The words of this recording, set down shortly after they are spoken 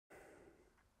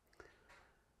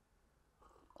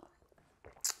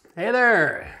Hey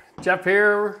there, Jeff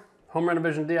here, Home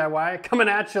Renovation DIY, coming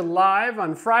at you live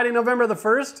on Friday, November the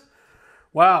 1st.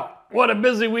 Wow, what a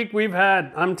busy week we've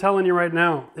had. I'm telling you right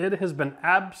now, it has been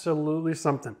absolutely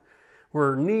something.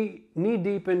 We're knee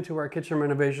deep into our kitchen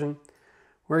renovation.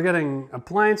 We're getting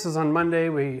appliances on Monday.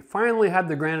 We finally had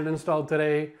the granite installed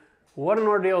today. What an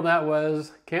ordeal that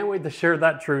was. Can't wait to share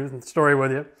that truth and story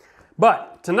with you.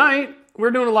 But tonight,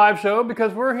 we're doing a live show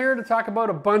because we're here to talk about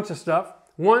a bunch of stuff.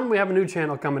 One, we have a new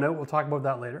channel coming out. We'll talk about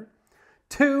that later.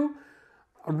 Two,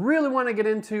 I really want to get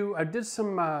into, I did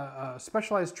some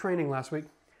specialized training last week.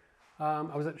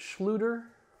 I was at Schluter.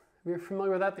 You're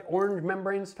familiar with that? The orange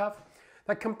membrane stuff?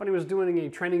 That company was doing a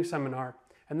training seminar,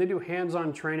 and they do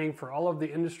hands-on training for all of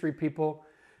the industry people.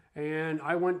 And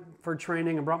I went for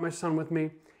training and brought my son with me.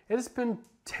 It's been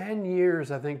 10 years,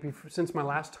 I think, since my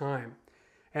last time.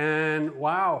 And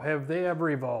wow, have they ever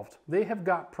evolved. They have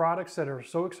got products that are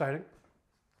so exciting.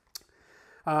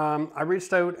 I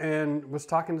reached out and was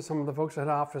talking to some of the folks at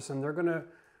office, and they're going to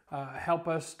help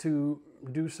us to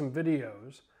do some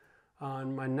videos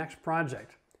on my next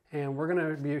project. And we're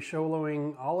going to be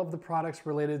showing all of the products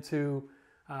related to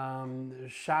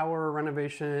shower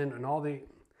renovation and all the...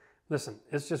 Listen,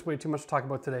 it's just way too much to talk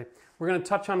about today. We're going to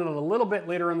touch on it a little bit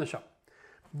later in the show.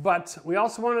 But we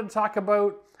also wanted to talk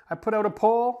about, I put out a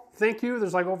poll. Thank you.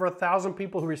 There's like over 1,000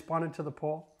 people who responded to the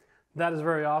poll. That is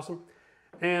very awesome.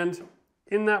 And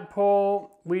in that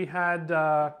poll, we had,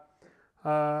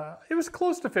 it was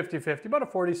close to 50-50, about a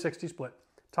 40-60 split,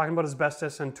 talking about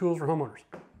asbestos and tools for homeowners.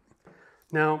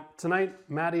 Now, tonight,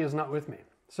 Maddie is not with me.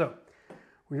 So,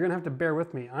 you're gonna have to bear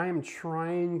with me. I am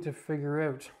trying to figure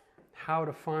out how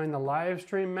to find the live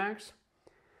stream, Max.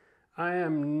 I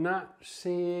am not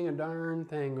seeing a darn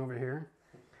thing over here.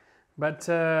 But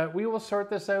we will sort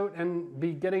this out and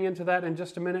be getting into that in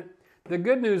just a minute. The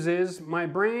good news is my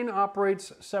brain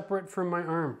operates separate from my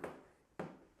arm.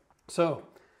 So,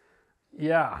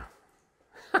 yeah.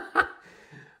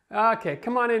 Okay,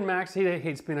 come on in, Max. He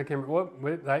hates being on camera. Whoop,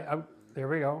 wait, there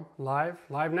we go. Live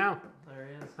now. There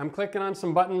he is. I'm clicking on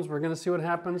some buttons. We're going to see what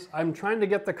happens. I'm trying to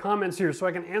get the comments here so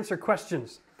I can answer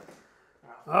questions.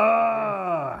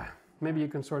 Maybe you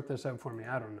can sort this out for me.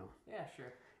 I don't know. Yeah,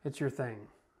 sure. It's your thing.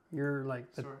 You're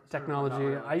like the Sort technology.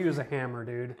 really. I use a hammer,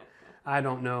 dude. I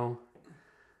don't know.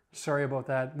 Sorry about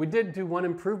that. We did do one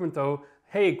improvement though.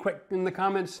 Hey, quick in the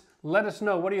comments, let us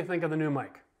know, what do you think of the new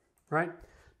mic, right?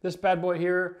 This bad boy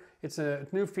here, it's a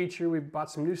new feature. We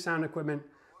bought some new sound equipment.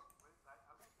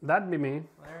 That'd be me.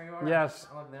 There you are. Yes.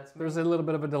 Oh, that's me. There's a little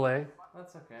bit of a delay.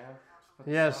 That's okay. I'll just put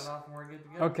the Yes. sound off and we're good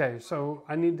to go. Okay, so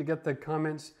I need to get the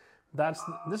comments.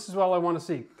 This is all I want to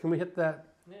see. Can we hit that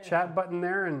chat button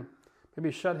there and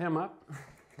maybe shut him up?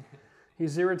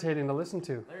 He's irritating to listen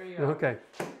to. There you go. Okay.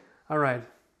 All right.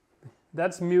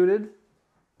 That's muted.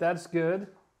 That's good.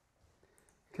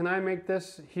 Can I make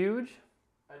this huge?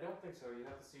 I don't think so. You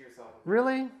have to see yourself.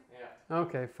 Really? Yeah.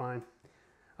 Okay, fine.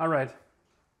 All right.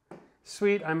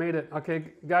 Sweet, I made it. Okay,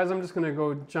 guys, I'm just going to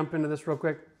go jump into this real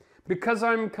quick. Because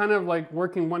I'm kind of like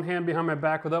working one hand behind my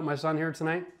back without my son here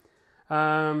tonight.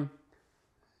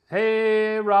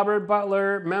 Hey, Robert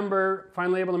Butler, member,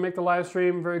 finally able to make the live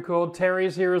stream. Very cool.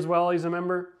 Terry's here as well. He's a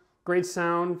member. Great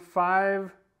sound.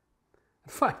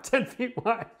 10 feet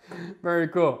wide. Very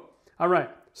cool. All right.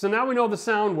 So now we know the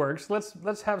sound works.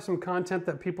 Let's have some content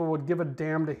that people would give a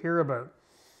damn to hear about.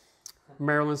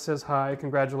 Marilyn says hi.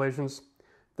 Congratulations.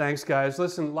 Thanks, guys.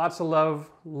 Listen, lots of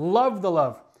love. Love the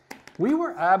love. We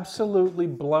were absolutely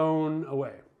blown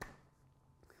away.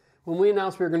 When we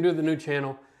announced we were going to do the new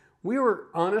channel, we were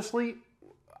honestly,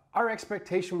 our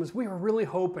expectation was we were really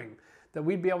hoping that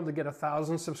we'd be able to get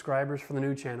 1,000 subscribers for the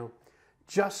new channel,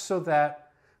 just so that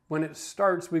when it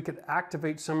starts, we could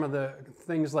activate some of the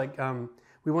things like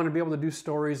we want to be able to do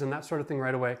stories and that sort of thing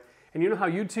right away. And you know how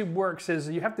YouTube works is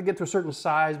you have to get to a certain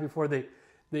size before they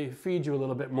feed you a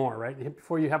little bit more, right?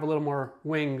 Before you have a little more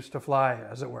wings to fly,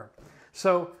 as it were.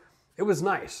 So it was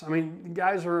nice. I mean, you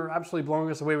guys were absolutely blowing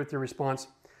us away with your response.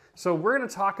 So we're going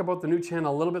to talk about the new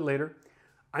channel a little bit later.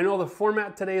 I know the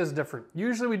format today is different.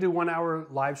 Usually we do 1 hour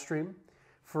live stream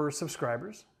for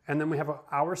subscribers, and then we have an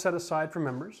hour set aside for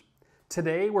members.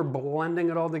 Today, we're blending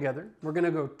it all together. We're going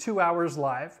to go 2 hours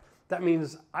live. That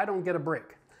means I don't get a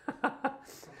break.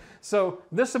 So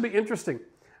this will be interesting.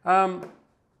 Yay,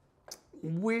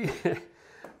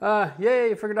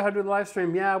 figured out how to do the live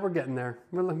stream. Yeah, we're getting there.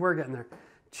 We're getting there.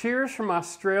 Cheers from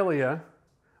Australia.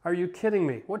 Are you kidding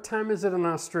me? What time is it in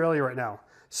Australia right now?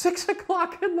 6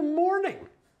 o'clock in the morning.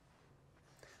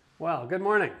 Well, good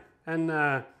morning. And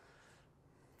I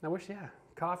wish,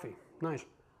 coffee. Nice.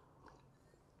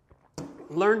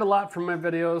 Learned a lot from my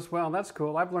videos. Well, that's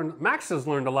cool. Max has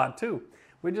learned a lot too.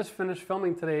 We just finished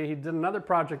filming today. He did another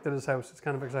project at his house. It's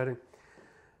kind of exciting.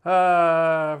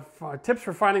 Tips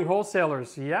for finding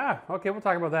wholesalers. Yeah, okay, we'll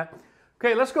talk about that.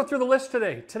 Okay, let's go through the list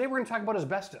today. Today we're going to talk about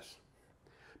asbestos.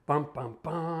 Bum, bum,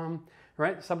 bum.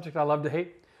 Right, subject I love to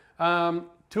hate.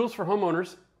 Tools for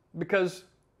homeowners, because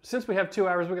since we have 2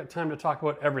 hours, we got time to talk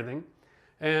about everything.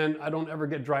 And I don't ever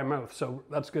get dry mouth, so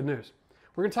that's good news.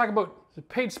 We're going to talk about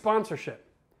paid sponsorship.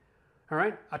 All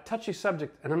right, a touchy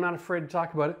subject, and I'm not afraid to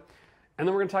talk about it. And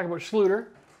then we're going to talk about Schluter,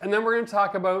 and then we're going to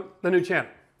talk about the new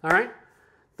channel. All right,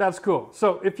 that's cool.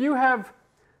 So if you have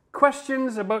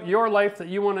questions about your life that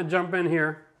you want to jump in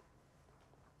here,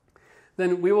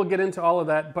 then we will get into all of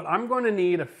that. But I'm going to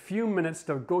need a few minutes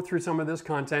to go through some of this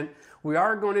content. We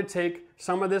are going to take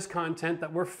some of this content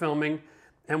that we're filming,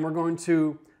 and we're going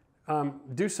to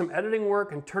do some editing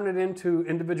work and turn it into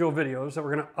individual videos that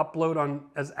we're going to upload on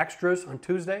as extras on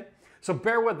Tuesday. So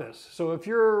bear with us. So if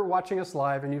you're watching us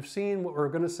live and you've seen what we're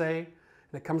going to say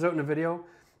and it comes out in a video,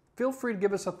 feel free to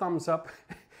give us a thumbs up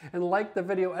and like the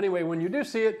video anyway when you do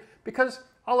see it, because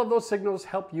all of those signals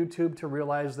help YouTube to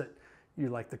realize that you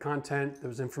like the content,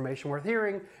 there's information worth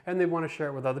hearing, and they want to share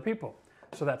it with other people.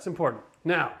 So that's important.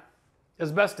 Now,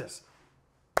 asbestos.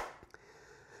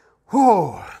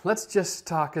 Whoa, let's just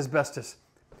talk asbestos.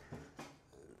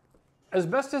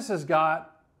 Asbestos has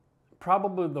got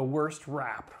probably the worst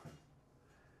rap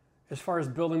as far as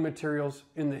building materials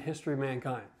in the history of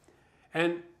mankind.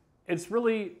 And it's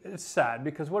sad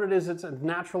because what it is, it's a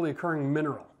naturally occurring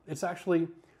mineral. It's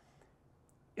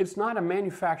not a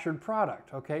manufactured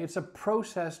product, okay? It's a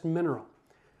processed mineral.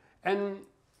 And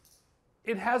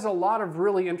it has a lot of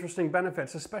really interesting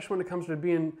benefits, especially when it comes to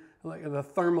being like the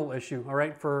thermal issue, all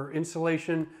right? For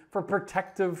insulation, for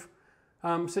protective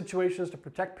situations, to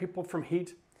protect people from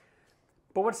heat.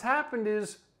 But what's happened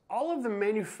is all of the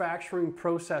manufacturing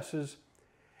processes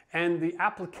and the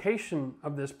application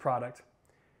of this product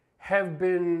have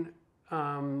been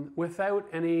without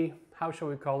any, how shall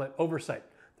we call it, oversight.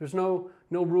 There's no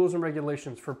rules and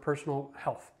regulations for personal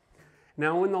health.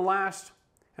 Now in the last,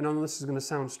 I know this is going to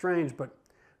sound strange, but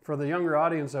for the younger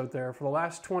audience out there, for the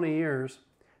last 20 years,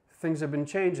 things have been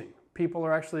changing. People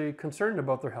are actually concerned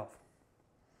about their health.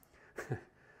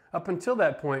 Up until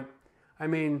that point, I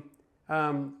mean,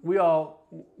 we all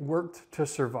worked to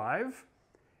survive,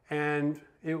 and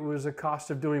it was a cost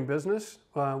of doing business.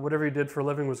 Whatever you did for a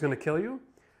living was going to kill you.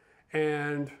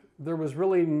 And there was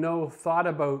really no thought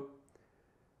about,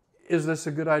 is this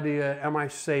a good idea? Am I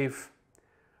safe?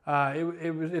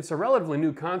 It's a relatively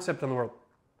new concept in the world.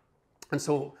 And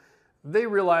so they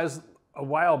realized a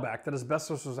while back that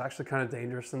asbestos was actually kind of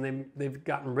dangerous, and they've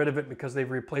gotten rid of it because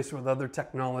they've replaced it with other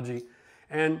technology.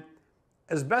 And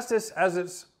asbestos, as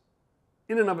it's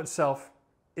in and of itself,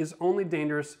 is only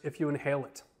dangerous if you inhale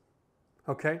it,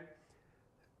 okay?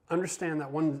 Understand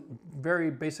that one very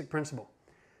basic principle.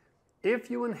 If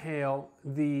you inhale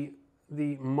the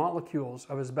molecules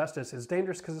of asbestos, it's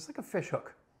dangerous because it's like a fish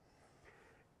hook.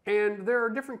 And there are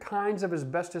different kinds of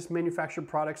asbestos manufactured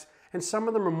products, and some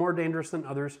of them are more dangerous than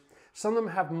others. Some of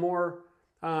them have more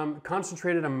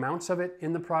concentrated amounts of it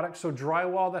in the product. So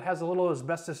drywall that has a little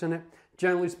asbestos in it,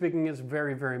 generally speaking, is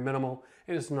very, very minimal.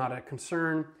 It is not a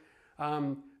concern.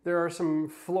 There are some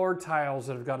floor tiles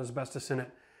that have got asbestos in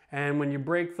it, and when you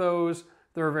break those,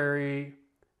 they're very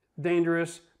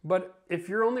dangerous. But if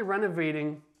you're only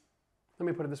renovating, let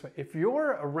me put it this way, if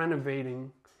you're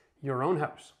renovating your own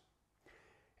house,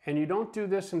 and you don't do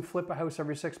this and flip a house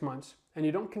every 6 months, and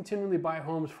you don't continually buy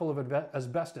homes full of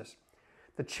asbestos,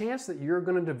 the chance that you're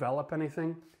going to develop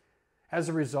anything as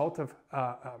a result of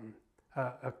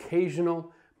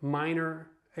occasional minor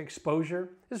exposure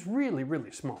is really,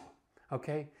 really small,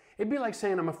 okay? It'd be like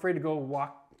saying I'm afraid to go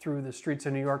walk through the streets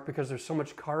of New York because there's so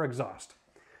much car exhaust.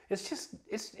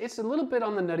 It's a little bit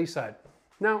on the nutty side.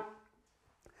 Now,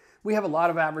 we have a lot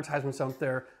of advertisements out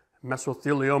there,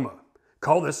 mesothelioma.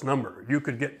 Call this number, you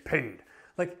could get paid.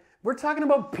 Like, we're talking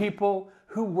about people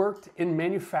who worked in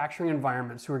manufacturing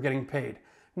environments who are getting paid.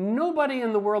 Nobody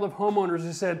in the world of homeowners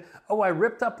has said, oh, I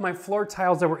ripped up my floor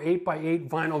tiles that were 8x8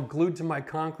 vinyl glued to my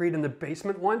concrete in the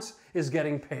basement once, is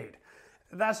getting paid.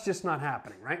 That's just not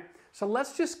happening, right? So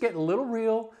let's just get a little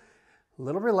real, a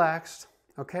little relaxed,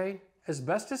 okay?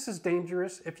 Asbestos is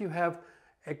dangerous if you have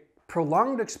a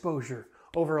prolonged exposure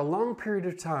over a long period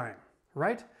of time,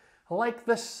 right? Like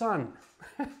the sun.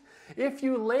 If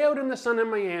you lay out in the sun in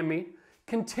Miami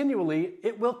continually,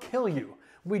 it will kill you.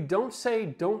 We don't say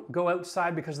don't go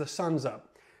outside because the sun's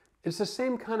up. It's the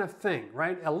same kind of thing,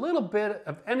 right? A little bit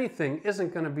of anything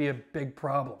isn't going to be a big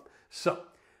problem. So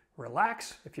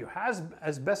relax. If you have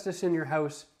asbestos in your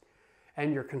house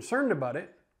and you're concerned about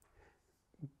it,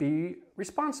 be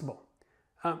responsible.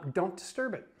 don't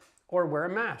disturb it. Or wear a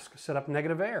mask, set up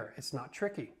negative air. It's not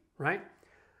tricky, right?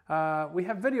 We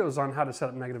have videos on how to set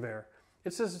up negative air.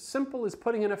 It's as simple as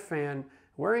putting in a fan,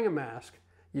 wearing a mask.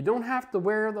 You don't have to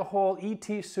wear the whole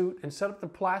ET suit and set up the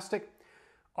plastic.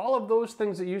 All of those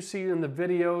things that you see in the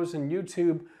videos and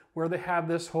YouTube where they have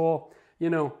this whole, you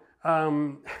know,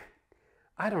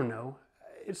 I don't know.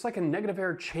 It's like a negative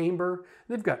air chamber.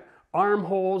 They've got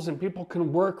armholes and people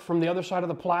can work from the other side of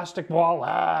the plastic wall.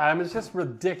 I mean, it's just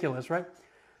ridiculous, right?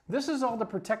 This is all to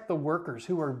protect the workers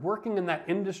who are working in that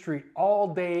industry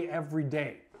all day, every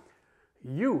day.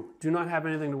 You do not have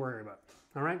anything to worry about,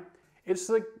 all right? It's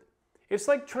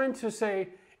like trying to say,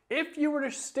 if you were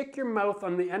to stick your mouth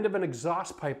on the end of an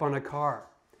exhaust pipe on a car,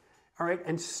 all right,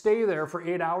 and stay there for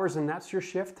 8 hours and that's your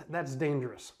shift, that's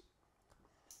dangerous.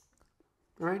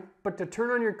 All right? But to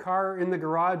turn on your car in the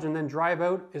garage and then drive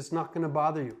out is not going to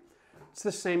bother you. It's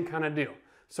the same kind of deal.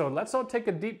 So let's all take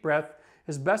a deep breath.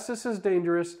 Asbestos is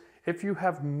dangerous if you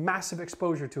have massive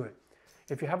exposure to it.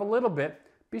 If you have a little bit,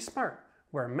 be smart.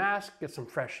 Wear a mask, get some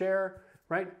fresh air,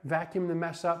 right? Vacuum the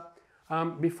mess up.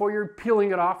 Before you're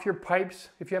peeling it off your pipes,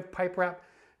 if you have pipe wrap,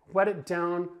 wet it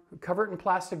down, cover it in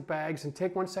plastic bags and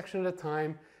take one section at a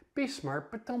time. Be smart,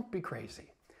 but don't be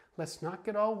crazy. Let's not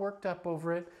get all worked up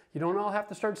over it. You don't all have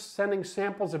to start sending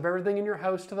samples of everything in your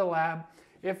house to the lab.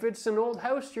 If it's an old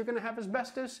house, you're going to have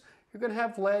asbestos, you're going to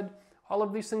have lead. All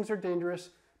of these things are dangerous.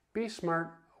 Be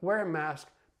smart, wear a mask,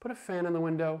 put a fan in the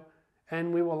window,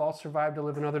 and we will all survive to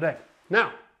live another day.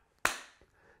 Now,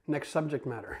 next subject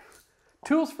matter.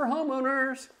 Tools for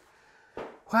homeowners.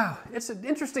 Wow, it's an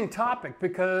interesting topic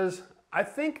because I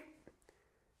think,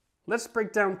 let's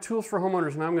break down tools for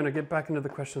homeowners. Now I'm going to get back into the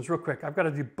questions real quick. I've got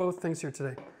to do both things here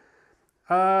today.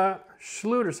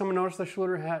 Schluter, someone noticed the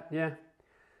Schluter hat? Yeah.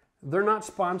 They're not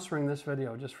sponsoring this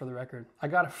video, just for the record. I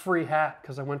got a free hat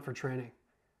because I went for training.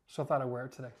 So I thought I'd wear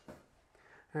it today.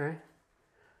 All right.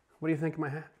 What do you think of my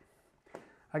hat?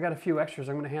 I got a few extras.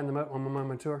 I'm going to hand them out when I'm on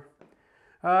my tour.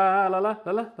 La la la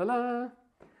la la la.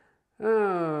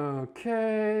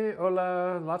 Okay.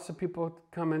 Hola. Lots of people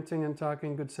commenting and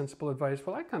talking good, sensible advice.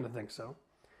 Well, I kind of think so.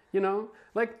 You know,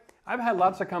 like I've had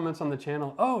lots of comments on the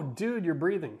channel. Oh, dude, you're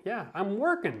breathing. Yeah, I'm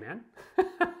working, man.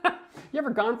 You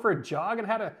ever gone for a jog and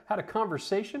had a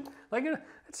conversation? Like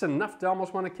it's enough to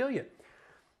almost want to kill you.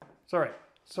 It's all right.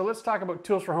 So let's talk about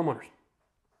tools for homeowners.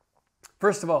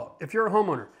 First of all, if you're a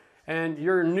homeowner and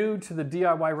you're new to the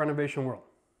DIY renovation world,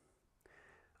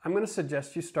 I'm going to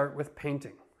suggest you start with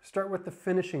painting. Start with the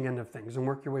finishing end of things and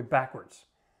work your way backwards,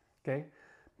 okay?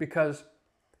 Because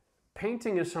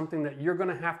painting is something that you're going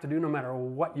to have to do no matter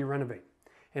what you renovate.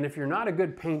 And if you're not a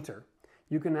good painter,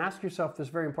 you can ask yourself this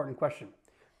very important question.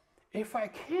 If I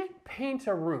can't paint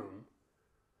a room,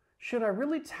 should I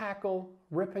really tackle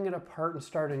ripping it apart and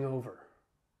starting over?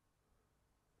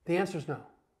 The answer is no.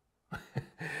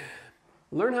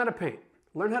 Learn how to paint,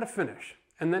 learn how to finish,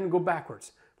 and then go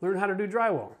backwards. Learn how to do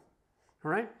drywall, all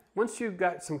right? Once you've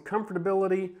got some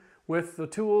comfortability with the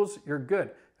tools, you're good.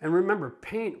 And remember,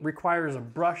 paint requires a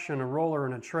brush and a roller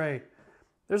and a tray.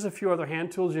 There's a few other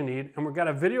hand tools you need, and we've got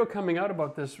a video coming out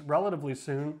about this relatively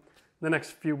soon, the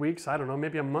next few weeks, I don't know,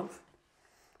 maybe a month.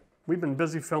 We've been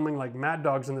busy filming like mad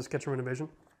dogs in this kitchen renovation.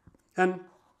 And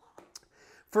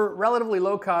for relatively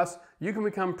low cost, you can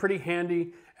become pretty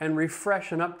handy and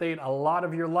refresh and update a lot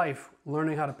of your life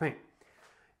learning how to paint.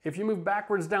 If you move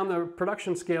backwards down the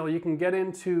production scale, you can get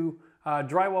into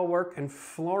drywall work and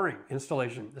flooring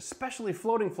installation, especially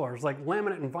floating floors like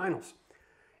laminate and vinyls.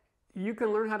 You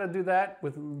can learn how to do that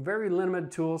with very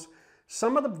limited tools.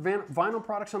 Some of the vinyl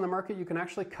products on the market you can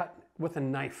actually cut with a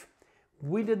knife.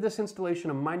 We did this installation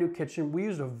in my new kitchen. We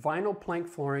used a vinyl plank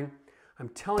flooring. I'm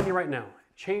telling you right now,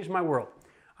 it changed my world.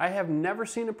 I have never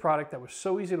seen a product that was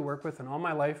so easy to work with in all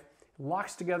my life. It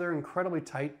locks together incredibly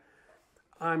tight.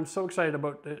 I'm so excited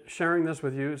about sharing this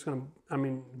with you. It's going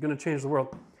to change the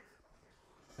world.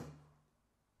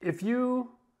 If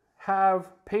you have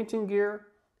painting gear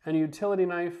and a utility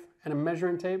knife and a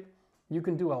measuring tape, you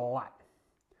can do a lot.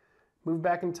 Move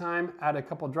back in time, add a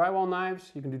couple drywall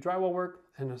knives. You can do drywall work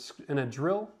and a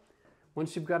drill.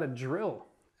 Once you've got a drill,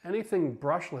 anything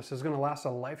brushless is going to last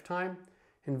a lifetime.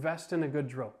 Invest in a good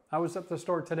drill. I was at the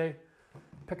store today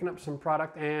picking up some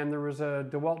product and there was a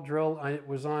DeWalt drill. It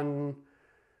was on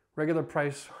regular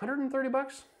price, 130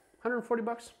 bucks, 140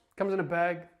 bucks. Comes in a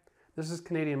bag. This is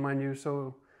Canadian, mind you,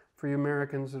 so for you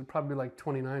Americans, it'd probably be like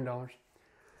 $29.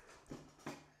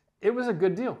 It was a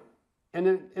good deal.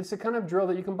 And it's the kind of drill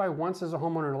that you can buy once as a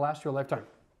homeowner to last you a lifetime.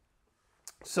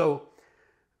 So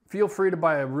feel free to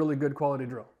buy a really good quality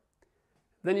drill.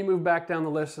 Then you move back down the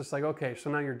list. It's like, okay,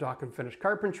 so now you're dock and finish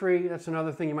carpentry. That's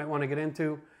another thing you might want to get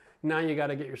into. Now you got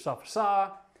to get yourself a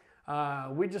saw.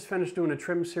 We just finished doing a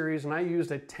trim series and I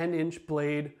used a 10-inch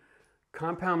blade,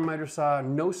 compound miter saw,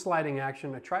 no sliding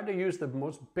action. I tried to use the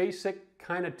most basic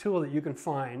kind of tool that you can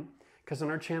find because on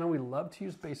our channel we love to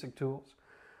use basic tools.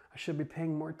 I should be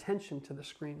paying more attention to the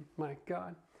screen, my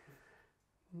God.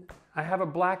 I have a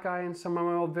black eye in some of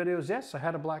my old videos. Yes, I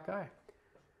had a black eye.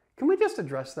 Can we just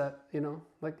address that, you know?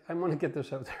 Like, I want to get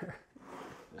this out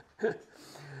there.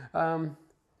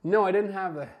 No, I didn't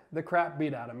have the crap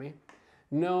beat out of me.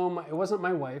 No, it wasn't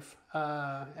my wife.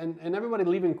 And everybody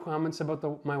leaving comments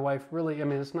about my wife, really, I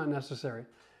mean, it's not necessary.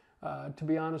 To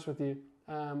be honest with you,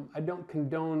 I don't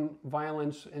condone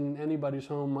violence in anybody's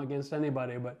home against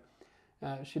anybody, but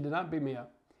she did not beat me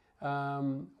up.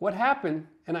 What happened,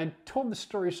 and I told the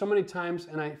story so many times,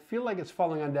 and I feel like it's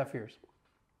falling on deaf ears.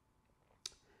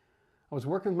 I was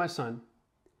working with my son.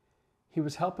 He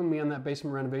was helping me on that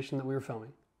basement renovation that we were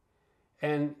filming.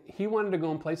 And he wanted to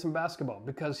go and play some basketball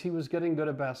because he was getting good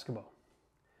at basketball.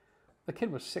 The kid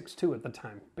was 6'2" at the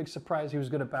time. Big surprise he was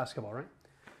good at basketball, right?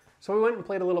 So we went and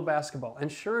played a little basketball.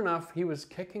 And sure enough, he was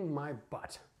kicking my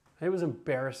butt. It was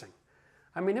embarrassing.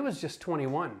 I mean, it was just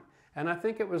 21. And I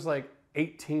think it was like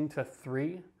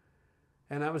 18-3.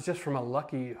 And that was just from a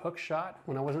lucky hook shot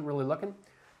when I wasn't really looking.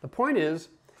 The point is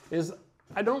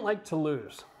I don't like to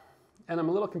lose. And I'm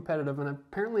a little competitive, and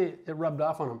apparently it rubbed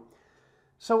off on him.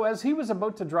 So as he was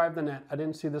about to drive the net, I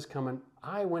didn't see this coming,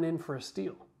 I went in for a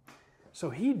steal. So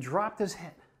he dropped his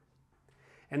head,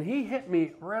 and he hit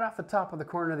me right off the top of the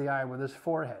corner of the eye with his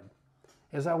forehead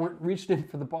as I reached in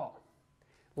for the ball.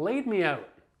 Laid me out.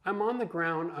 I'm on the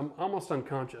ground, I'm almost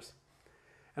unconscious.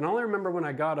 And all I remember when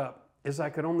I got up is I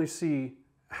could only see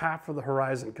half of the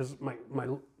horizon because my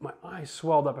eyes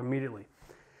swelled up immediately.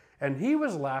 And he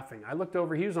was laughing. I looked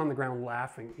over, he was on the ground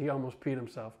laughing. He almost peed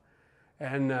himself.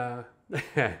 And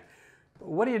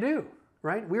what do you do,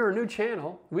 right? We were a new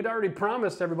channel. We'd already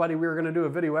promised everybody we were going to do a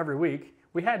video every week.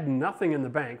 We had nothing in the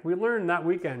bank. We learned that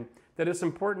weekend that it's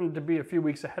important to be a few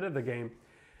weeks ahead of the game.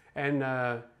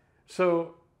 And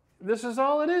so this is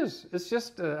all it is. It's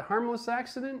just a harmless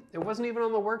accident. It wasn't even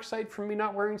on the work site for me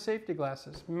not wearing safety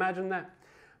glasses. Imagine that.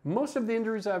 Most of the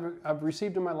injuries I've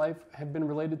received in my life have been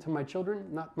related to my children,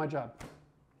 not my job.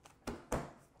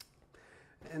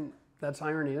 And that's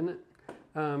irony, isn't it?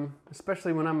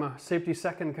 Especially when I'm a safety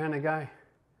second kind of guy.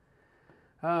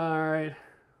 All right.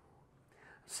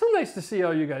 So nice to see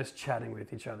all you guys chatting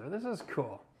with each other. This is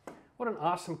cool. What an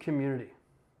awesome community.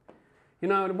 You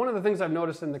know, one of the things I've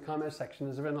noticed in the comment section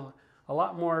has been a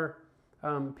lot more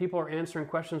people are answering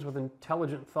questions with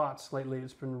intelligent thoughts lately.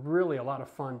 It's been really a lot of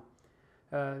fun.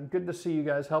 Good to see you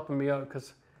guys helping me out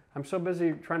because I'm so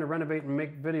busy trying to renovate and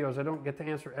make videos I don't get to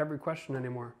answer every question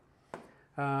anymore.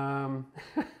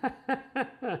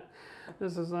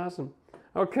 This is awesome.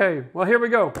 Okay, well here we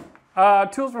go.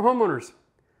 Tools for homeowners.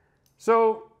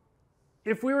 So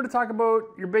if we were to talk about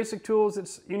your basic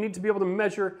tools, you need to be able to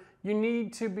measure, you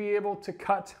need to be able to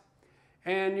cut,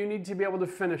 and you need to be able to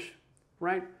finish,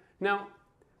 right? Now,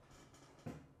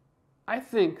 I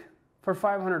think for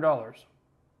 $500,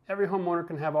 every homeowner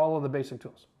can have all of the basic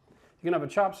tools. You can have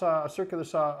a chop saw, a circular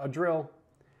saw, a drill.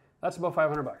 That's about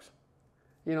 500 bucks.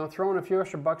 You know, throw in a few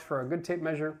extra bucks for a good tape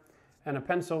measure and a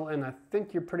pencil, and I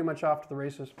think you're pretty much off to the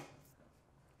races.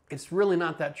 It's really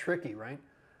not that tricky, right?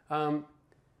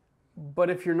 But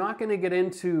if you're not going to get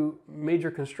into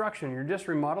major construction, you're just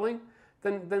remodeling,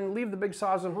 then leave the big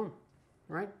saws at home,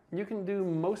 right? You can do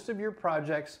most of your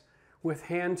projects with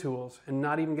hand tools and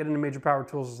not even get into major power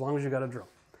tools as long as you got a drill.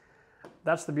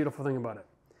 That's the beautiful thing about it.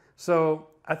 So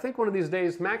I think one of these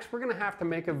days, Max, we're going to have to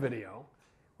make a video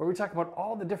where we talk about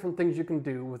all the different things you can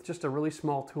do with just a really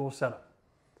small tool setup,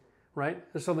 right?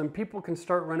 And so then people can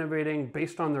start renovating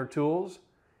based on their tools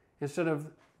instead of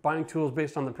buying tools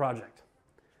based on the project.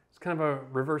 It's kind of a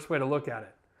reverse way to look at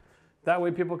it. That way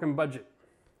people can budget.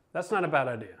 That's not a bad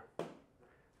idea.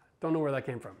 Don't know where that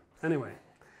came from. Anyway,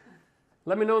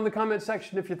 let me know in the comment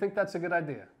section if you think that's a good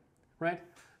idea, right?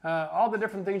 All the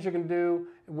different things you can do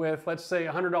with, let's say,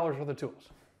 $100 worth of tools,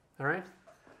 all right?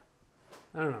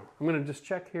 I don't know. I'm going to just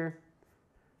check here.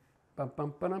 Bum,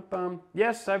 bum, ba-dum, bum.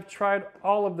 Yes, I've tried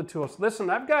all of the tools. Listen,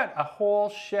 I've got a whole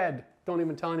shed, don't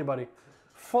even tell anybody,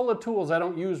 full of tools I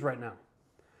don't use right now.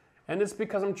 And it's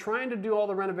because I'm trying to do all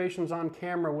the renovations on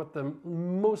camera with the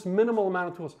most minimal amount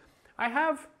of tools. I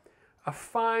have a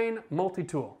fine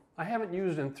multi-tool I haven't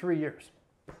used in 3 years.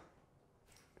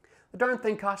 The darn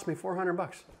thing cost me 400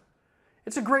 bucks.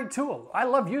 It's a great tool. I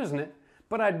love using it,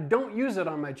 but I don't use it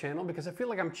on my channel because I feel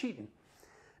like I'm cheating.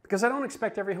 Because I don't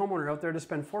expect every homeowner out there to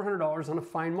spend $400 on a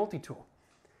fine multi-tool.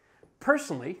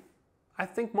 Personally, I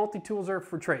think multi-tools are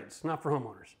for trades, not for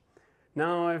homeowners.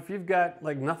 Now, if you've got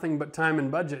like nothing but time and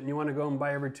budget and you want to go and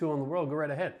buy every tool in the world, go right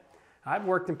ahead. I've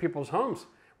worked in people's homes,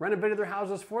 renovated their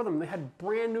houses for them. They had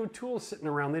brand new tools sitting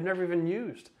around they'd never even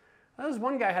used. This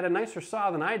one guy had a nicer saw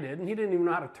than I did, and he didn't even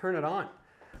know how to turn it on,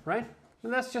 right?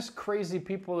 And that's just crazy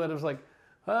people that was like,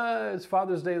 it's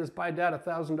Father's Day, let's buy Dad a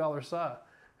 $1,000 saw.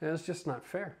 And it's just not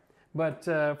fair. But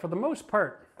for the most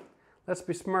part, let's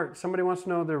be smart. Somebody wants to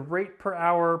know the rate per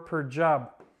hour per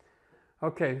job.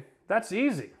 Okay, that's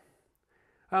easy.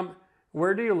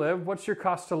 Where do you live? What's your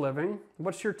cost of living?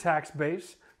 What's your tax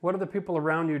base? What are the people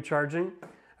around you charging?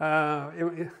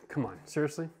 Come on,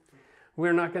 seriously?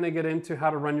 We're not going to get into how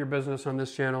to run your business on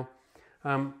this channel,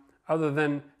 other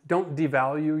than don't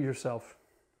devalue yourself,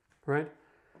 right?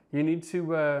 You need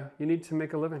to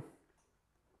make a living.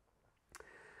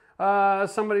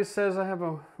 Somebody says I have a.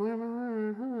 I got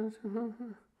one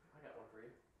for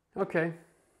you. Okay.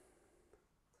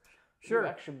 Sure. You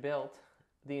actually built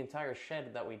the entire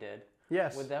shed that we did.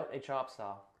 Yes. Without a chop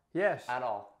saw. Yes. At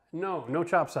all. No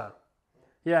chop saw.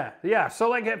 Yeah. So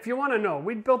like, if you want to know,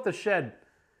 we built the shed,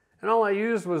 and all I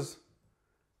used was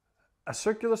a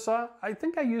circular saw. I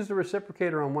think I used a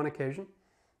reciprocator on one occasion,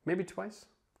 maybe twice.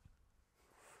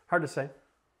 Hard to say.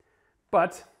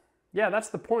 But yeah, that's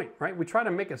the point, right? We try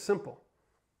to make it simple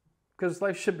because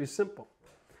life should be simple.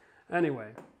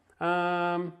 Anyway,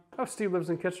 Steve lives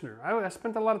in Kitchener. I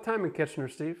spent a lot of time in Kitchener,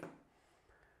 Steve.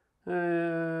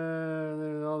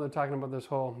 They're talking about this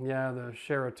whole, the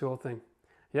share a tool thing.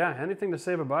 Yeah, anything to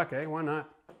save a buck, eh? Why not?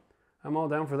 I'm all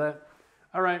down for that.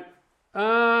 All right.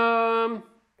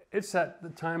 It's at the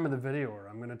time of the video where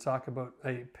I'm going to talk about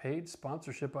paid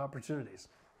sponsorship opportunities.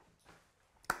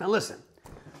 Now listen,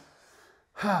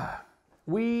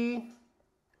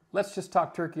 let's just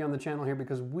talk turkey on the channel here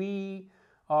because we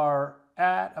are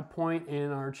at a point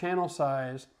in our channel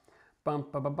size,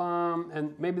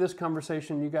 and maybe this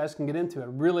conversation you guys can get into.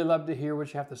 I'd really love to hear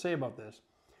what you have to say about this.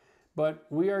 But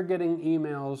we are getting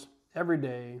emails every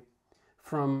day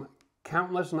from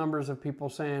countless numbers of people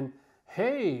saying,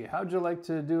 hey, how'd you like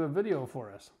to do a video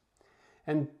for us?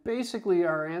 And basically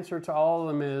our answer to all of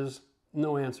them is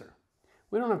no answer.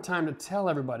 We don't have time to tell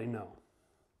everybody no.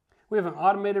 We have an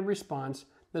automated response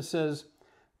that says,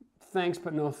 thanks,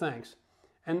 but no thanks.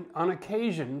 And on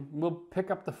occasion, we'll pick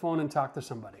up the phone and talk to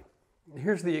somebody.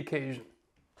 Here's the occasion.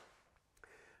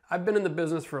 I've been in the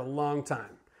business for a long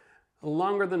time,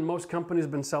 longer than most companies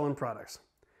have been selling products.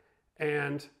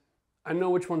 And I know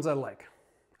which ones I like.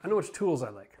 I know which tools I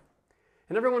like.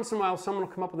 And every once in a while, someone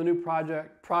will come up with a new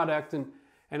product and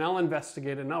I'll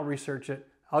investigate it and I'll research it.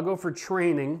 I'll go for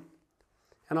training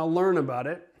and I'll learn about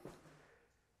it.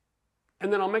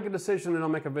 And then I'll make a decision and I'll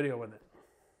make a video with it.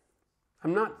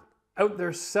 I'm not out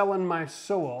there selling my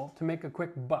soul to make a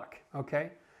quick buck,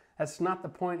 okay? That's not the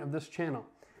point of this channel.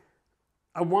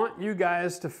 I want you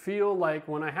guys to feel like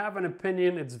when I have an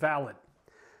opinion, it's valid.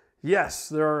 Yes,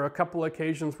 there are a couple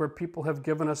occasions where people have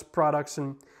given us products,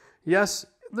 and yes,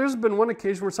 there's been one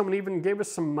occasion where someone even gave us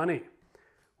some money.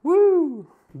 Woo!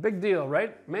 Big deal,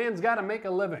 right? Man's got to make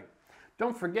a living.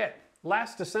 Don't forget,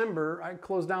 last December, I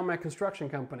closed down my construction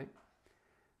company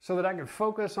so that I could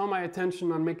focus all my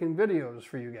attention on making videos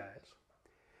for you guys.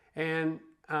 And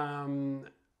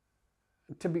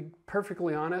to be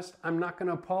perfectly honest, I'm not going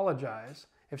to apologize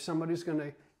if somebody's going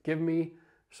to give me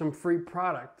some free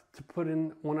product to put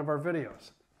in one of our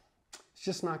videos. It's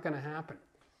just not going to happen.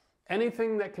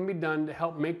 Anything that can be done to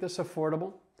help make this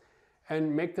affordable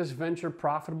and make this venture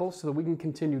profitable so that we can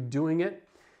continue doing it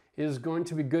is going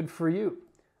to be good for you.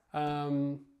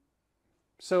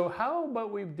 So how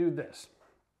about we do this?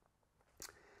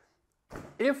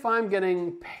 If I'm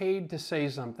getting paid to say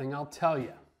something, I'll tell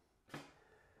you.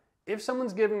 If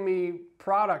someone's giving me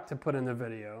product to put in the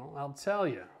video, I'll tell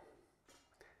you.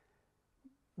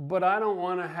 But I don't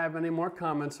want to have any more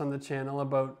comments on the channel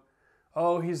about,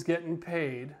 oh, he's getting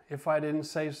paid if I didn't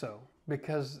say so,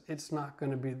 because it's not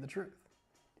going to be the truth.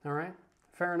 All right?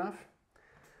 Fair enough?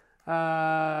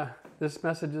 This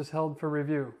message is held for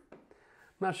review.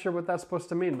 I'm not sure what that's supposed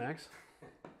to mean, Max.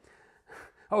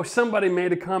 Oh, somebody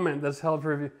made a comment that's held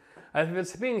for review. If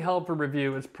it's being held for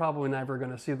review, it's probably never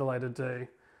going to see the light of day.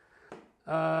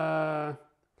 Now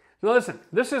listen,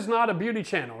 this is not a beauty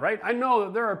channel, right? I know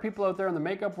that there are people out there in the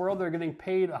makeup world that are getting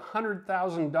paid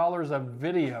 $100,000 a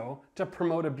video to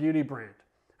promote a beauty brand,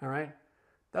 all right?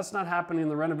 That's not happening in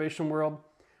the renovation world.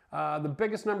 The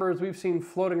biggest numbers we've seen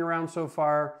floating around so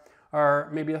far are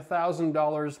maybe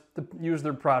 $1,000 to use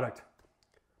their product,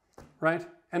 right?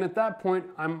 And at that point,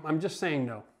 I'm just saying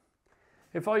no.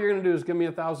 If all you're going to do is give me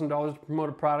 $1,000 to promote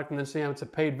a product and then say it's a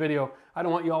paid video, I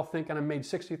don't want you all thinking I made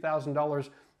 $60,000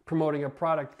 promoting a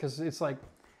product, because it's like,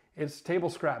 it's table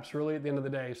scraps really at the end of the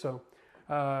day. So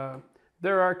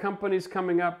there are companies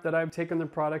coming up that I've taken their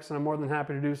products, and I'm more than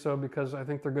happy to do so because I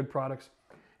think they're good products,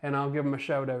 and I'll give them a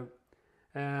shout out.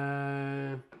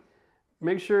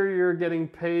 Make sure you're getting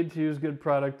paid to use good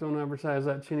product. Don't advertise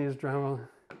that Chinese drama.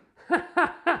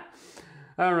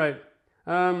 All right.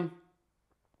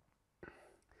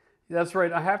 That's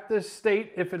right. I have to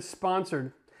state if it's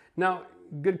sponsored. Now,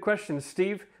 good question,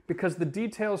 Steve, because the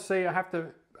details say I have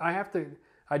to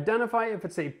identify if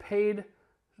it's a paid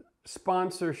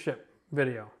sponsorship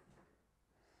video.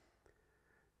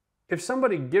 If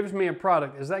somebody gives me a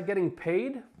product, is that getting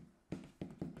paid?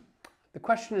 The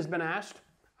question has been asked.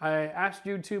 I asked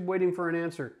YouTube, waiting for an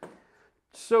answer.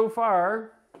 So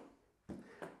far,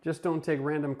 just don't take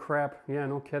random crap. Yeah,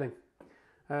 no kidding.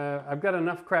 I've got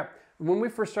enough crap. When we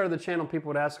first started the channel, people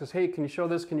would ask us, hey, can you show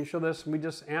this? Can you show this?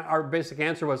 And our basic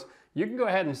answer was, you can go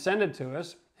ahead and send it to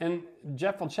us, and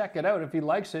Jeff will check it out. If he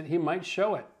likes it, he might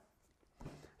show it.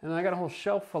 And I got a whole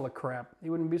shelf full of crap.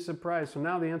 You wouldn't be surprised. So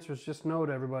now the answer is just no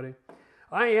to everybody.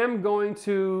 I am going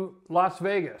to Las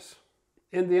Vegas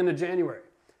in the end of January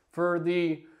for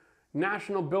the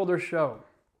National Builder Show.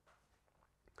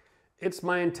 It's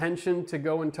my intention to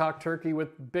go and talk turkey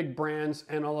with big brands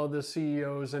and all of the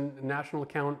CEOs and national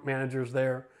account managers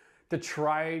there to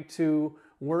try to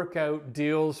work out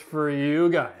deals for you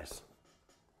guys.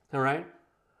 All right?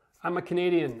 I'm a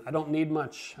Canadian. I don't need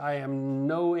much. I have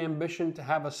no ambition to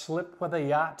have a slip with a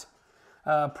yacht,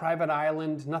 private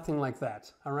island, nothing like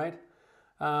that. All right?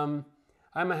 I'm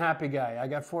a happy guy. I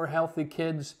got 4 healthy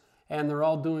kids, and they're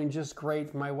all doing just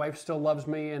great. My wife still loves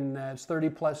me, and it's 30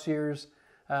 plus years.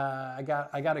 I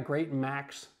got a great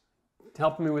Max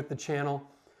helping me with the channel.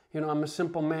 You know, I'm a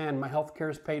simple man. My health care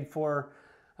is paid for.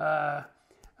 I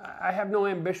have no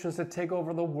ambitions to take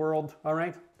over the world, all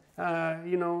right?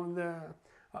 You know,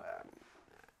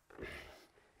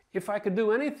 if I could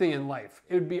do anything in life,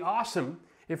 it would be awesome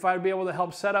if I'd be able to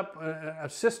help set up a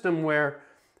system where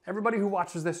everybody who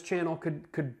watches this channel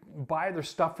could buy their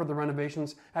stuff for the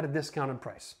renovations at a discounted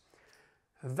price.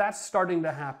 That's starting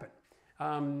to happen.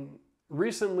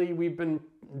 Recently, we've been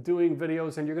doing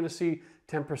videos, and you're going to see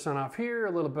 10% off here,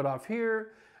 a little bit off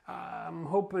here. I'm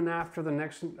hoping after the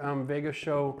next Vegas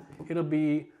show, it'll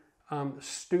be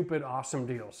stupid awesome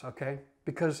deals, okay?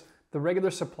 Because the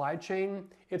regular supply chain,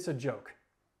 it's a joke,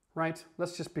 right?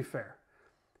 Let's just be fair.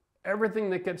 Everything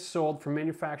that gets sold from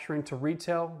manufacturing to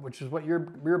retail, which is what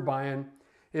you're buying,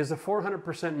 is a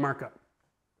 400% markup.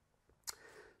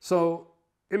 So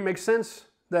it makes sense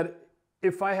that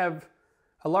if I have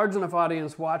a large enough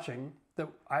audience watching, that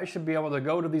I should be able to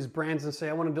go to these brands and say,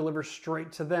 I want to deliver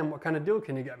straight to them. What kind of deal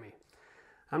can you get me?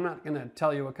 I'm not going to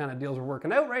tell you what kind of deals we're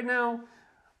working out right now,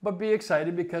 but be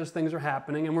excited because things are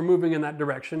happening and we're moving in that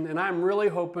direction. And I'm really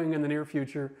hoping in the near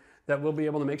future that we'll be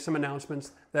able to make some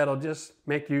announcements that'll just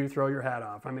make you throw your hat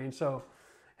off. I mean, so,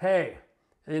 hey,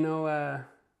 you know,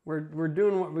 we're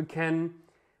doing what we can.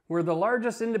 We're the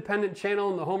largest independent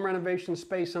channel in the home renovation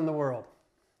space in the world.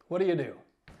 What do you do,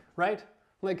 right?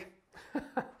 Like,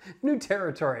 new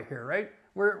territory here, right?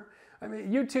 I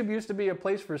mean, YouTube used to be a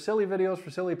place for silly videos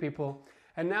for silly people,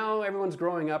 and now everyone's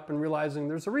growing up and realizing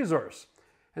there's a resource.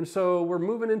 And so we're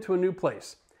moving into a new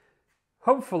place.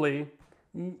 Hopefully,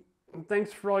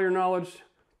 thanks for all your knowledge.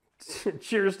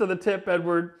 Cheers to the tip,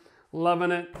 Edward. Loving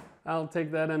it. I'll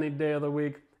take that any day of the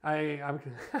week. I'm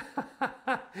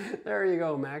there you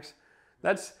go, Max.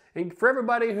 And for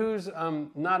everybody who's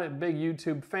not a big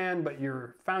YouTube fan, but you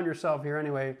found yourself here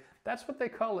anyway, that's what they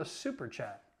call a super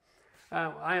chat.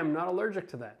 I am not allergic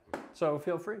to that, so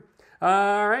feel free.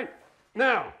 All right,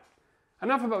 now,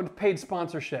 enough about paid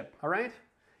sponsorship, all right?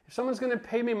 If someone's gonna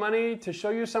pay me money to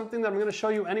show you something that I'm gonna show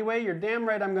you anyway, you're damn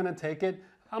right I'm gonna take it.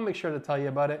 I'll make sure to tell you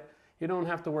about it. You don't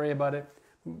have to worry about it.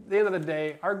 At the end of the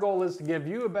day, our goal is to give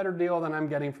you a better deal than I'm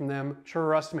getting from them.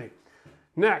 Trust me.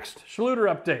 Next,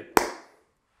 Schluter update.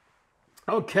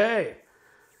 Okay,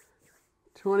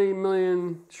 20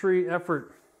 million tree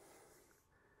effort.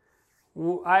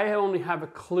 I only have a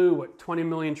clue what 20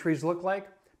 million trees look like,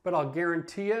 but I'll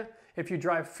guarantee you, if you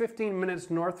drive 15 minutes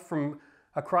north from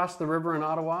across the river in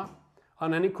Ottawa,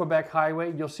 on any Quebec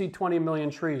highway, you'll see 20 million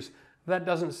trees. That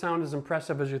doesn't sound as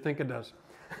impressive as you think it does.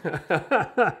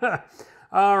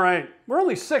 All right, we're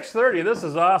only 6:30. This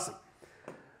is awesome.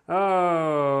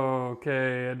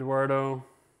 Okay, Eduardo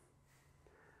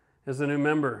is a new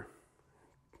member.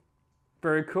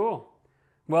 Very cool.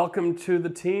 Welcome to the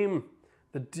team,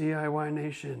 the DIY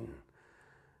Nation.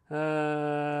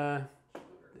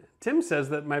 Tim says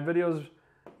that my video's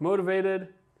motivated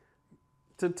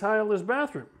to tile his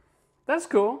bathroom. That's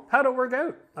cool. How'd it work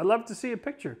out? I'd love to see a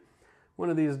picture one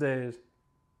of these days.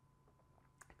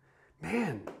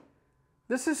 Man,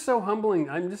 this is so humbling.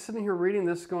 I'm just sitting here reading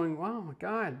this going, wow, my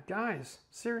God, guys,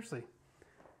 seriously.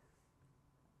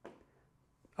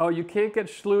 Oh, you can't get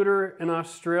Schluter in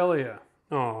Australia.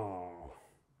 Oh,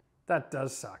 that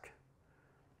does suck.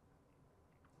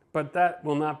 But that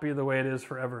will not be the way it is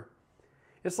forever.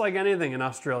 It's like anything in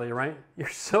Australia, right? You're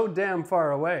so damn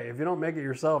far away. If you don't make it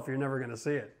yourself, you're never going to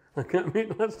see it. I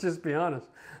mean, let's just be honest.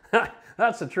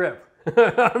 That's a trip.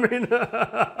 I mean,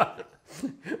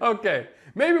 okay,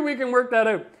 maybe we can work that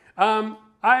out.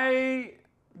 I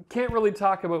can't really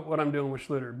talk about what I'm doing with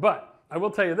Schluter, but I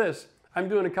will tell you this. I'm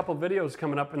doing a couple videos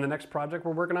coming up in the next project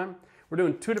we're working on. We're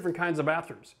doing 2 different kinds of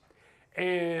bathrooms.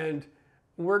 And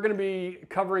we're going to be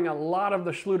covering a lot of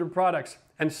the Schluter products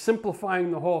and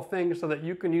simplifying the whole thing so that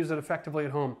you can use it effectively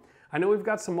at home. I know we've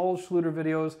got some old Schluter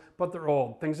videos, but they're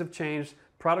old. Things have changed.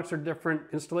 Products are different.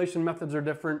 Installation methods are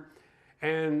different.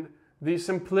 And the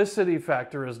simplicity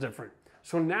factor is different.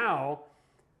 So now,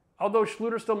 although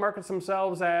Schluter still markets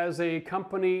themselves as a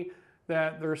company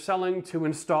that they're selling to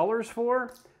installers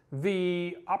for,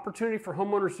 the opportunity for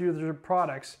homeowners to use their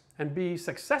products and be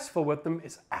successful with them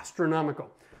is astronomical.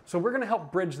 So we're going to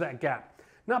help bridge that gap.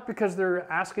 Not because they're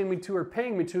asking me to or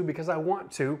paying me to, because I want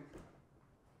to.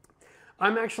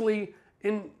 I'm actually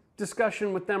in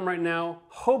discussion with them right now,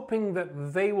 hoping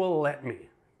that they will let me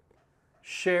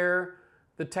share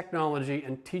the technology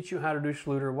and teach you how to do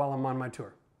Schluter while I'm on my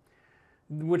tour,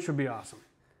 which would be awesome.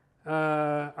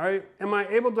 Am I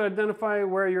able to identify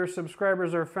where your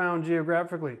subscribers are found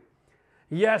geographically?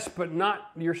 Yes, but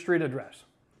not your street address.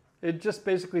 It just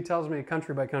basically tells me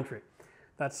country by country.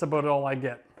 That's about all I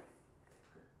get,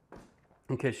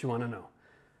 in case you want to know.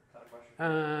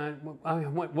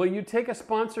 Will you take a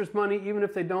sponsor's money even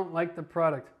if they don't like the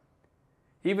product?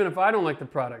 Even if I don't like the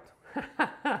product?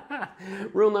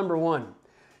 Rule number 1,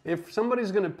 if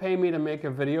somebody's going to pay me to make a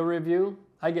video review,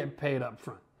 I get paid up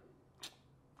front.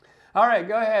 All right,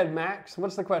 go ahead, Max.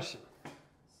 What's the question?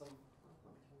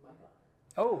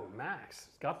 Oh, Max,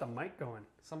 got the mic going.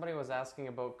 Somebody was asking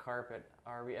about carpet.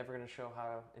 Are we ever going to show how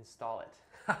to install it?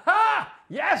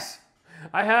 Yes!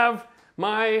 I have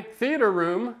my theater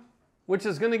room, which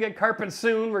is going to get carpet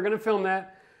soon. We're going to film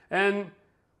that. And,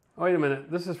 wait a minute,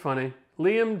 this is funny.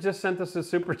 Liam just sent us a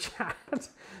super chat.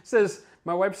 Says,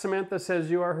 my wife Samantha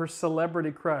says you are her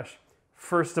celebrity crush.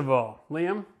 First of all,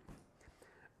 Liam,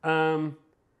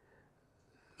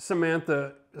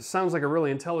 Samantha sounds like a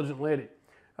really intelligent lady.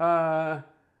 I'm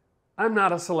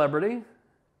not a celebrity,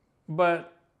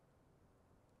 but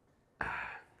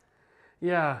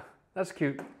yeah, that's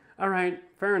cute. All right,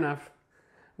 fair enough.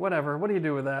 Whatever. What do you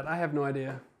do with that? I have no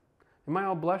idea. Am I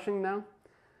all blushing now?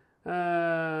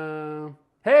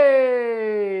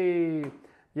 Hey!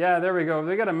 Yeah, there we go.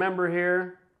 We got a member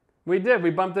here. We did. We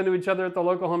bumped into each other at the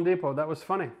local Home Depot. That was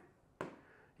funny.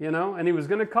 You know, and he was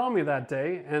going to call me that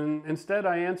day, and instead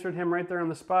I answered him right there on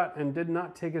the spot and did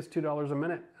not take his $2 a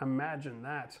minute. Imagine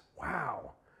that.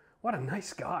 Wow. What a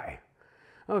nice guy.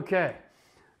 Okay.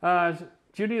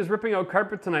 Judy is ripping out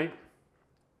carpet tonight.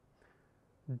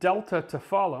 Delta to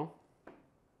follow.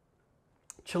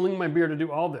 Chilling my beer to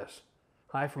do all this.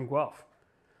 Hi from Guelph.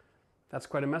 That's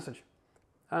quite a message.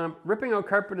 Ripping out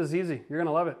carpet is easy. You're going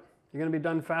to love it. You're going to be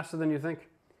done faster than you think.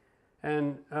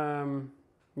 And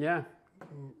yeah.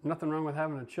 Nothing wrong with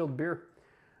having a chilled beer.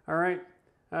 All right.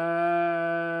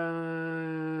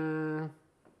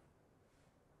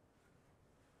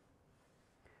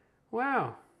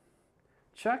 Wow.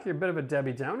 Chuck, you're a bit of a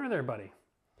Debbie Downer there, buddy.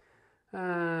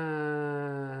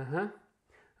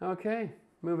 Okay,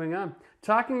 moving on.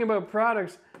 Talking about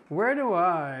products, where do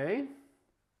I...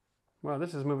 Well,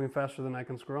 this is moving faster than I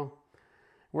can scroll.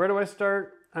 Where do I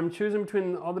start? I'm choosing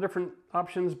between all the different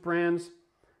options, brands,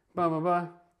 blah, blah, blah.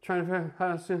 Trying to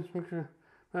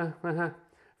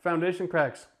foundation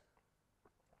cracks.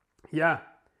 Yeah,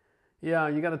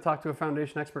 you got to talk to a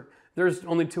foundation expert. There's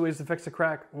only 2 ways to fix a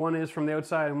crack. One is from the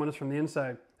outside and one is from the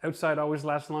inside. Outside always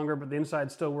lasts longer, but the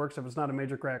inside still works if it's not a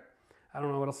major crack. I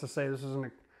don't know what else to say. This isn't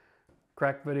a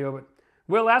crack video, but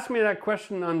Will, ask me that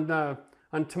question on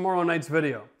tomorrow night's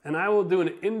video, and I will do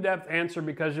an in-depth answer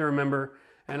because you're a member,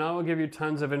 and I will give you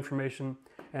tons of information,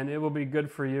 and it will be good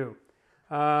for you.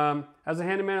 As a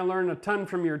handyman, I learned a ton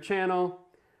from your channel.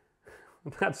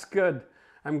 That's good.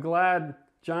 I'm glad,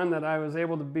 John, that I was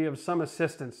able to be of some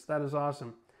assistance. That is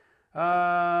awesome.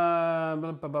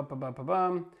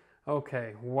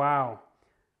 Okay, wow.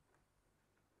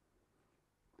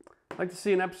 I'd like to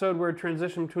see an episode where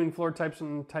transition between floor types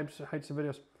and heights of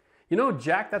videos. You know,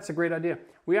 Jack, that's a great idea.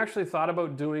 We actually thought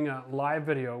about doing a live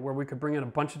video where we could bring in a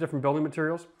bunch of different building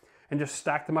materials and just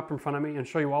stack them up in front of me and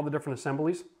show you all the different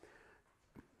assemblies.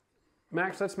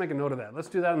 Max, let's make a note of that. Let's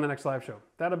do that in the next live show.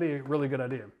 That'll be a really good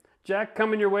idea. Jack,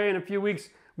 coming your way in a few weeks.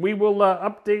 We will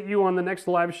update you on the next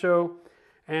live show,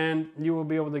 and you will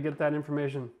be able to get that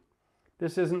information.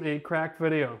 This isn't a cracked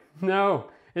video. No,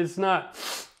 it's not.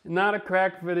 Not a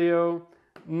cracked video.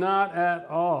 Not at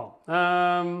all.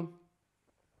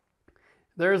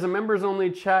 There's a members only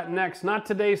chat next. Not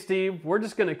today, Steve. We're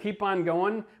just going to keep on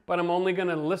going, but I'm only going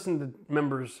to listen to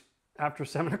members after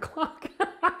 7 o'clock.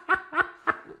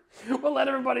 We'll let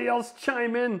everybody else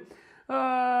chime in.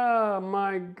 Oh,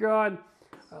 my God.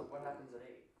 What happens at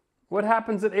 8? What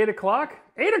happens at 8 o'clock?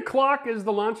 8 o'clock is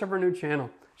the launch of our new channel.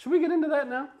 Should we get into that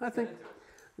now? I think.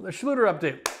 The Schluter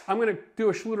update. I'm going to do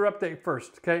a Schluter update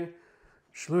first, okay?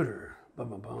 Schluter. Bum,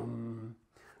 bum, bum.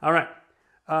 All right.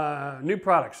 New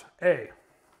products.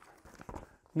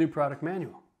 New product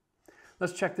manual.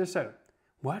 Let's check this out.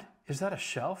 What? Is that a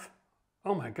shelf?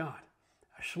 Oh my God.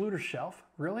 A Schluter shelf?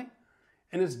 Really?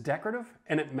 And it's decorative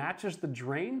and it matches the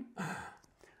drain?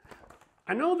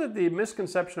 I know that the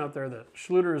misconception out there that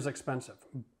Schluter is expensive,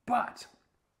 but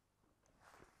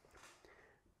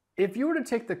if you were to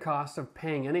take the cost of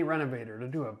paying any renovator to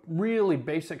do a really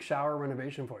basic shower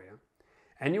renovation for you,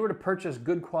 and you were to purchase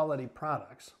good quality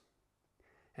products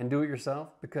and do it yourself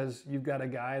because you've got a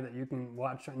guy that you can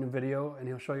watch on a video and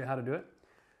he'll show you how to do it,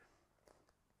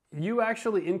 you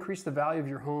actually increase the value of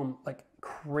your home like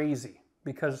crazy.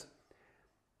 Because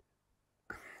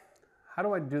how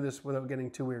do I do this without getting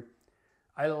too weird?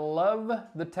 I love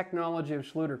the technology of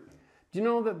Schluter. Do you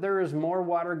know that there is more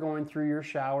water going through your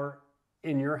shower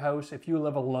in your house if you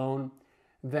live alone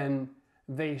than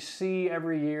they see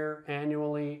every year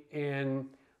annually in,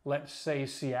 let's say,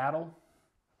 Seattle,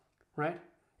 right?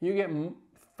 You get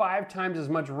 5 times as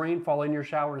much rainfall in your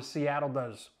shower as Seattle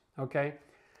does, okay?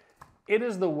 It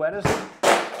is the wettest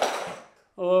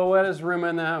room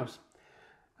in the house.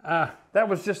 That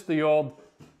was just the old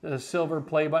silver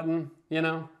play button, you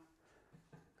know?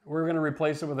 We're gonna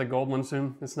replace it with a gold one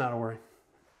soon. It's not a worry.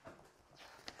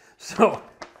 So,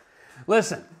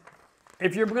 listen,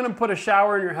 if you're gonna put a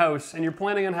shower in your house and you're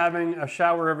planning on having a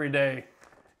shower every day,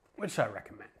 which I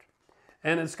recommend,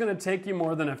 and it's gonna take you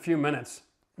more than a few minutes,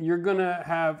 you're gonna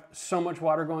have so much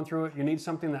water going through it, you need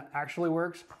something that actually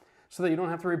works so that you don't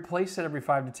have to replace it every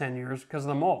 5 to 10 years because of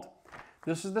the mold.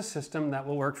 This is the system that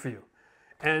will work for you.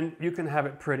 And you can have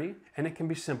it pretty, and it can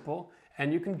be simple,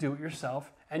 and you can do it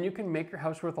yourself, and you can make your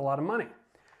house worth a lot of money.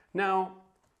 Now,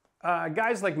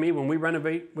 guys like me, when we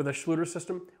renovate with a Schluter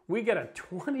system, we get a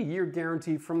 20-year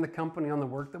guarantee from the company on the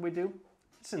work that we do.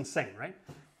 It's insane, right?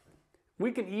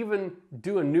 We can even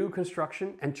do a new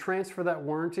construction and transfer that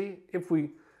warranty if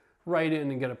we write in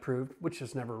and get approved, which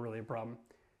is never really a problem.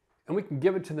 And we can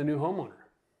give it to the new homeowner.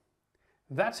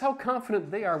 That's how confident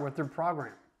they are with their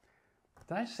program.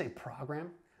 Did I say program?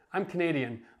 I'm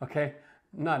Canadian, okay?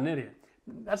 Not an idiot.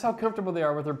 That's how comfortable they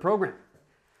are with their program.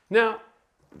 Now,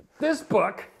 this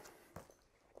book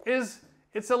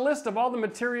it's a list of all the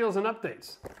materials and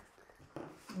updates.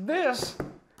 This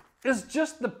is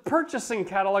just the purchasing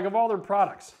catalog of all their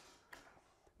products.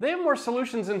 They have more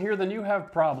solutions in here than you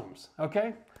have problems,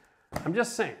 okay? I'm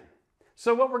just saying.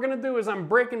 So what we're gonna do is I'm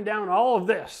breaking down all of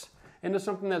this into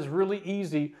something that's really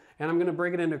easy, and I'm gonna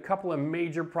break it into a couple of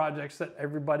major projects that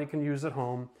everybody can use at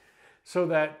home so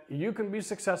that you can be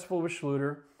successful with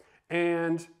Schluter.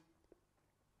 And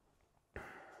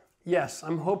yes,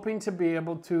 I'm hoping to be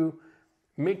able to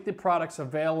make the products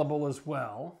available as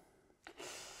well.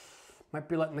 Might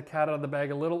be letting the cat out of the bag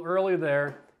a little early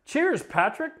there. Cheers,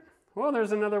 Patrick. Well,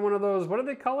 there's another one of those, what do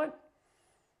they call it?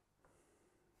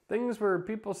 Things where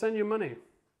people send you money.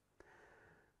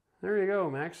 There you go,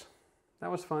 Max.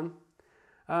 That was fun.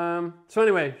 So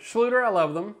anyway, Schluter, I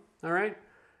love them, all right?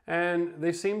 And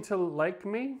they seem to like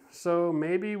me, so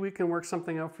maybe we can work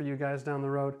something out for you guys down the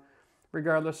road.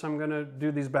 Regardless, I'm gonna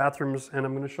do these bathrooms and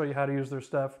I'm gonna show you how to use their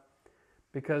stuff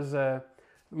because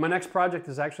my next project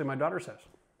is actually my daughter's house.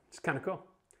 It's kind of cool.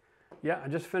 Yeah, I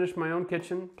just finished my own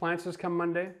kitchen. Plants has come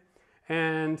Monday.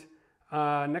 And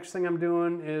next thing I'm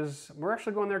doing is, we're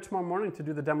actually going there tomorrow morning to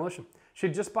do the demolition. She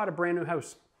just bought a brand new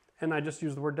house and I just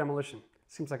used the word demolition.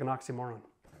 Seems like an oxymoron.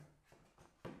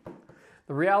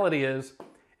 The reality is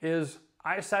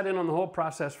I sat in on the whole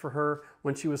process for her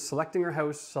when she was selecting her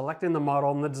house, selecting the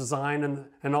model and the design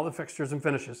and all the fixtures and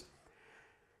finishes.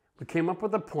 We came up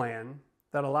with a plan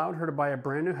that allowed her to buy a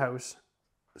brand new house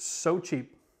so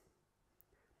cheap,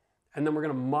 and then we're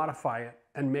going to modify it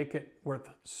and make it worth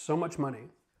so much money.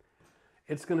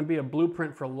 It's going to be a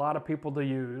blueprint for a lot of people to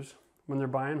use when they're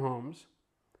buying homes,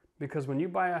 because when you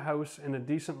buy a house in a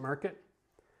decent market,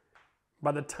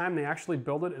 by the time they actually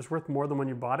build it, it's worth more than when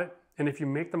you bought it. And if you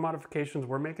make the modifications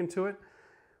we're making to it,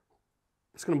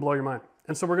 It's going to blow your mind.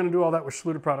 And so we're going to do all that with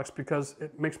Schluter products because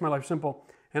it makes my life simple.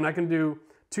 And I can do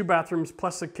 2 bathrooms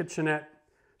plus a kitchenette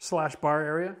 / bar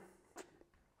area.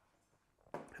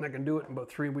 And I can do it in about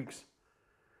 3 weeks.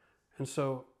 And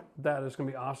so that is going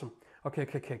to be awesome. Okay.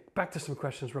 Back to some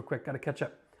questions real quick. Got to catch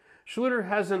up. Schluter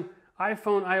has an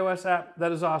iPhone iOS app.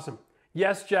 That is awesome.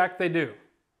 Yes, Jack, they do.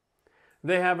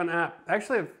 They have an app.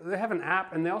 Actually, they have an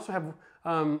app, and they also have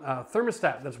a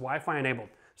thermostat that's Wi-Fi enabled.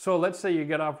 So let's say you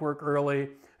get off work early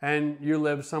and you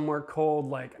live somewhere cold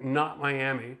like not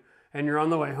Miami, and you're on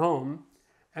the way home,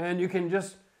 and you can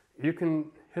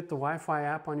hit the Wi-Fi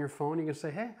app on your phone. You can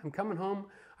say, hey, I'm coming home.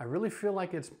 I really feel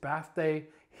like it's bath day.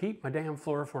 Heat my damn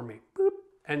floor for me. Boop.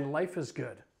 And life is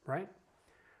good, right?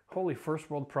 Holy first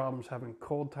world problems having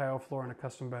cold tile floor and a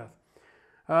custom bath.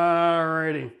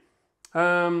 Alrighty.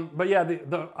 But yeah,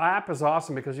 the app is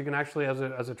awesome because you can actually,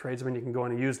 as a tradesman, you can go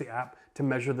in and use the app to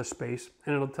measure the space,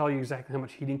 and it'll tell you exactly how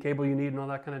much heating cable you need and all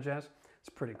that kind of jazz. It's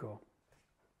pretty cool.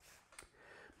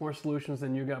 More solutions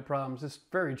than you got problems. It's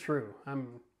very true.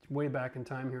 I'm way back in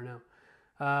time here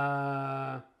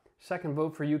now. Second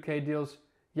vote for UK deals.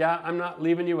 Yeah, I'm not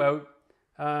leaving you out.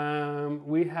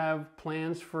 We have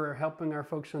plans for helping our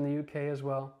folks in the UK as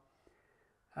well.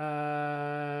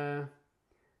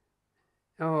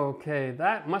 Okay,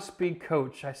 that must be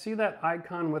Coach. I see that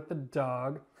icon with the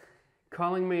dog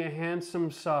calling me a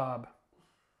handsome sob.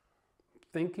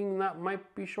 Thinking that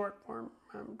might be short form.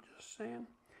 I'm just saying.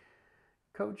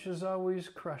 Coach is always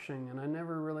crushing, and I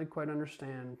never really quite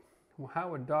understand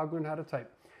how a dog learned how to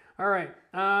type. All right.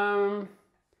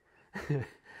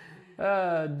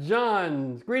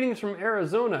 John, greetings from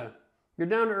Arizona. You're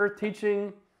down to earth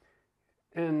teaching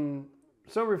and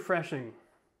so refreshing.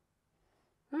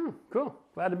 Oh, cool.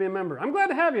 Glad to be a member. I'm glad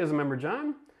to have you as a member,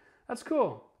 John. That's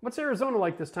cool. What's Arizona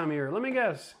like this time of year? Let me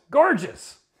guess.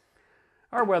 Gorgeous.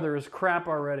 Our weather is crap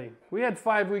already. We had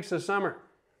 5 weeks of summer,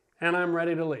 and I'm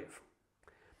ready to leave.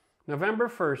 November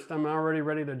 1st, I'm already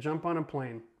ready to jump on a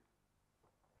plane.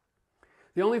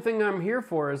 The only thing I'm here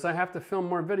for is I have to film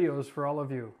more videos for all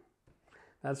of you.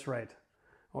 That's right.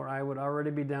 Or I would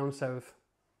already be down south.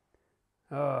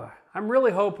 I'm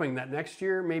really hoping that next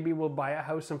year maybe we'll buy a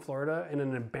house in Florida in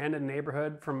an abandoned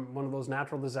neighborhood from one of those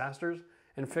natural disasters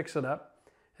and fix it up.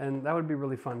 And that would be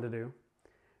really fun to do.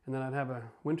 And then I'd have a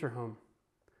winter home.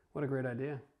 What a great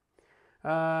idea.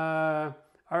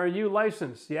 Are you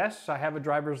licensed? Yes, I have a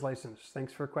driver's license.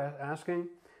 Thanks for asking.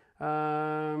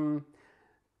 Tile,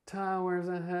 where's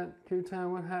that hat?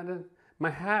 Q-Tile, what hat? My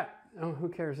hat. Oh, who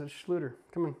cares? It's Schluter.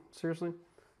 Come on, seriously?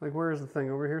 Like, where is the thing?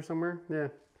 Over here somewhere? Yeah.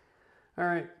 All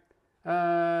right.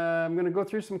 I'm going to go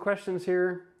through some questions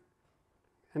here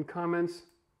and comments.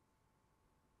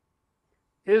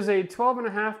 Is a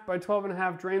 12.5 by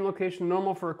 12.5 drain location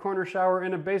normal for a corner shower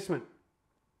in a basement?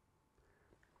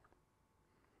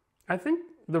 I think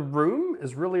the room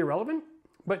is really irrelevant,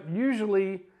 but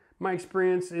usually my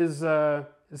experience is that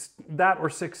or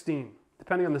 16,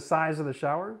 depending on the size of the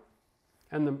shower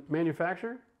and the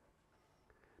manufacturer.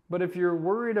 But if you're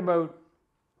worried about,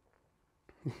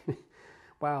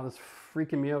 wow, that's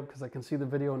freaking me out because I can see the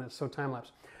video and it's so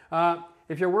time-lapse.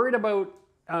 If you're worried about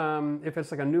if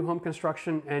it's like a new home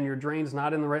construction and your drain's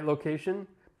not in the right location,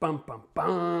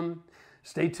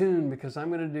 stay tuned because I'm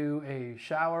going to do a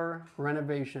shower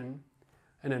renovation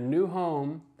in a new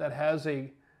home that has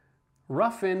a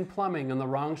rough-in plumbing in the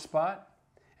wrong spot,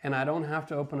 and I don't have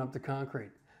to open up the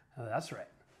concrete. That's right.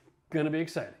 Going to be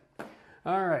exciting.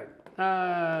 All right.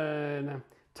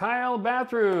 Tile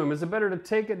bathroom. Is it better to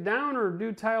take it down or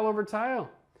do tile over tile?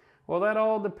 Well, that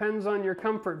all depends on your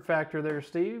comfort factor there,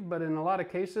 Steve. But in a lot of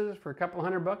cases, for a couple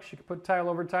 $100, you can put tile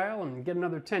over tile and get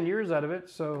another 10 years out of it.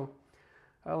 So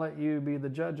I'll let you be the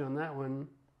judge on that one.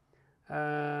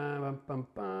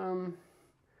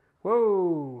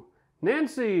 Whoa,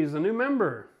 Nancy's a new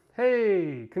member.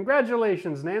 Hey,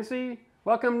 congratulations, Nancy.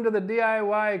 Welcome to the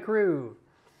DIY crew.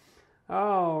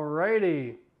 All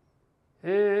righty.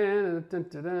 Can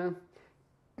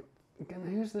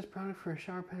I use this product for a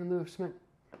shower pan in lieu of cement?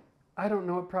 I don't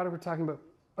know what product we're talking about.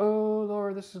 Oh,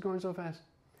 Lord, this is going so fast.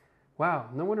 Wow,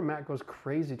 no wonder Matt goes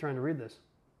crazy trying to read this.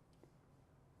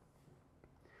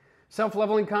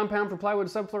 Self-leveling compound for plywood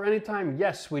subfloor anytime.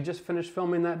 Yes, we just finished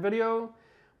filming that video.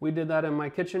 We did that in my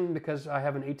kitchen because I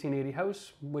have an 1880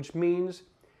 house, which means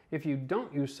if you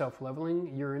don't use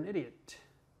self-leveling, you're an idiot.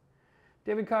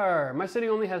 David Carr, my city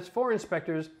only has 4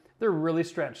 inspectors. They're really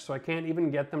stretched, so I can't even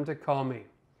get them to call me.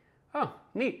 Oh,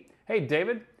 neat. Hey,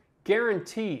 David,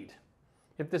 guaranteed.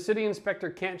 If the city inspector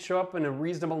can't show up in a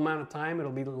reasonable amount of time,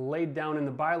 it'll be laid down in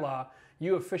the bylaw.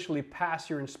 You officially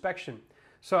pass your inspection.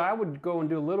 So I would go and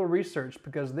do a little research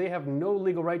because they have no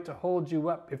legal right to hold you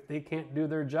up if they can't do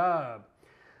their job.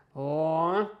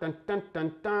 Oh, dun, dun,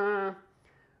 dun, dun.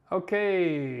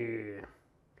 Okay.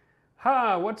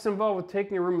 What's involved with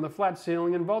taking a room with a flat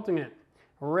ceiling and vaulting it?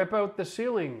 Rip out the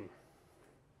ceiling.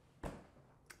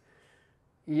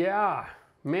 Yeah,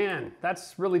 man,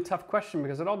 that's a really tough question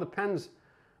because it all depends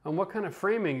on what kind of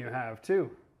framing you have too.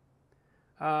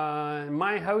 In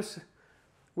my house,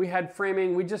 we had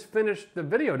framing. We just finished the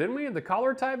video, didn't we? The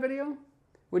collar tie video?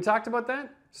 We talked about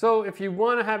that. So if you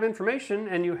want to have information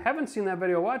and you haven't seen that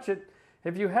video, watch it.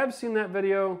 If you have seen that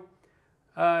video,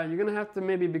 you're going to have to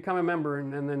maybe become a member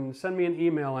and then send me an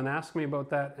email and ask me about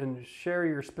that and share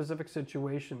your specific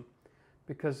situation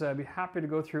because I'd be happy to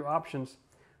go through options.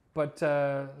 But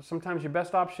sometimes your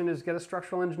best option is get a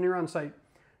structural engineer on site.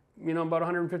 You know, about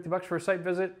 $150 for a site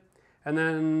visit. And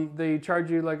then they charge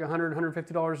you like $100,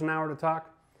 $150 an hour to talk.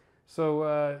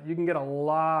 So you can get a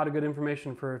lot of good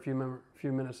information for a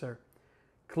few minutes there.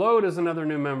 Claude is another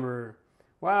new member.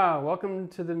 Wow, welcome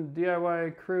to the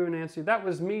DIY crew, Nancy. That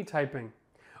was me typing.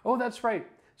 Oh, that's right.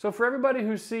 So for everybody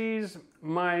who sees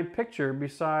my picture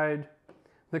beside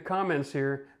the comments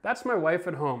here, that's my wife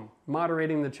at home,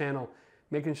 moderating the channel,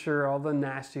 making sure all the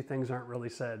nasty things aren't really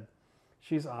said.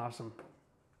 She's awesome.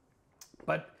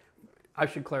 But I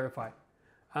should clarify.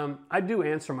 I do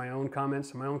answer my own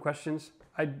comments and my own questions.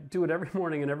 I do it every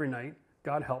morning and every night.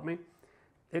 God help me.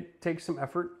 It takes some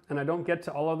effort and I don't get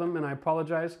to all of them and I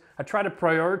apologize. I try to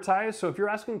prioritize. So if you're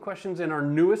asking questions in our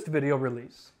newest video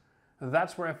release,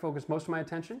 that's where I focus most of my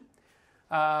attention.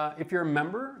 If you're a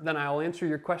member, then I'll answer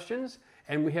your questions.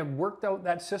 And we have worked out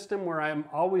that system where I'm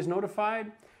always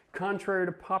notified, contrary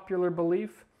to popular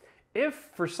belief. If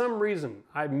for some reason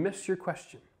I missed your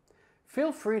question,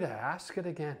 feel free to ask it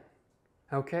again,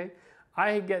 okay?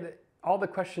 I get all the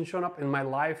questions showing up in my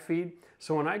live feed.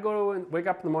 So when I go and wake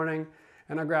up in the morning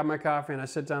and I grab my coffee and I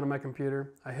sit down on my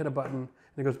computer, I hit a button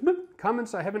and it goes, boop,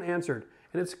 comments I haven't answered.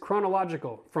 And it's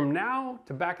chronological from now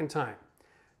to back in time.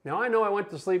 Now I know I went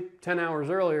to sleep 10 hours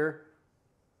earlier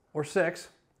or 6.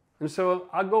 And so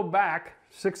I'll go back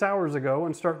 6 hours ago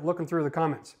and start looking through the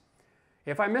comments.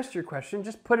 If I missed your question,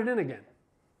 just put it in again.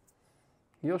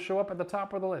 You'll show up at the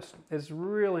top of the list. It's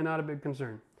really not a big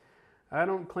concern. I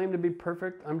don't claim to be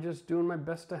perfect. I'm just doing my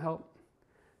best to help.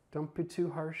 Don't be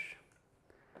too harsh.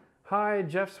 Hi,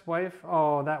 Jeff's wife.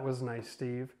 Oh, that was nice,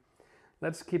 Steve.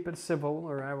 Let's keep it civil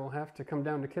or I will have to come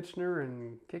down to Kitchener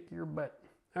and kick your butt.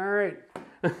 All right.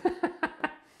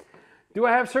 Do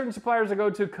I have certain suppliers to go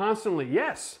to constantly?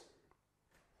 Yes.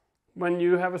 When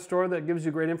you have a store that gives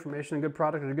you great information and good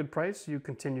product at a good price, you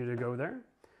continue to go there.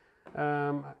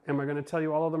 Am I going to tell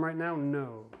you all of them right now?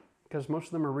 No, because most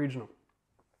of them are regional.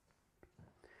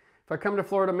 If I come to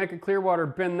Florida, make it Clearwater,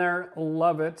 been there,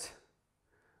 love it.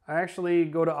 I actually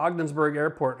go to Ogdensburg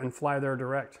Airport and fly there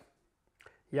direct.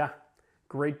 Yeah,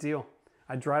 great deal.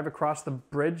 I drive across the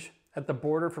bridge at the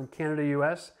border from Canada,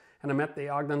 US, and I'm at the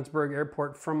Ogdensburg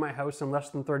Airport from my house in less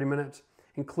than 30 minutes,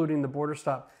 including the border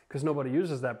stop, because nobody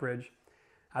uses that bridge.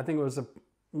 I think it was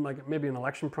like maybe an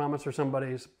election promise or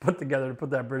somebody's put together to put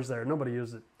that bridge there. Nobody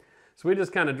used it. So we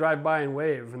just kind of drive by and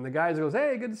wave, and the guy goes,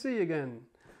 hey, good to see you again.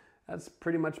 That's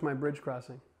pretty much my bridge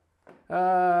crossing.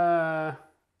 Yeah,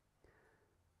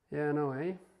 no,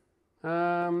 eh?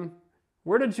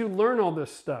 Where did you learn all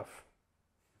this stuff?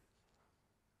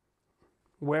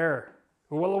 Where?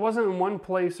 Well, it wasn't in one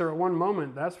place or at one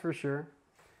moment, that's for sure.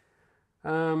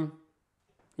 You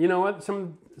know what?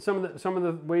 Some of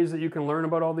the ways that you can learn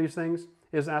about all these things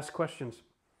is ask questions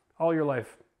all your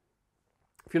life.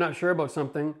 If you're not sure about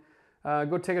something,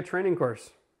 go take a training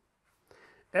course.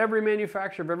 Every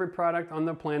manufacturer of every product on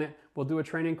the planet will do a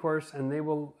training course and they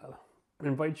will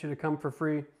invite you to come for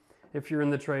free if you're in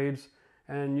the trades,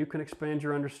 and you can expand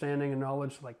your understanding and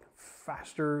knowledge like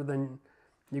faster than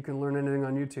you can learn anything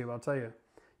on YouTube, I'll tell you.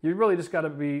 You really just got to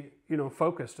be,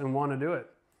 focused and want to do it.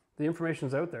 The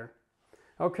information's out there.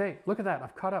 Okay, look at that.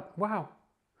 I've caught up. Wow.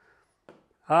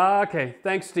 Okay,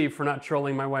 thanks, Steve, for not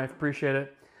trolling my wife. Appreciate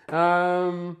it.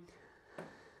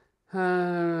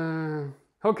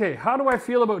 Okay, how do I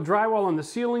feel about drywall on the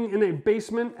ceiling in a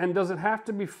basement, and does it have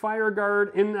to be fire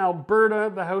guard? In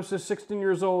Alberta, the house is 16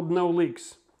 years old, no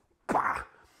leaks. Bah.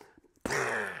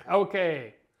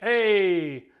 Okay,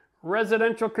 hey,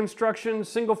 residential construction,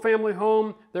 single family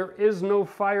home, there is no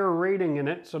fire rating in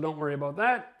it, so don't worry about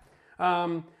that.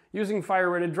 Using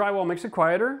fire rated drywall makes it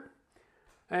quieter,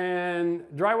 and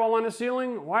drywall on the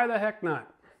ceiling, why the heck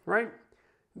not, right?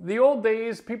 The old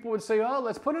days, people would say, oh,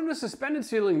 let's put in a suspended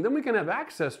ceiling, then we can have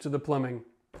access to the plumbing.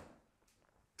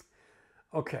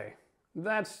 Okay,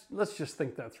 let's just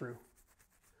think that through.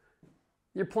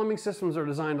 Your plumbing systems are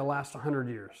designed to last 100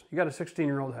 years. You got a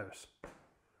 16-year-old house.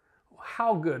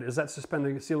 How good is that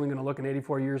suspended ceiling going to look in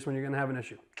 84 years when you're going to have an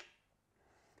issue?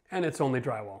 And it's only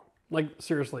drywall. Like,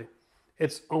 seriously,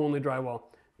 it's only drywall.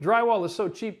 Drywall is so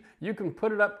cheap, you can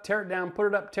put it up, tear it down, put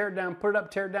it up, tear it down, put it up,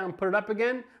 tear it down, put it up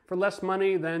again for less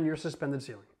money than your suspended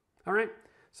ceiling. All right?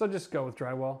 So just go with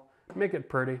drywall. Make it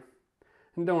pretty.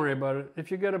 And don't worry about it. If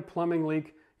you get a plumbing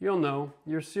leak, you'll know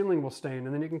your ceiling will stain,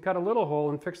 and then you can cut a little hole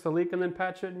and fix the leak and then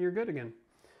patch it and you're good again.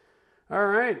 All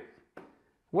right.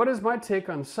 What is my take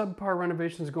on subpar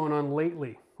renovations going on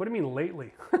lately? What do you mean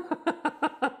lately?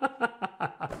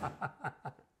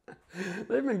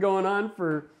 They've been going on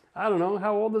for, I don't know,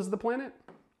 how old is the planet?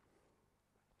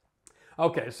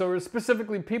 Okay, so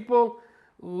specifically people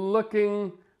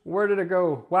looking, where did it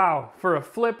go? Wow, for a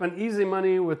flip and easy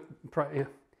money with, yeah.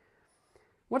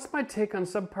 What's my take on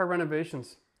subpar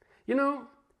renovations? You know,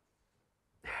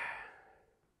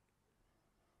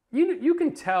 you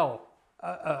can tell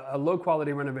a low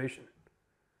quality renovation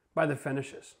by the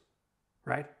finishes,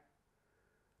 right?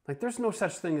 Like there's no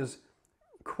such thing as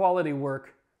quality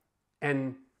work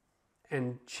and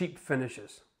cheap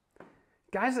finishes.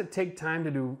 Guys that take time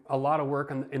to do a lot of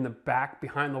work in the back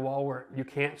behind the wall where you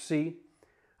can't see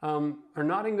are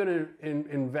not even going to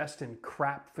invest in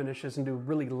crap finishes and do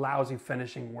really lousy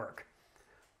finishing work.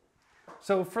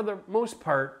 So for the most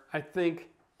part, I think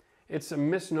it's a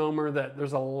misnomer that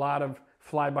there's a lot of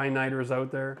fly-by-nighters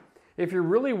out there. If you're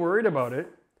really worried about it,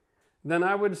 then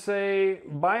I would say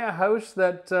buy a house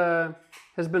that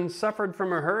has been suffered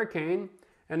from a hurricane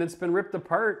and it's been ripped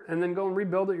apart, and then go and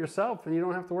rebuild it yourself and you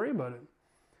don't have to worry about it.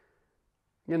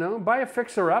 You know, buy a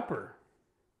fixer-upper.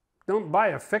 Don't buy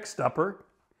a fixed-upper.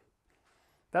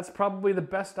 That's probably the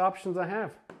best options I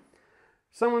have.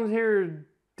 Someone here,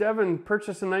 Devin,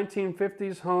 purchased a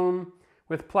 1950s home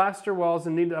with plaster walls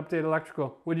and need to update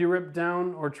electrical. Would you rip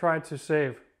down or try to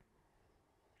save?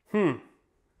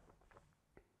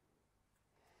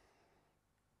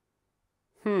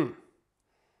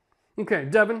 Okay,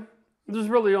 Devin, there's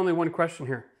really only one question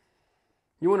here.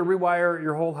 You want to rewire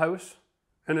your whole house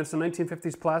and it's a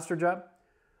 1950s plaster job?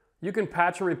 You can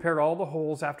patch and repair all the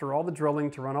holes after all the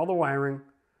drilling to run all the wiring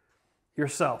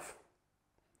yourself.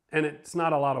 And it's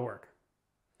not a lot of work.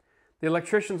 The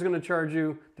electrician's going to charge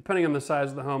you, depending on the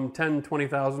size of the home, $10,000,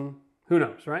 $20,000, who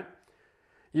knows, right?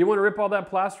 You want to rip all that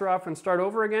plaster off and start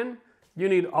over again? You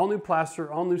need all new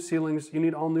plaster, all new ceilings, you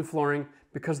need all new flooring,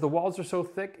 because the walls are so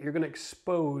thick, you're going to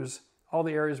expose all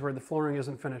the areas where the flooring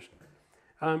isn't finished.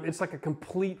 It's like a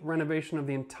complete renovation of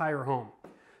the entire home.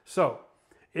 So,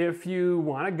 if you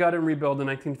want to gut and rebuild a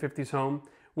 1950s home,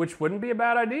 which wouldn't be a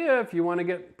bad idea if you want to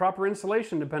get proper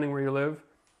insulation depending where you live,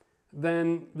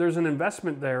 then there's an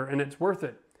investment there and it's worth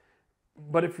it.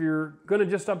 But if you're going to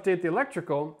just update the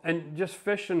electrical and just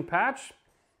fish and patch,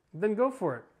 then go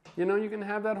for it. You know, you can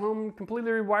have that home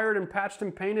completely rewired and patched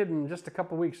and painted in just a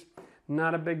couple weeks.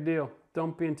 Not a big deal.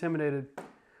 Don't be intimidated.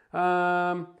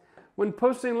 When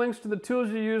posting links to the tools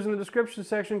you use in the description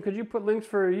section, could you put links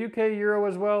for UK Euro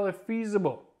as well if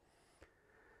feasible?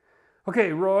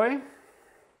 Okay, Roy.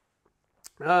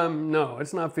 No,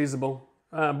 it's not feasible.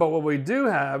 But what we do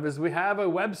have is we have a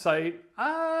website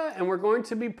and we're going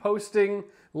to be posting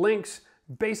links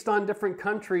based on different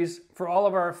countries for all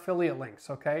of our affiliate links,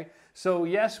 okay? So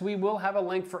yes, we will have a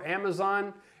link for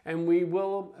Amazon and we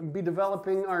will be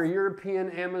developing our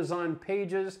European Amazon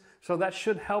pages. So that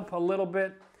should help a little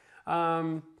bit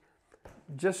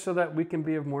just so that we can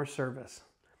be of more service.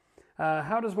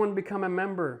 How does one become a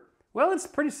member? Well, it's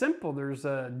pretty simple. There's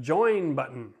a join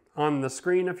button on the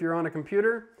screen if you're on a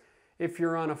computer. If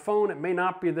you're on a phone, it may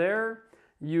not be there.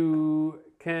 You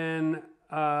can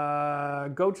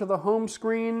go to the home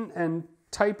screen and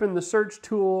type in the search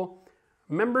tool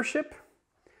membership.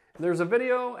 There's a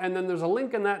video and then there's a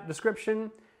link in that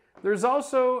description. There's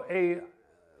also a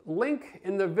link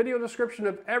in the video description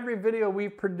of every video we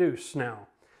produce now.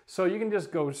 So you can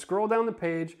just go scroll down the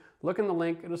page, look in the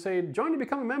link, it'll say join to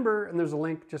become a member, and there's a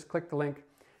link, just click the link.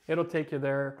 It'll take you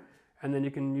there and then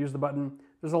you can use the button.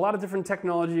 There's a lot of different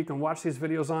technology you can watch these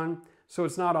videos on, so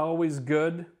it's not always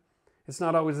good. It's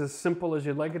not always as simple as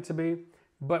you'd like it to be,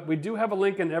 but we do have a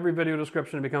link in every video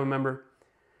description to become a member,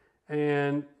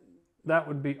 and that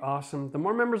would be awesome. The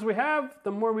more members we have,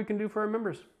 the more we can do for our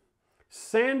members.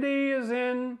 Sandy is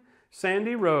in.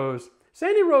 Sandy Rose.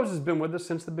 Sandy Rose has been with us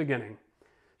since the beginning,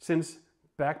 since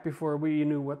back before we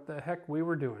knew what the heck we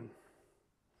were doing.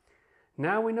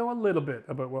 Now we know a little bit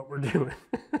about what we're doing.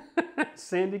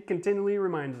 Sandy continually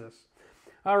reminds us.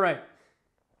 All right.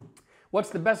 What's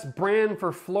the best brand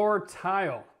for floor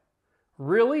tile?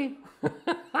 Really?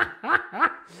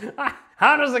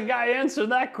 How does a guy answer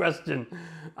that question?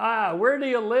 Where do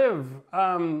you live?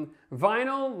 Vinyl,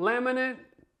 laminate,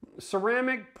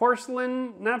 ceramic,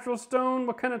 porcelain, natural stone?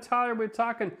 What kind of tile are we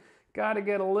talking? Got to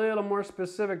get a little more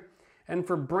specific. And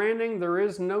for branding, there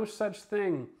is no such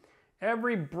thing.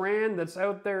 Every brand that's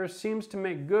out there seems to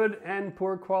make good and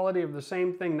poor quality of the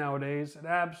same thing nowadays. It's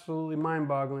absolutely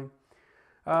mind-boggling.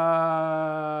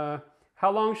 How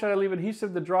long should I leave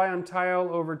adhesive to dry on tile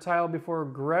over tile before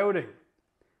grouting?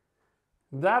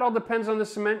 That all depends on the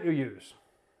cement you use.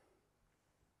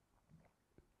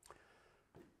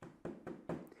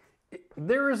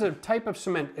 There is a type of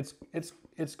cement,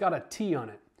 it's got a T on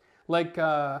it, like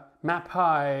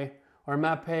Map-High or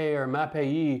Map-A or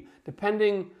Map-AE,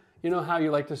 depending, how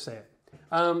you like to say it.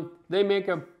 They make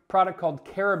a product called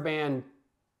Carabond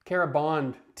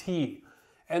T,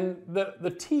 and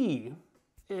the T,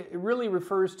 it really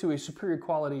refers to a superior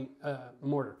quality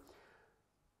mortar.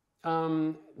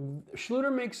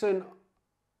 Schluter makes an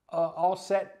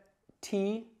all-set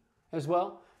T as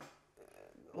well.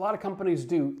 A lot of companies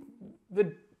do.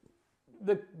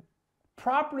 The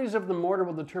properties of the mortar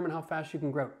will determine how fast you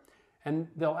can grout. And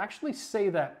they'll actually say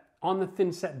that on the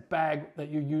thin set bag that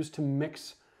you use to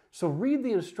mix. So read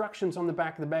the instructions on the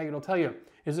back of the bag. It'll tell you,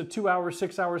 is it 2 hours,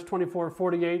 6 hours, 24,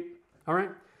 48? All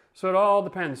right? So it all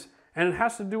depends. And it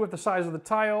has to do with the size of the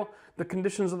tile, the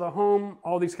conditions of the home,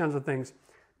 all these kinds of things.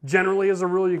 Generally, as a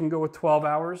rule, you can go with 12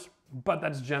 hours, but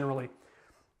that's generally.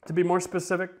 To be more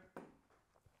specific,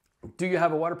 do you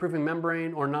have a waterproofing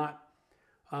membrane or not?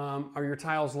 Are your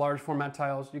tiles large format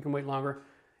tiles? You can wait longer.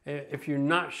 If you're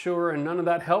not sure and none of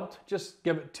that helped, just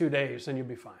give it 2 days and you'll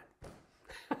be fine.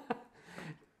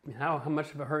 How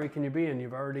much of a hurry can you be in?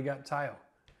 You've already got tile,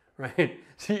 right?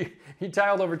 So you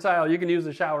tiled over tile. You can use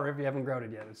the shower if you haven't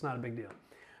grouted yet. It's not a big deal.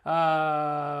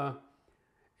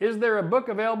 Is there a book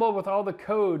available with all the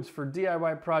codes for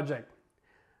DIY project?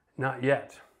 Not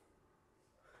yet.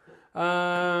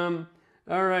 All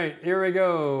right, here we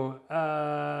go.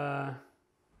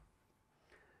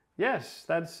 Yes,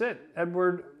 that's it.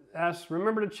 Edward asks,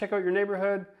 remember to check out your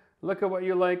neighborhood, look at what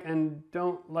you like and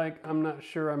don't like. I'm not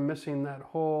sure, I'm missing that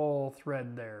whole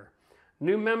thread there.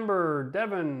 New member,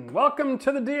 Devin. Welcome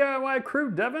to the DIY crew,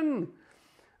 Devin.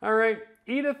 All right,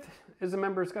 Edith is a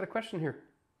member. It's got a question here.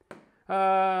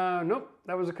 Nope,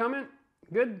 that was a comment.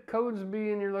 Good, codes be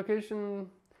in your location.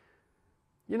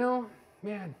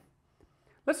 Man,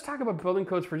 let's talk about building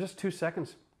codes for just 2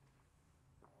 seconds.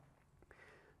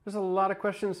 There's a lot of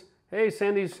questions. Hey,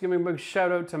 Sandy's giving a big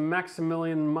shout out to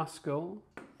Maximilian Musco.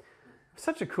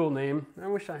 Such a cool name. I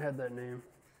wish I had that name.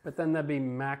 But then that'd be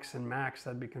Max and Max.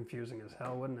 That'd be confusing as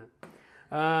hell, wouldn't it?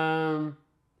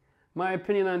 My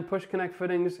opinion on push connect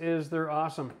fittings is they're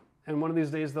awesome. And one of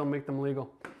these days they'll make them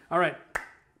legal. All right,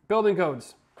 building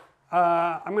codes.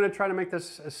 I'm going to try to make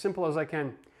this as simple as I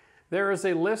can. There is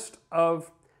a list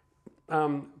of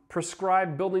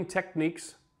prescribed building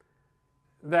techniques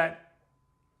that,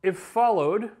 if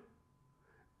followed,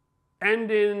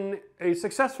 end in a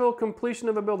successful completion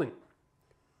of a building.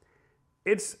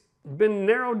 It's been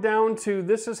narrowed down to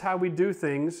this is how we do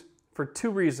things for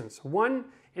 2 reasons. One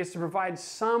is to provide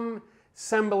some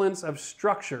semblance of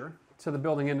structure to the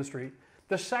building industry.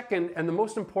 The second, and the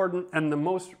most important and the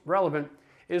most relevant,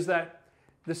 is that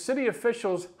the city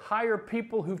officials hire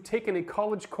people who've taken a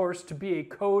college course to be a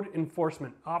code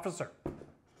enforcement officer.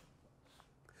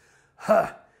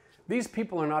 These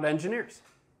people are not engineers.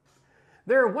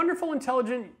 They're wonderful,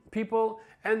 intelligent people,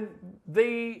 and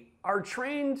they are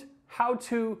trained how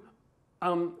to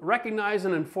recognize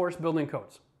and enforce building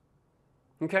codes.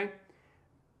 Okay?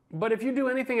 But if you do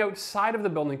anything outside of the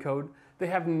building code, they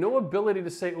have no ability to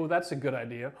say, oh, that's a good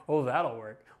idea. Oh, that'll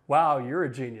work. Wow, you're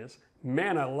a genius.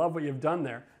 Man, I love what you've done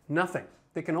there. Nothing.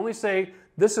 They can only say,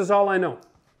 this is all I know.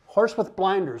 Horse with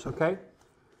blinders, okay?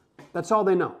 That's all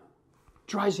they know.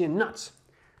 Drives you nuts.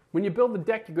 When you build the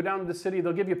deck, you go down to the city,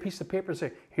 they'll give you a piece of paper and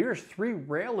say, here's 3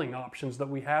 railing options that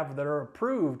we have that are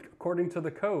approved according to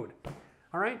the code.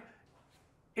 All right?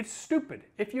 It's stupid.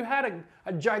 If you had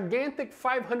a gigantic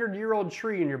 500-year-old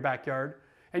tree in your backyard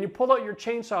and you pulled out your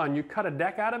chainsaw and you cut a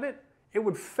deck out of it, it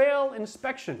would fail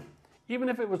inspection, even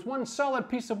if it was one solid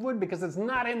piece of wood, because it's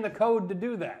not in the code to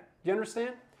do that. Do you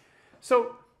understand?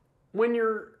 So when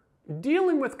you're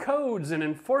dealing with codes and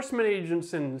enforcement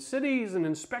agents and cities and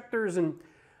inspectors, and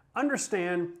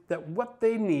understand that what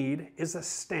they need is a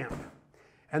stamp.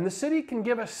 And the city can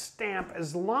give a stamp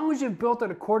as long as you've built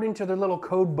it according to their little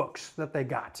code books that they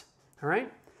got. All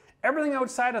right? Everything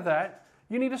outside of that,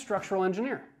 you need a structural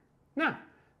engineer. Now,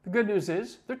 the good news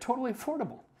is they're totally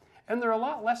affordable. And they're a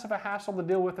lot less of a hassle to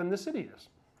deal with than the city is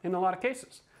in a lot of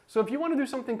cases. So if you want to do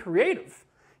something creative,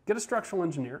 get a structural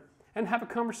engineer and have a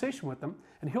conversation with them,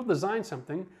 and he'll design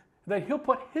something that he'll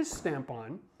put his stamp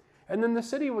on, and then the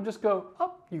city will just go,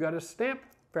 oh, you got a stamp,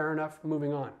 fair enough,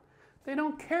 moving on. They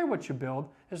don't care what you build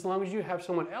as long as you have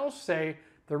someone else say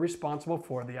they're responsible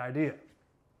for the idea.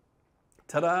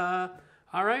 Ta-da!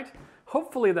 All right,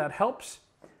 hopefully that helps.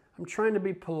 I'm trying to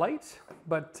be polite,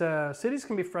 but cities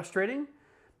can be frustrating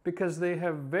because they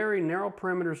have very narrow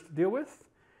parameters to deal with,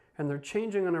 and they're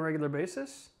changing on a regular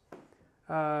basis.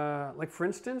 Like for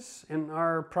instance, in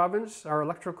our province, our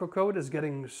electrical code is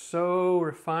getting so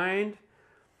refined.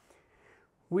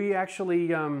 We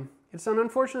actually, it's an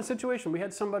unfortunate situation. We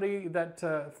had somebody that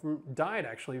died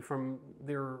actually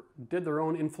did their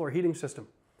own in-floor heating system.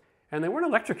 And they weren't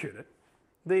electrocuted.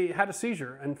 They had a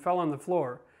seizure and fell on the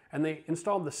floor, and they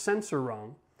installed the sensor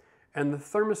wrong, and the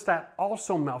thermostat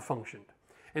also malfunctioned.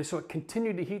 And so it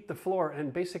continued to heat the floor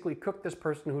and basically cooked this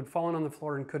person who had fallen on the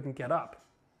floor and couldn't get up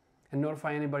and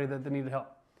notify anybody that they needed help.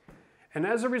 And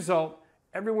as a result,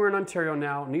 everywhere in Ontario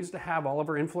now needs to have all of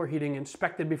our in-floor heating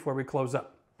inspected before we close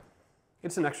up.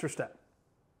 It's an extra step.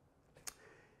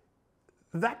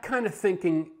 That kind of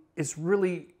thinking is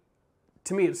really,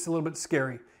 to me, it's a little bit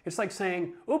scary. It's like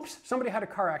saying, oops, somebody had a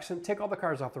car accident, take all the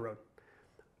cars off the road.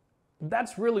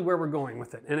 That's really where we're going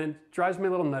with it, and it drives me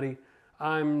a little nutty.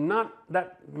 I'm not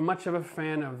that much of a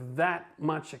fan of that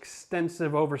much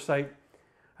extensive oversight.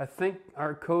 I think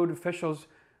our code officials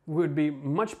would be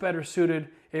much better suited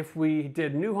if we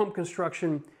did new home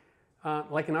construction,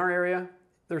 like in our area.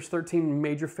 There's 13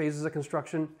 major phases of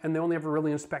construction, and they only ever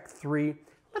really inspect 3.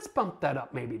 Let's bump that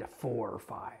up maybe to 4 or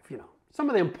 5, you know, some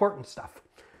of the important stuff.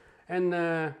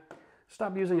 And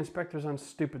stop using inspectors on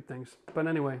stupid things. But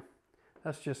anyway,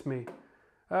 that's just me.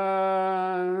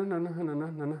 No.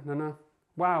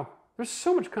 Wow, there's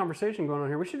so much conversation going on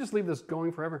here. We should just leave this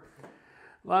going forever.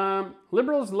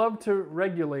 Liberals love to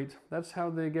regulate. That's how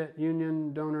they get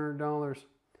union donor dollars.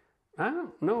 I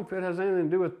don't know if it has anything to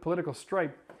do with political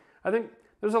stripe. I think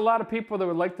there's a lot of people that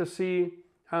would like to see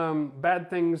bad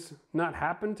things not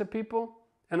happen to people.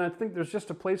 And I think there's just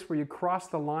a place where you cross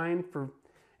the line for,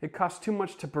 it costs too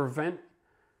much to prevent.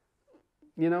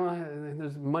 You know,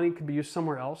 there's money could be used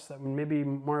somewhere else that would maybe be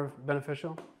more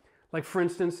beneficial. Like for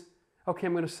instance, okay,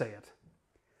 I'm going to say it.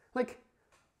 Like,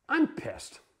 I'm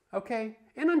pissed, okay?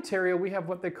 In Ontario, we have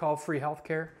what they call free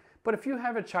healthcare. But if you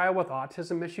have a child with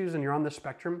autism issues and you're on the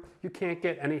spectrum, you can't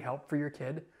get any help for your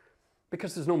kid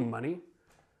because there's no money.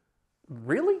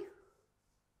 Really?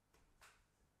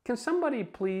 Can somebody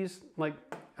please, like,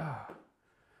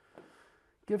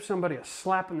 give somebody a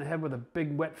slap in the head with a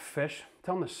big wet fish?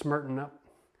 Tell them to smarten up.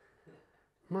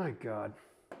 My God.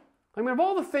 I mean, of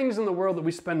all the things in the world that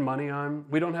we spend money on,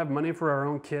 we don't have money for our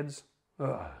own kids.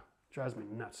 Ugh, drives me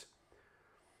nuts.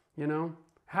 You know?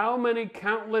 How many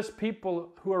countless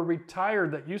people who are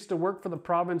retired that used to work for the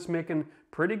province making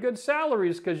pretty good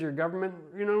salaries because you're government,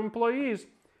 you know, employees,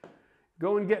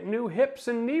 go and get new hips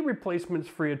and knee replacements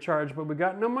free of charge, but we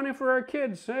got no money for our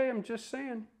kids. Hey, I'm just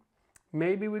saying.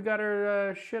 Maybe we got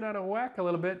our shit out of whack a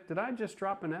little bit. Did I just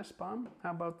drop an S-bomb?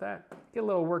 How about that? Get a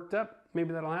little worked up.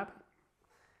 Maybe that'll happen.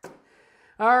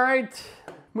 All right,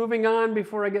 moving on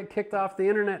before I get kicked off the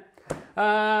internet. What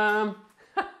happens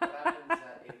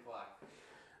at 8 o'clock?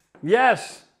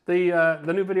 Yes, the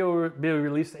new video will be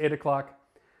released at 8 o'clock.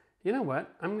 You know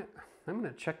what? I'm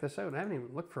gonna check this out. I haven't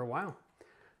even looked for a while.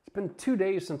 It's been 2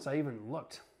 days since I even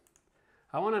looked.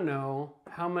 I want to know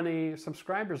how many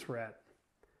subscribers we're at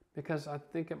because I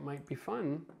think it might be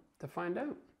fun to find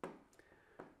out.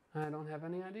 I don't have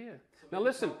any idea. So now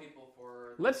listen,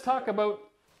 let's talk about...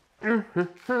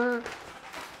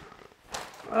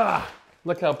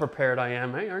 look how prepared I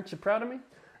am, hey? Aren't you proud of me?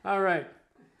 All right.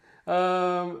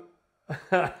 The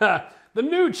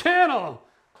new channel,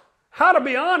 how to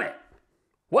be on it.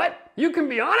 What? You can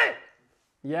be on it?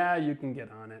 Yeah, you can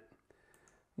get on it.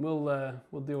 We'll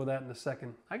deal with that in a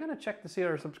second. I gotta check to see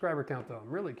our subscriber count though. I'm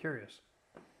really curious.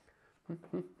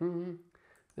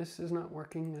 This is not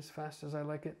working as fast as I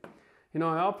like it. You know,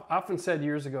 I often said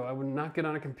years ago I would not get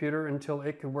on a computer until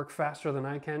it could work faster than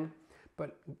I can.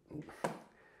 But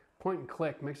point and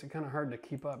click makes it kind of hard to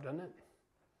keep up, doesn't it?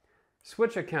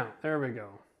 Switch account. There we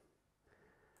go.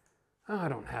 Oh, I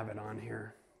don't have it on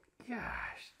here.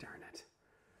 Gosh darn it.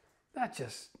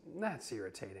 That's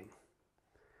irritating.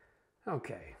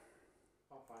 Okay.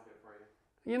 I'll find it for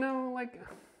you. You know, like,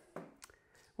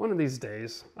 one of these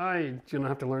days, I'm gonna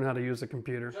have to learn how to use a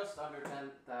computer. Just under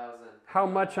 10,000. How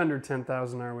much under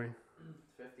 10,000 are we?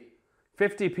 50.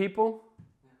 50 people?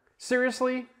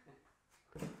 Seriously?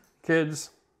 Kids,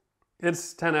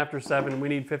 it's 10 after 7. We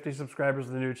need 50 subscribers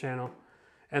to the new channel,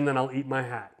 and then I'll eat my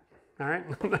hat. All right?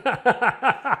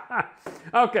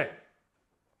 Okay.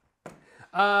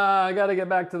 I got to get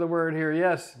back to the word here.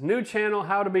 Yes, new channel,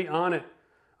 how to be on it.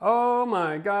 Oh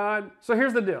my God. So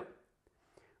here's the deal.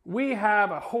 We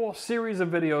have a whole series of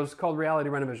videos called Reality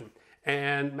Renovation.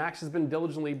 And Max has been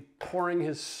diligently pouring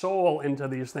his soul into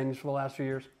these things for the last few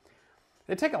years.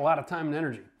 They take a lot of time and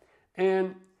energy.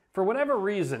 And for whatever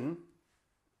reason,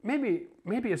 maybe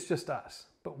it's just us,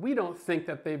 but we don't think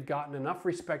that they've gotten enough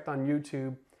respect on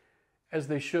YouTube as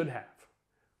they should have.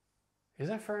 Is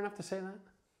that fair enough to say that?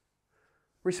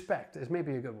 Respect is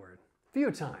maybe a good word.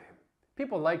 View time.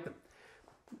 People like them.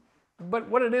 But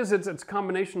what it is, it's a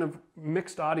combination of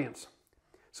mixed audience.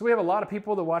 So we have a lot of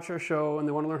people that watch our show and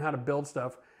they want to learn how to build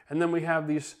stuff. And then we have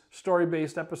these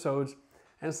story-based episodes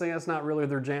and saying that's not really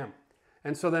their jam.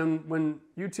 And so then when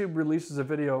YouTube releases a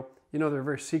video, you know, they're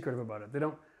very secretive about it. They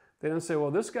don't say,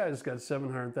 well, this guy's got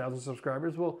 700,000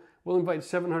 subscribers. We'll invite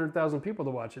 700,000 people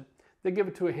to watch it. They give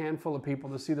it to a handful of people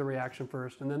to see the reaction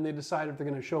first, and then they decide if they're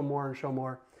going to show more and show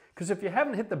more. Because if you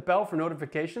haven't hit the bell for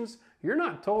notifications, you're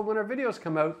not told when our videos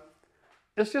come out.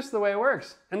 It's just the way it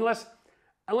works. Unless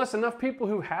enough people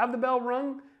who have the bell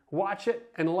rung watch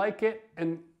it and like it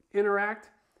and interact,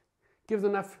 give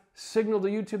enough signal to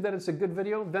YouTube that it's a good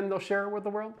video, then they'll share it with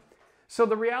the world. So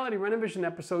the Reality Renovation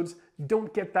episodes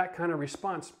don't get that kind of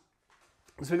response.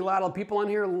 So a lot of people on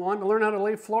here want to learn how to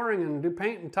lay flooring and do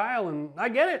paint and tile, and I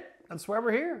get it. That's why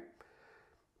we're here.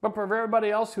 But for everybody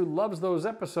else who loves those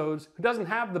episodes, who doesn't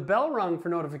have the bell rung for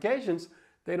notifications,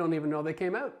 they don't even know they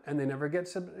came out, and they never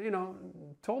get,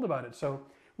 told about it. So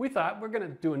we thought we're going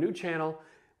to do a new channel.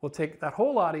 We'll take that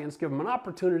whole audience, give them an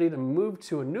opportunity to move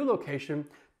to a new location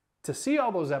to see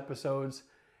all those episodes,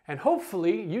 and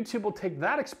hopefully YouTube will take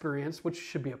that experience, which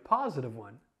should be a positive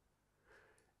one,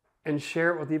 and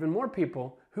share it with even more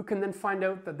people who can then find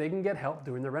out that they can get help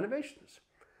doing their renovations.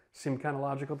 Seemed kind of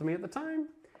logical to me at the time.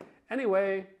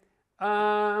 Anyway,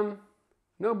 no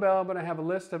bell, but I have a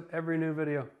list of every new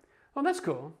video. Oh, that's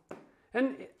cool.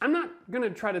 And I'm not going to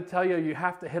try to tell you you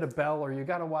have to hit a bell or you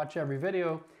got to watch every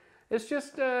video. It's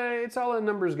just, it's all a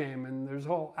numbers game, and there's a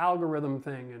whole algorithm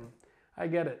thing, and I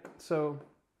get it. So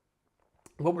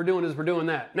what we're doing is we're doing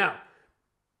that. Now,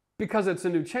 because it's a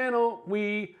new channel,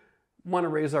 we want to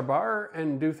raise our bar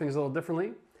and do things a little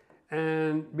differently.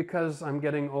 And because I'm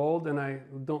getting old and I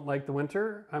don't like the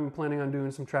winter, I'm planning on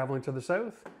doing some traveling to the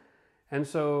south. And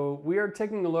so we are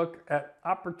taking a look at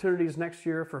opportunities next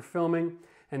year for filming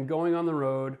and going on the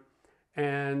road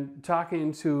and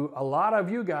talking to a lot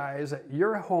of you guys at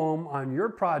your home on your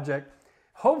project,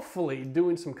 hopefully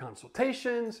doing some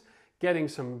consultations, getting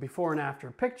some before and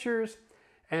after pictures,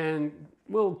 and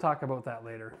we'll talk about that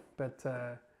later. But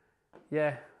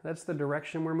yeah, that's the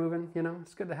direction we're moving. You know,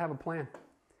 it's good to have a plan.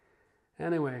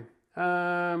 Anyway,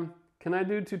 can I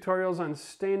do tutorials on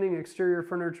staining exterior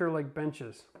furniture like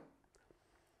benches?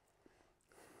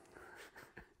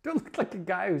 Don't look like a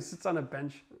guy who sits on a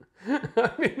bench.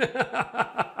 I mean,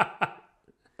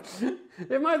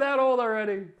 am I that old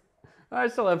already? I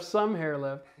still have some hair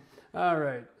left. All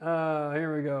right,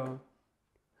 here we go.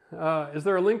 Is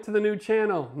there a link to the new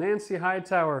channel? Nancy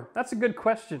Hightower. That's a good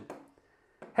question.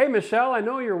 Hey, Michelle, I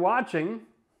know you're watching.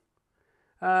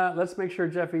 Let's make sure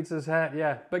Jeff eats his hat.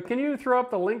 Yeah, but can you throw up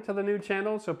the link to the new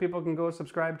channel so people can go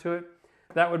subscribe to it?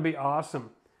 That would be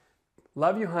awesome.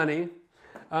 Love you, honey.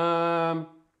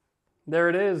 There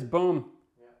it is. Boom.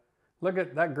 Yeah. Look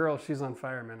at that girl. She's on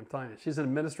fire, man. I'm telling you. She's an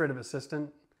administrative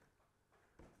assistant.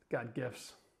 Got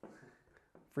gifts.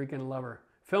 Freaking love her.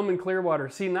 Film in Clearwater.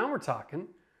 See, now we're talking,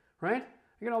 right?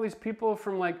 I get all these people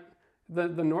from like the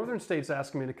northern states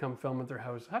asking me to come film at their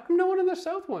house. How come no one in the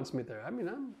south wants me there? I mean,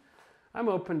 I'm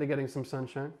open to getting some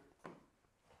sunshine.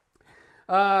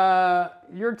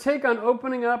 Your take on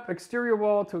opening up exterior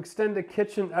wall to extend a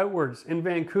kitchen outwards in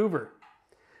Vancouver.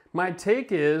 My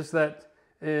take is that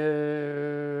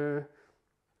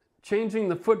changing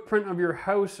the footprint of your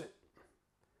house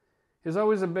is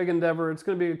always a big endeavor. It's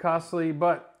going to be costly,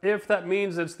 but if that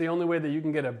means it's the only way that you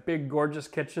can get a big, gorgeous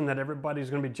kitchen that everybody's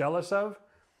going to be jealous of,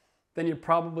 then you're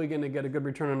probably going to get a good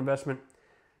return on investment.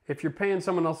 If you're paying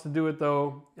someone else to do it,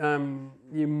 though,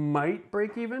 you might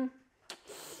break even.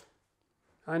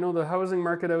 I know the housing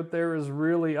market out there is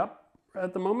really up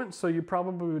at the moment, so you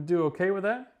probably would do okay with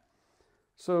that.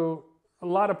 So a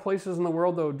lot of places in the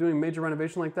world, though, doing major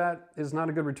renovation like that is not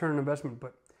a good return on investment.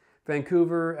 But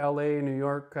Vancouver, LA, New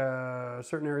York,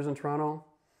 certain areas in Toronto.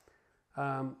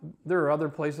 There are other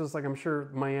places, like I'm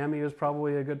sure Miami is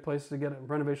probably a good place to get a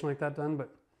renovation like that done. But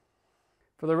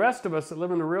for the rest of us that live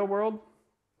in the real world,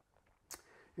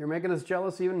 you're making us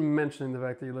jealous even mentioning the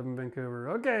fact that you live in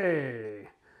Vancouver. Okay.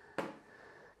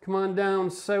 Come on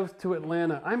down south to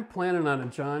Atlanta. I'm planning on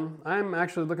it, John. I'm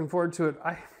actually looking forward to it.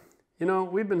 You know,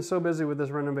 we've been so busy with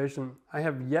this renovation. I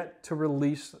have yet to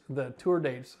release the tour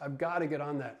dates. I've got to get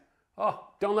on that. Oh,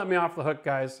 don't let me off the hook,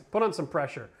 guys. Put on some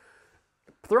pressure.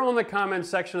 Throw in the comments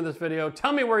section of this video.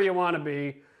 Tell me where you want to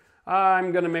be.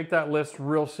 I'm going to make that list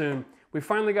real soon. We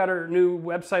finally got our new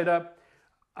website up.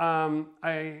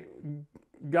 I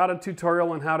got a tutorial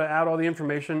on how to add all the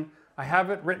information. I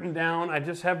have it written down. I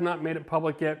just have not made it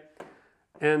public yet.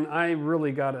 And I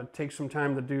really got to take some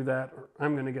time to do that, or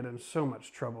I'm going to get in so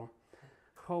much trouble.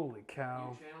 Holy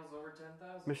cow. Your channel's over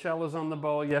 10,000? Michelle is on the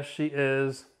ball. Yes, she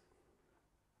is.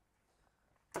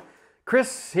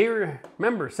 Chris here,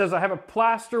 remember, says I have a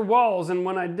plaster walls, and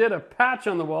when I did a patch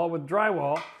on the wall with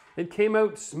drywall, it came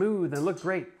out smooth and looked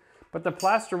great. But the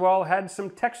plaster wall had some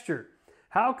texture.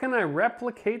 How can I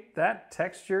replicate that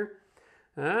texture?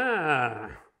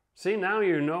 See, now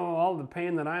you know all the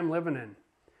pain that I'm living in.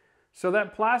 So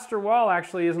that plaster wall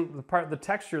actually isn't the part of the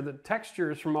texture. The texture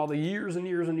is from all the years and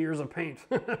years and years of paint.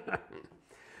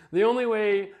 The only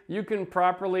way you can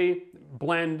properly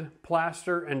blend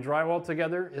plaster and drywall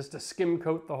together is to skim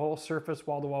coat the whole surface,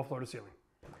 wall to wall, floor to ceiling.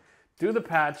 Do the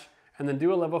patch and then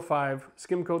do a level 5,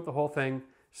 skim coat the whole thing,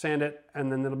 sand it, and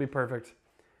then it'll be perfect.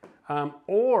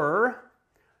 Or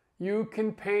you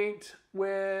can paint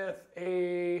with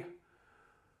a,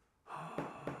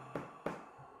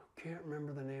 can't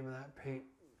remember the name of that paint.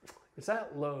 It's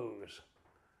at Lowe's.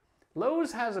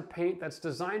 Lowe's has a paint that's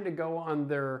designed to go on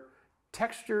their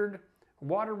textured,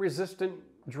 water-resistant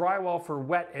drywall for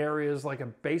wet areas like a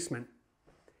basement.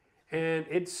 And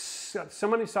it's got so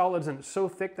many solids and it's so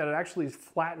thick that it actually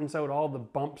flattens out all the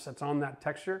bumps that's on that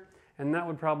texture. And that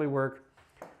would probably work.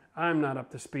 I'm not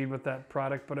up to speed with that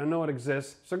product, but I know it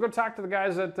exists. So go talk to the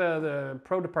guys at the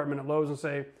pro department at Lowe's and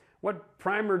say, what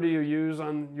primer do you use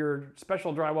on your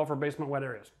special drywall for basement wet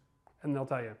areas? And they'll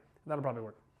tell you. That'll probably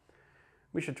work.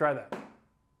 We should try that.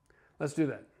 Let's do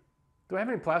that. Do I have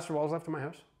any plaster walls left in my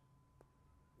house?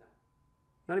 No.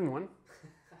 Not even one?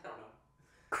 I don't know.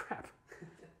 Crap.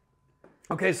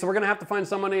 Okay, so we're going to have to find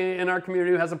somebody in our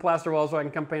community who has a plaster wall so I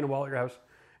can come paint a wall at your house.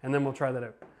 And then we'll try that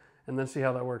out. And then see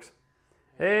how that works.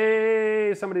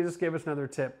 Hey, somebody just gave us another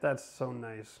tip. That's so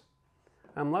nice.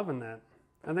 I'm loving that.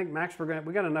 I think, Max, we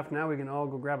got enough now we can all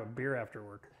go grab a beer after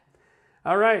work.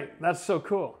 All right, that's so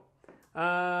cool. Your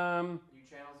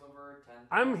channel's over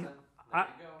 10,000.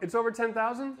 It's over 10,000?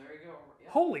 There you go. Yeah.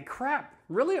 Holy crap.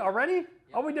 Really? Already?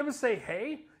 Yeah. All we did was say,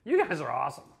 hey, you guys are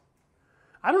awesome.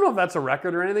 I don't know if that's a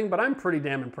record or anything, but I'm pretty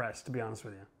damn impressed, to be honest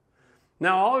with you.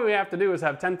 Now, all we have to do is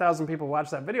have 10,000 people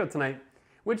watch that video tonight,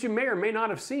 which you may or may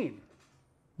not have seen.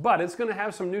 But it's going to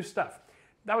have some new stuff.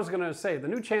 That was going to say, the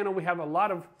new channel, we have a lot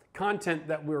of content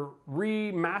that we're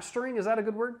remastering. Is that a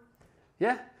good word?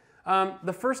 Yeah?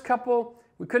 The first couple,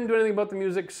 we couldn't do anything about the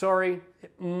music. Sorry.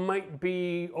 It might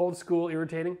be old school,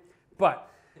 irritating. But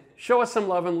show us some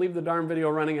love and leave the darn video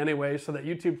running anyway so that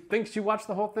YouTube thinks you watched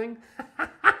the whole thing.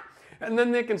 And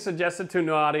then they can suggest it to a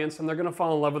new audience and they're going to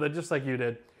fall in love with it just like you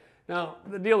did. Now,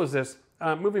 the deal is this.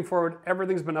 Moving forward,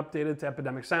 everything's been updated to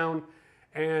Epidemic Sound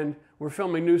and we're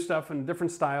filming new stuff in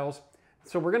different styles.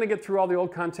 So we're going to get through all the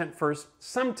old content first.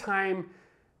 Sometime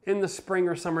in the spring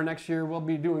or summer next year, we'll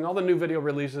be doing all the new video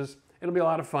releases. It'll be a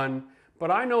lot of fun. But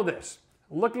I know this.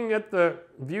 Looking at the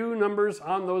view numbers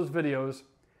on those videos,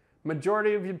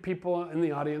 majority of you people in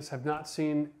the audience have not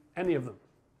seen any of them.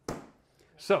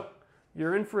 So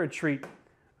you're in for a treat.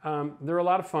 They're a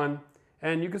lot of fun.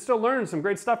 And you can still learn some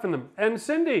great stuff in them. And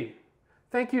Cindy,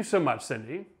 thank you so much,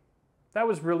 Cindy. That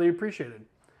was really appreciated.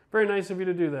 Very nice of you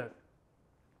to do that.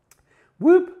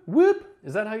 Whoop, whoop.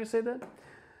 Is that how you say that?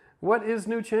 What is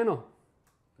new channel?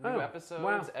 New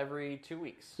episodes every 2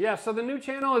 weeks. Yeah, so the new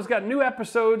channel has got new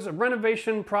episodes of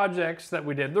renovation projects that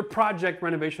we did. They're project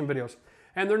renovation videos.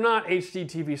 And they're not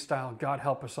HDTV style. God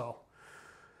help us all.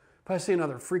 If I see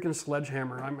another freaking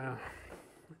sledgehammer,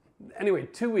 Anyway,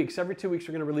 2 weeks. Every 2 weeks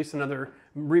we're going to release another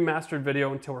remastered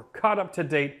video until we're caught up to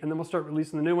date. And then we'll start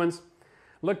releasing the new ones.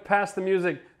 Look past the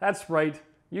music. That's right.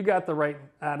 You got the right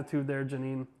attitude there,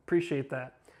 Janine. Appreciate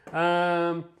that.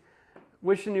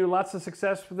 Wishing you lots of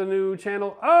success with the new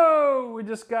channel. Oh, we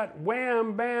just got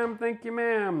wham, bam, thank you,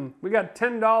 ma'am. We got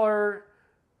 $10,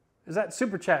 is that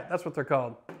super chat? That's what they're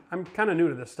called. I'm kind of new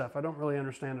to this stuff. I don't really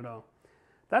understand it all.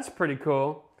 That's pretty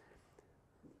cool.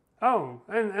 Oh,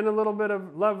 and a little bit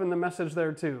of love in the message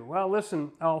there too. Well,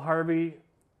 listen, Al Harvey,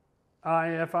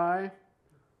 IFY?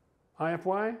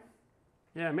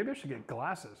 Yeah, maybe I should get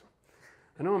glasses.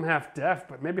 I know I'm half deaf,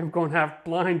 but maybe I'm going half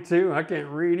blind too. I can't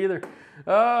read either.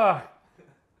 Oh,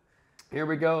 here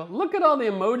we go. Look at all the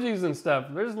emojis and stuff.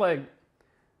 There's like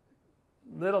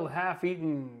little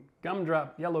half-eaten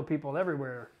gumdrop yellow people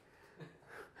everywhere.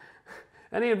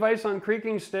 Any advice on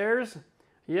creaking stairs?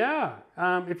 Yeah,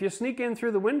 if you sneak in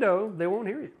through the window, they won't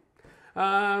hear you.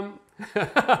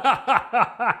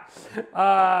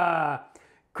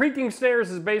 Creaking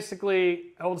stairs is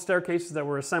basically old staircases that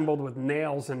were assembled with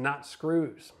nails and not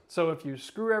screws. So if you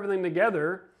screw everything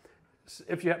together,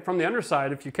 from the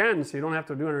underside, if you can, so you don't have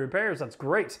to do any repairs, that's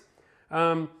great.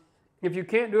 If you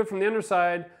can't do it from the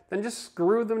underside, then just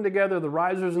screw them together, the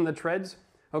risers and the treads,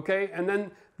 okay? And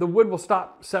then the wood will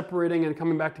stop separating and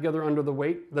coming back together under the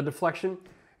weight, the deflection,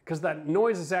 because that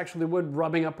noise is actually wood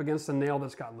rubbing up against the nail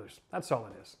that's got loose. That's all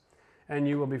it is. And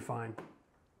you will be fine.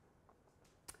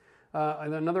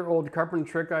 Another old carpenter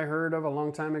trick I heard of a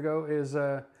long time ago is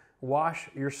wash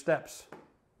your steps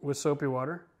with soapy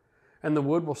water, and the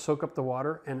wood will soak up the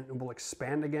water and it will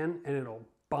expand again, and it'll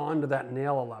bond to that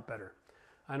nail a lot better.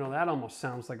 I know that almost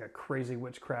sounds like a crazy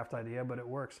witchcraft idea, but it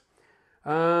works.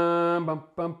 Wow,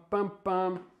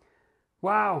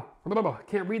 I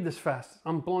can't read this fast.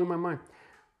 I'm blowing my mind.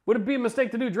 Would it be a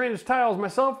mistake to do drainage tiles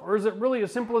myself, or is it really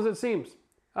as simple as it seems?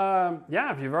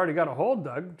 Yeah, if you've already got a hole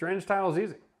dug, drainage tile is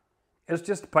easy. It's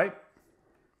just a pipe,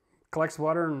 collects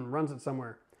water and runs it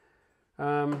somewhere.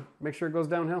 Make sure it goes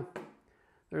downhill.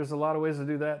 There's a lot of ways to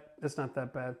do that. It's not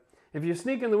that bad. If you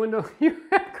sneak in the window, you're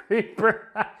a creeper.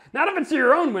 Not if it's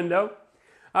your own window.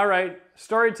 All right,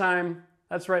 story time.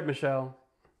 That's right, Michelle.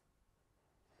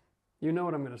 You know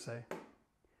what I'm going to say.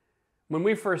 When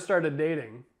we first started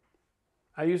dating,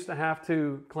 I used to have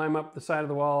to climb up the side of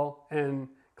the wall and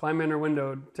climb in her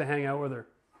window to hang out with her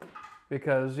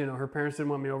because, you know, her parents didn't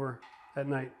want me over at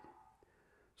night.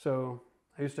 So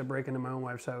I used to break into my own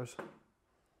wife's house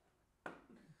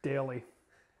daily.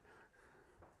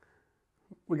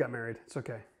 We got married. It's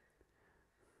okay.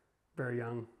 Very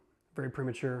young, very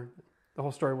premature. The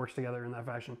whole story works together in that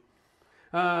fashion.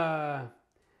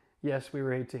 Yes, we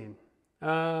were 18.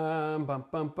 How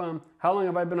long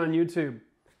have I been on YouTube?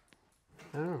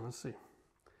 I don't know, let's see.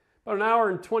 About an hour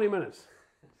and 20 minutes.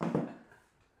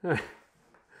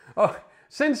 Oh,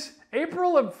 since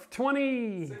April of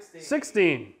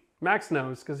 2016. Max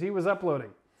knows because he was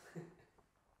uploading.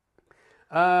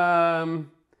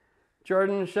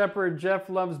 Jordan Shepard, Jeff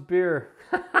loves beer.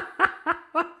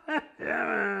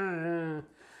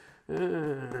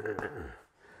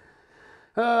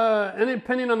 Any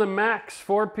opinion on the Max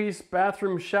 4-piece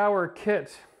bathroom shower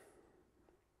kit?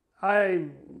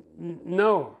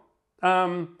 No.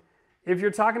 If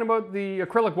you're talking about the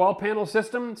acrylic wall panel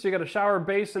system, so you got a shower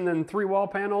base and then 3 wall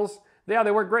panels, yeah,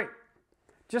 they work great.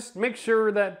 Just make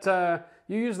sure that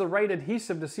you use the right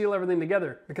adhesive to seal everything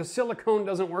together because silicone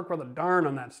doesn't work worth a darn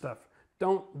on that stuff.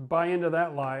 Don't buy into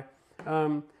that lie.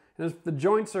 And if the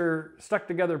joints are stuck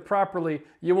together properly,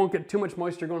 you won't get too much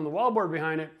moisture going to the wallboard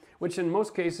behind it, which in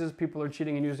most cases people are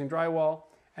cheating and using drywall,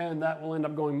 and that will end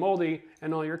up going moldy,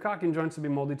 and all your caulking joints will be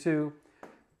moldy too.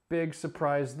 Big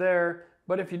surprise there.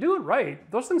 But if you do it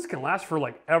right, those things can last for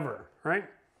like ever, right?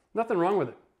 Nothing wrong with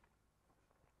it.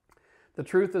 The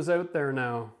truth is out there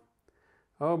now.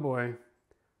 Oh boy.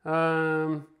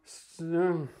 Fine.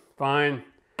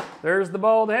 There's the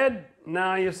bald head.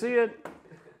 Now you see it.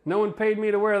 No one paid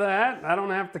me to wear the hat. I don't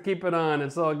have to keep it on.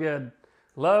 It's all good.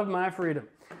 Love my freedom.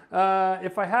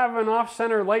 If I have an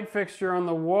off-center light fixture on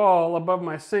the wall above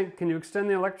my sink, can you extend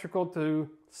the electrical to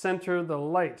center the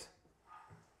light?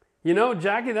 You know,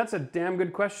 Jackie, that's a damn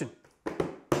good question.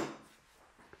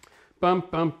 Bum,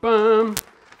 bum, bum.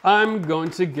 I'm going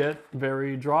to get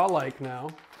very draw-like now.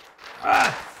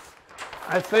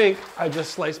 I think I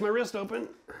just sliced my wrist open.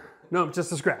 No,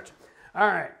 just a scratch. All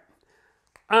right.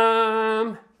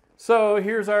 So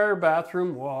here's our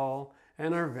bathroom wall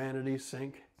and our vanity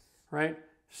sink, right?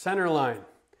 Center line.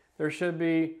 There should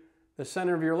be the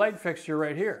center of your light fixture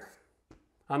right here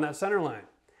on that center line.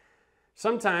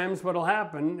 Sometimes what'll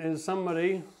happen is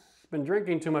somebody who's been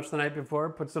drinking too much the night before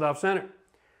puts it off center.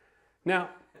 Now,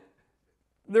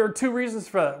 there are 2 reasons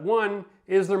for that. One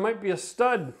is there might be a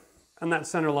stud on that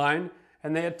center line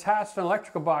and they attached an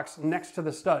electrical box next to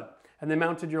the stud and they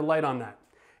mounted your light on that.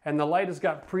 And the light has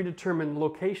got predetermined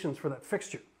locations for that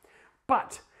fixture.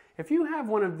 But if you have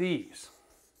one of these,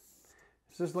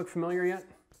 does this look familiar yet?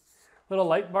 Little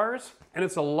light bars, and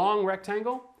it's a long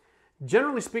rectangle.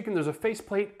 Generally speaking, there's a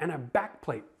faceplate and a back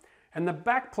plate. And the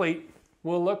back plate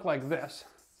will look like this.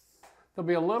 There'll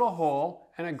be a little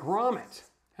hole and a grommet,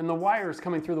 and the wire is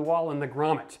coming through the wall in the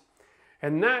grommet.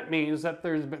 And that means that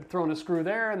there's been thrown a screw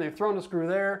there, and they've thrown a screw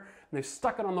there, and they've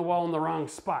stuck it on the wall in the wrong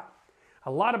spot.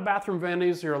 A lot of bathroom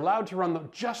vanities, you're allowed to run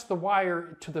just the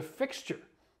wire to the fixture.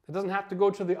 It doesn't have to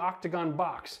go to the octagon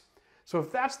box. So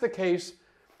if that's the case,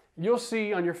 you'll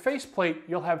see on your faceplate,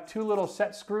 you'll have two little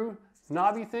set screw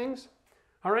knobby things.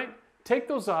 All right, take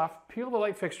those off, peel the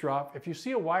light fixture off. If you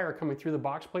see a wire coming through the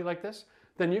box plate like this,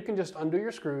 then you can just undo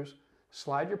your screws,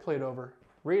 slide your plate over,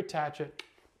 reattach it.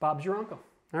 Bob's your uncle.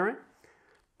 All right,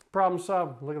 problem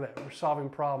solved. Look at that, we're solving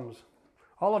problems.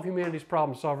 All of humanity's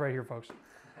problems solved right here, folks.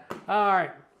 All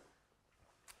right.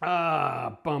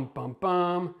 Bum, bum,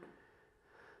 bum.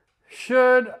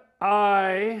 Should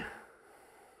I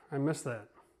missed that.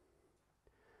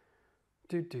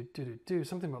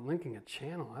 Something about linking a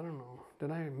channel. I don't know.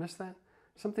 Did I miss that?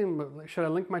 Something about, should I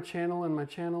link my channel and my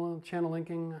channel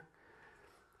linking?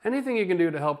 Anything you can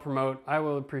do to help promote, I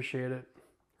will appreciate it,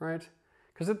 right?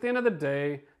 Because at the end of the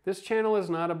day, this channel is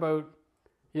not about,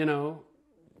 you know,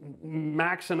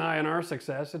 Max and I and our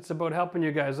success. It's about helping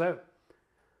you guys out.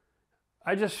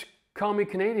 I just call me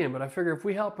Canadian, but I figure if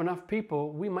we help enough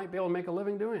people, we might be able to make a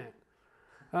living doing it.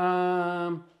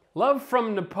 Love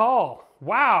from Nepal.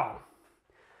 Wow.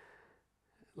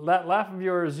 That laugh of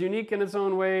yours is unique in its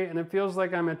own way, and it feels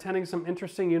like I'm attending some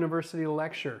interesting university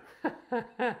lecture.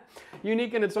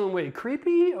 Unique in its own way.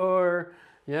 Creepy or,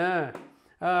 yeah.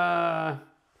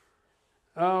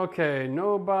 Okay,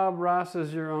 no, Bob Ross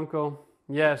is your uncle.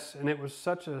 Yes, and it was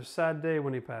such a sad day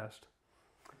when he passed.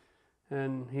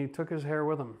 And he took his hair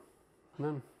with him.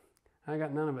 None. I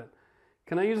got none of it.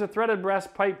 Can I use a threaded brass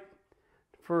pipe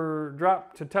for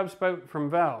drop to tub spout from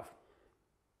valve?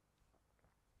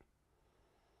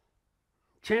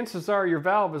 Chances are your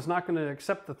valve is not going to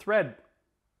accept the thread.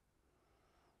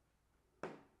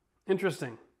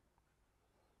 Interesting.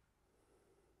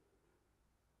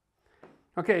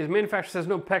 Okay, the manufacturer says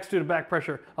no PEX due to back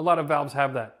pressure. A lot of valves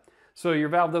have that. So your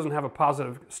valve doesn't have a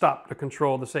positive stop to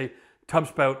control to say tub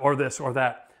spout or this or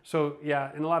that. So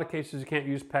yeah, in a lot of cases you can't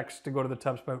use PEX to go to the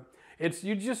tub spout.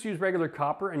 You just use regular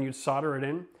copper and you solder it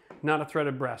in, not a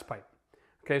threaded brass pipe.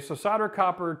 Okay, so solder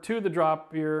copper to the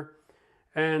drop ear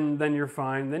and then you're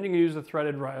fine. Then you can use the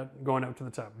threaded rod going out to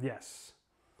the tub. Yes.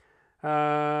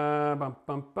 Bum,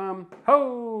 bum, bum.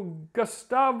 Ho,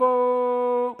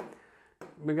 Gustavo.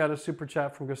 We got a super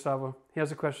chat from Gustavo. He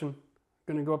has a question.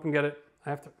 Gonna go up and get it. I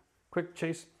have to quick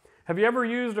chase. Have you ever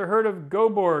used or heard of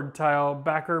GoBoard tile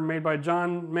backer made by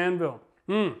John Manville?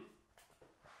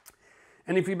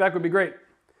 Any feedback would be great.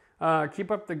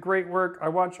 Keep up the great work. I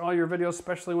watch all your videos,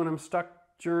 especially when I'm stuck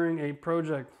during a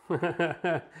project.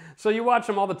 So you watch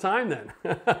them all the time then.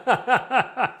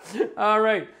 All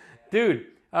right, dude.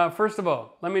 First of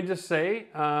all, let me just say,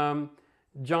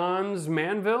 John's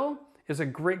Manville is a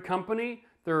great company.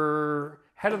 They're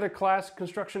head of the class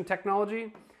construction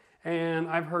technology, and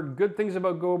I've heard good things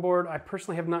about GoBoard. I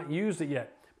personally have not used it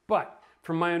yet, but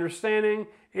from my understanding,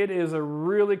 it is a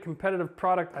really competitive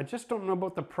product. I just don't know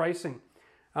about the pricing.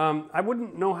 I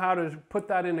wouldn't know how to put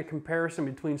that in a comparison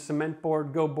between cement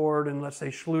board, GoBoard, and let's say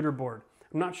Schluter board.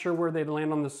 I'm not sure where they'd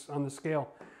land on the scale,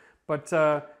 but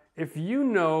if you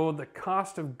know the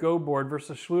cost of GoBoard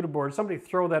versus Schluter board, somebody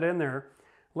throw that in there.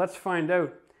 Let's find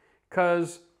out,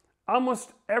 because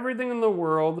almost everything in the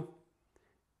world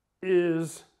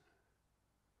is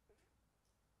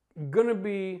going to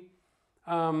be,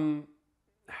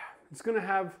 it's going to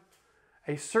have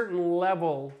a certain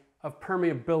level of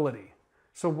permeability.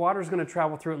 So water's going to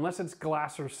travel through it unless it's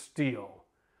glass or steel.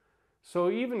 So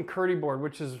even Curdy board,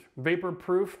 which is vapor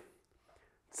proof,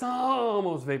 it's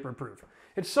almost vapor proof.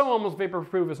 It's so almost vapor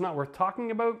proof it's not worth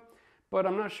talking about, but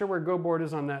I'm not sure where GoBoard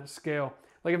is on that scale.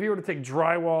 Like if you were to take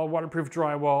drywall, waterproof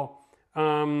drywall,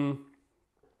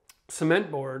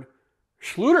 cement board,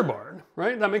 Schluter board,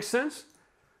 right? That makes sense?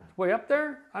 Way up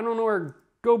there? I don't know where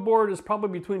GoBoard is,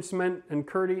 probably between cement and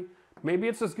Curdy. Maybe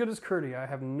it's as good as Curdy. I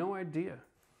have no idea.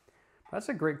 That's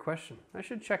a great question. I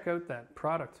should check out that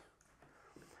product.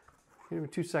 Give me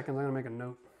 2 seconds. I'm going to make a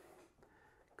note.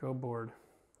 GoBoard.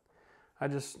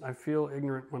 I feel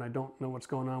ignorant when I don't know what's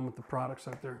going on with the products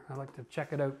out there. I like to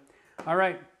check it out. All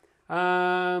right.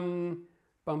 Bum,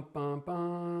 bum,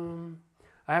 bum.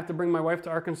 I have to bring my wife to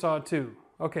Arkansas too.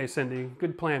 Okay, Cindy.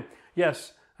 Good plan.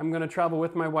 Yes, I'm going to travel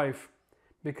with my wife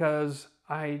because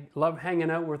I love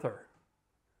hanging out with her.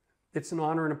 It's an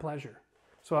honor and a pleasure.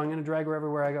 So I'm going to drag her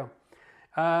everywhere I go.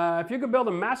 If you could build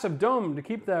a massive dome to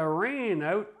keep the rain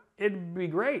out, it'd be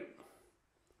great.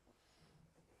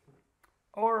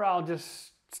 Or I'll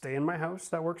just stay in my house.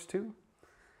 That works too.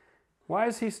 Why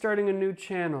is he starting a new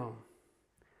channel?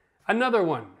 Another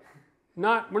one.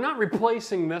 We're not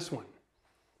replacing this one.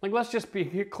 Like, let's just be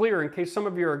clear in case some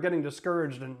of you are getting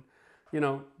discouraged and, you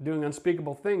know, doing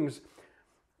unspeakable things.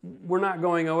 We're not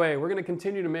going away. We're going to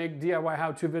continue to make DIY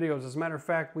how-to videos. As a matter of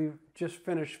fact, we've just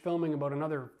finished filming about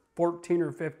another 14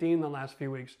 or 15 the last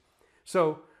few weeks.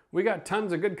 So we got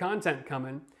tons of good content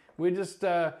coming. We just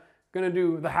gonna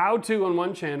do the how-to on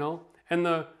one channel and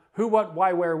the who, what,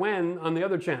 why, where, when on the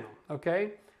other channel,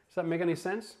 okay? Does that make any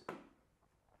sense?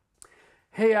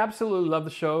 Hey, absolutely love the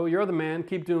show. You're the man.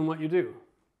 Keep doing what you do.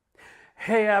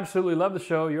 Hey, absolutely love the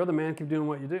show. You're the man. Keep doing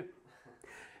what you do.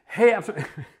 Hey, absolutely...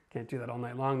 Can't do that all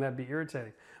night long. That'd be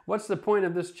irritating. What's the point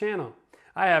of this channel?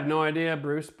 I have no idea,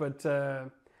 Bruce, but,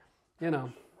 you know.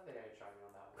 I think I tried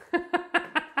on that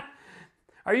one.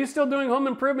 Are you still doing home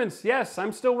improvements? Yes,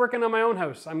 I'm still working on my own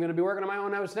house. I'm going to be working on my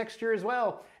own house next year as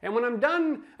well. And when I'm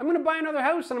done, I'm going to buy another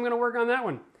house and I'm going to work on that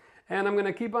one. And I'm going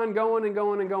to keep on going and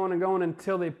going and going and going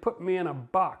until they put me in a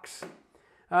box.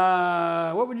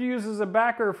 What would you use as a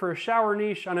backer for a shower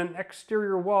niche on an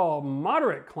exterior wall?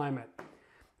 Moderate climate.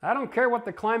 I don't care what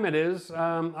the climate is.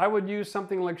 I would use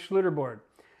something like Schluter board.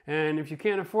 And if you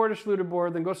can't afford a Schluter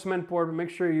board, then go cement board, but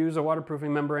make sure you use a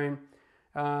waterproofing membrane.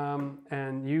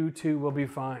 And you too will be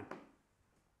fine.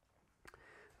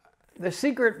 The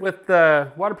secret with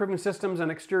the waterproofing systems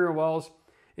and exterior walls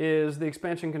is the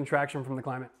expansion contraction from the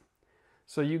climate.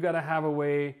 So you got to have a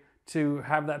way to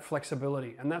have that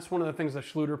flexibility. And that's one of the things that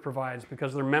Schluter provides,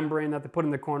 because their membrane that they put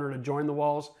in the corner to join the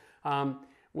walls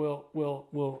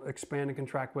will expand and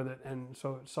contract with it. And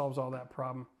so it solves all that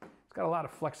problem. It's got a lot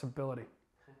of flexibility.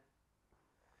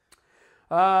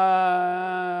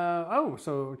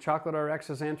 So Chocolate RX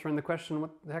is answering the question what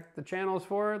the heck the channel is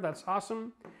for. That's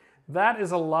awesome. That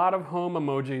is a lot of home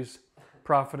emojis,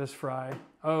 Prophetess Fry.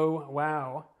 Oh,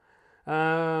 wow.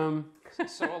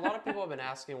 So a lot of people have been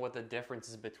asking what the difference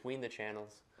is between the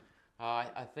channels.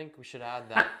 I think we should add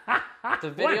that.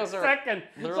 The videos are... 1 second.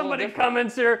 Somebody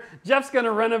comments here, Jeff's going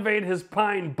to renovate his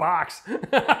pine box.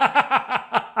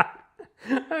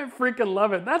 I freaking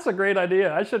love it. That's a great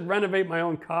idea. I should renovate my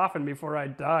own coffin before I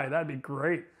die. That'd be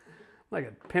great. I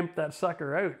could pimp that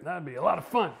sucker out. That'd be a lot of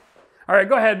fun. All right,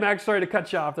 go ahead, Max. Sorry to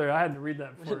cut you off there. I had to read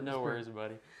that first. No worries,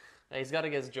 buddy. He's got to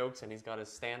get his jokes in. He's got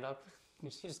his stand-up. You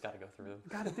just got to go through them.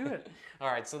 Got to do it.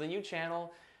 All right, so the new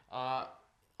channel.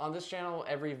 On this channel,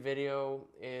 every video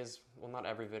is... Well, not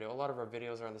every video. A lot of our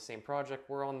videos are on the same project.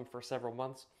 We're on them for several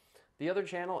months. The other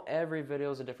channel, every video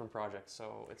is a different project,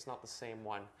 so it's not the same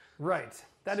one. Right.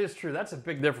 That is true. That's a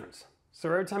big difference. So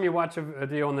every time you watch a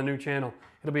video on the new channel,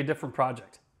 it'll be a different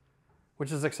project,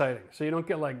 which is exciting. So you don't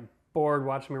get like bored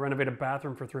watching me renovate a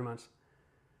bathroom for 3 months.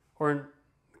 Or in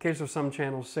the case of some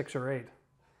channels, 6 or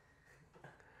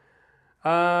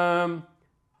 8.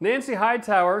 Nancy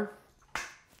Hightower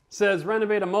says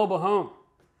renovate a mobile home.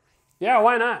 Yeah,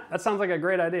 why not? That sounds like a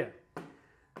great idea.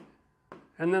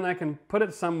 And then I can put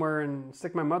it somewhere and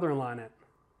stick my mother-in-law in it.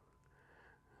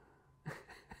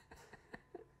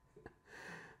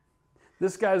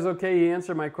 This guy's okay, he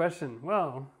answered my question.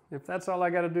 Well, if that's all I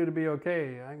got to do to be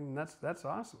okay, that's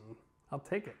awesome. I'll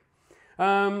take it.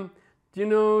 Do you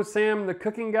know Sam, the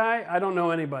cooking guy? I don't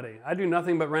know anybody. I do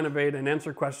nothing but renovate and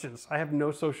answer questions. I have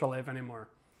no social life anymore.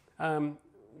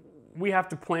 We have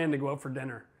to plan to go out for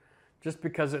dinner just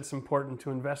because it's important to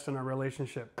invest in our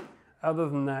relationship. Other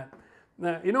than that,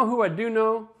 now, you know who I do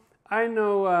know? I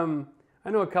know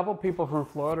a couple people from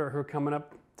Florida who are coming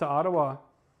up to Ottawa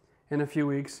in a few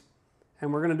weeks,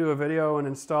 and we're going to do a video and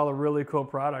install a really cool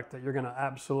product that you're going to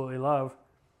absolutely love.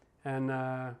 And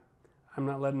I'm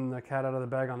not letting the cat out of the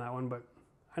bag on that one, but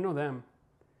I know them.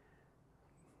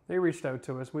 They reached out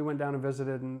to us. We went down and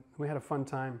visited, and we had a fun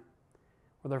time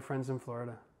with our friends in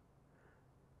Florida.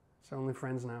 It's our only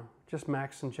friends now. Just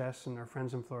Max and Jess and our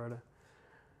friends in Florida.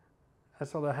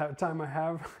 That's all the time I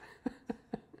have.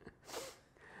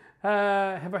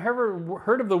 Have I ever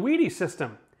heard of the Weedy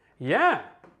system? Yeah.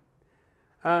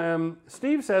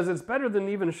 Steve says it's better than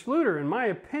even Schluter. In my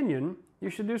opinion, you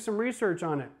should do some research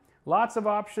on it. Lots of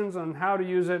options on how to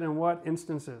use it and what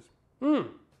instances.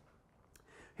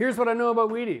 Here's what I know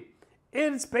about Weedy.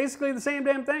 It's basically the same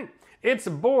damn thing. It's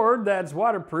a board that's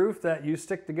waterproof that you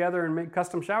stick together and make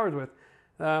custom showers with.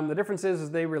 The difference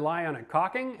is they rely on a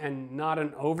caulking and not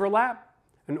an overlap,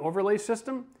 an overlay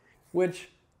system, which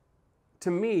to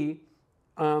me,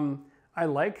 I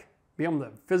like being able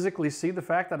to physically see the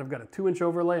fact that I've got a 2-inch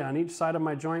overlay on each side of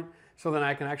my joint so that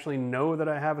I can actually know that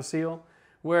I have a seal.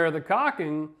 Where the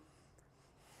caulking,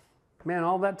 man,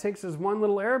 all that takes is one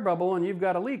little air bubble and you've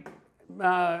got a leak.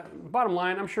 Bottom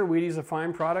line, I'm sure Weedy's a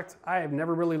fine product. I have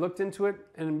never really looked into it,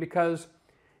 and because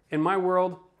in my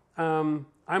world, I'm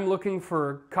looking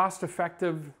for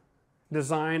cost-effective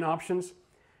design options,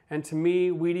 and to me,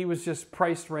 Weedy was just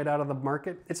priced right out of the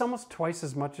market. It's almost twice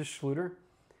as much as Schluter,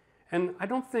 and I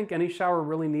don't think any shower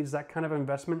really needs that kind of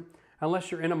investment unless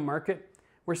you're in a market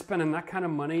where spending that kind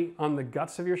of money on the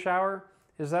guts of your shower.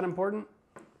 Is that important?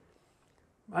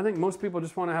 I think most people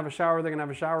just want to have a shower they can have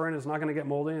a shower in. It's not going to get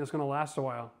moldy and it's going to last a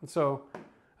while. And so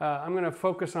I'm going to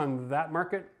focus on that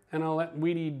market, and I'll let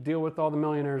Weedy deal with all the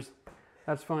millionaires.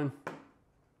 That's fine.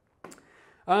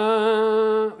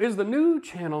 Is the new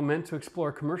channel meant to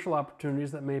explore commercial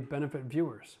opportunities that may benefit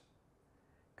viewers?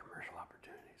 Commercial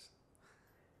opportunities.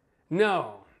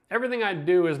 No. Everything I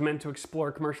do is meant to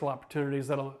explore commercial opportunities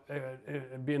that'll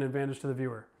be an advantage to the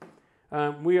viewer.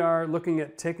 We are looking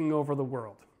at taking over the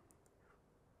world.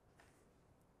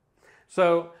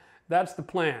 So that's the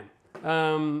plan.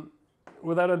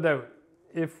 Without a doubt.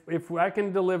 If I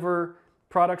can deliver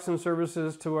products and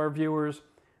services to our viewers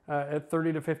at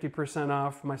 30 to 50%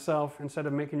 off myself, instead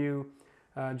of making you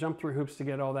jump through hoops to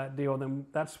get all that deal, then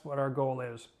that's what our goal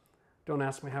is. Don't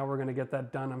ask me how we're going to get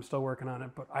that done. I'm still working on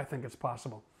it, but I think it's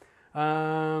possible.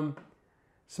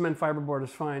 Cement fiberboard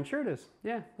is fine. Sure it is.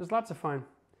 Yeah, there's lots of fine.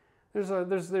 There's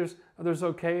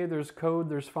okay, there's code,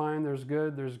 there's fine, there's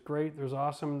good, there's great, there's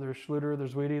awesome, there's Schluter,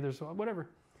 there's Weedy, there's whatever.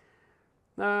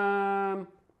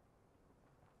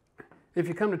 If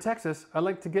you come to Texas, I'd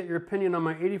like to get your opinion on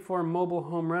my 84 mobile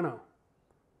home reno.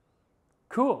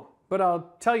 Cool, but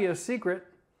I'll tell you a secret.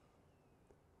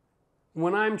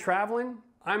 When I'm traveling,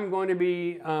 I'm going to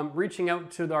be reaching out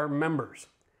to our members.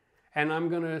 And I'm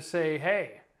going to say,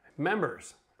 hey,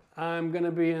 members, I'm going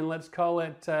to be in, let's call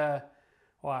it,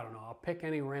 well, I don't know, I'll pick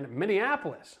any random,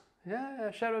 Minneapolis. Yeah,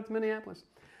 shout out to Minneapolis.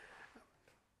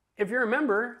 If you're a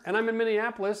member and I'm in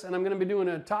Minneapolis and I'm going to be doing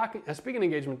a speaking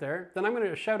engagement there, then I'm going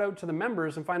to shout out to the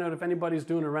members and find out if anybody's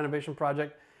doing a renovation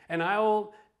project. And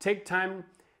I'll take time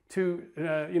to,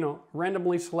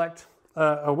 randomly select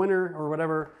a winner or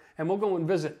whatever, and we'll go and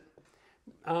visit.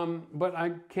 But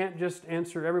I can't just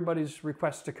answer everybody's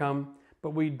request to come,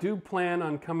 but we do plan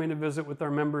on coming to visit with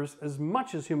our members as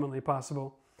much as humanly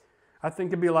possible. I think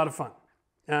it'd be a lot of fun.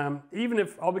 Even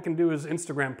if all we can do is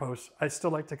Instagram posts, I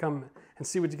still like to come and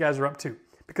see what you guys are up to.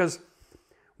 Because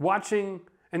watching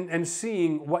and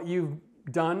seeing what you've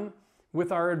done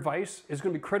with our advice is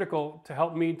going to be critical to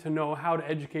help me to know how to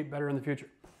educate better in the future.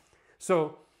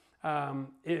 So,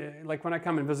 like when I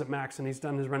come and visit Max and he's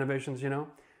done his renovations,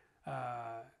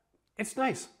 it's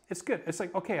nice. It's good. It's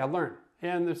like, okay, I learned.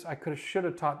 And this, I should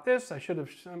have taught this. I could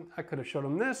have showed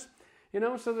him this,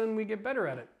 so then we get better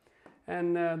at it.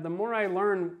 And the more I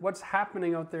learn what's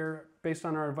happening out there based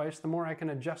on our advice, the more I can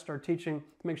adjust our teaching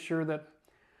to make sure that,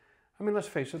 let's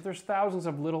face it, there's thousands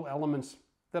of little elements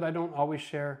that I don't always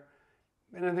share.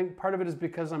 And I think part of it is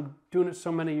because I'm doing it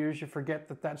so many years, you forget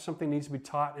that that's something that needs to be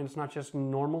taught and it's not just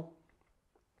normal.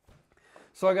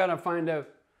 So I got to find out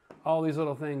all these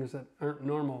little things that aren't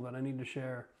normal that I need to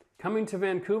share. Coming to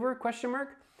Vancouver, ?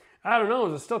 I don't know,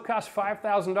 does it still cost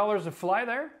 $5,000 to fly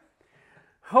there?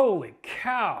 Holy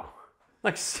cow.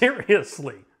 Like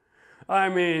seriously.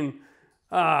 Yeah.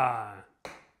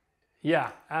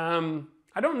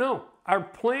 I don't know. Our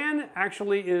plan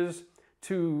actually is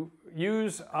to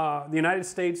use the United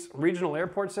States regional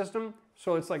airport system.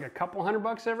 So it's like a couple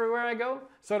 $100 everywhere I go.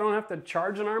 So I don't have to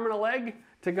charge an arm and a leg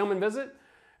to come and visit.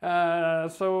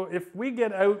 So if we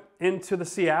get out into the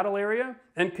Seattle area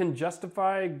and can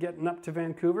justify getting up to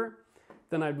Vancouver,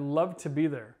 then I'd love to be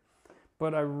there.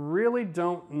 But I really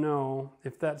don't know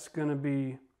if that's going to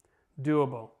be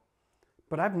doable.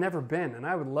 But I've never been, and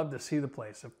I would love to see the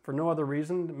place. If for no other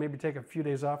reason, maybe take a few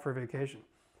days off for vacation.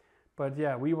 But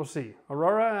yeah, we will see.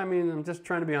 Aurora, I'm just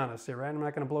trying to be honest here, right? I'm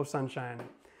not going to blow sunshine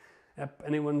up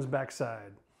anyone's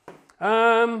backside.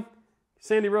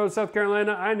 Sandy Road, South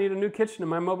Carolina, I need a new kitchen in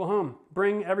my mobile home.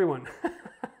 Bring everyone.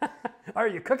 Are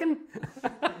you cooking?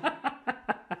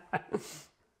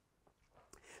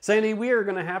 Sandy, we are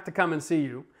going to have to come and see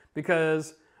you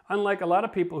because unlike a lot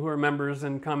of people who are members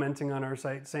and commenting on our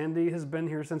site, Sandy has been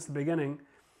here since the beginning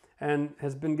and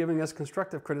has been giving us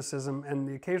constructive criticism and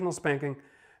the occasional spanking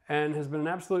and has been an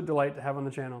absolute delight to have on the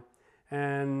channel.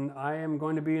 And I am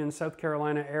going to be in South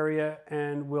Carolina area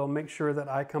and will make sure that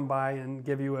I come by and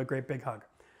give you a great big hug.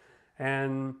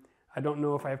 And I don't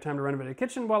know if I have time to renovate a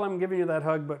kitchen while I'm giving you that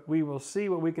hug, but we will see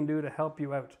what we can do to help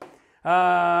you out.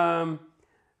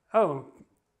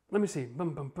 Let me see.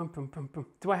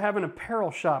 Do I have an apparel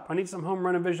shop? I need some home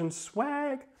renovation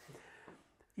swag.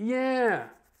 Yeah.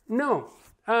 No.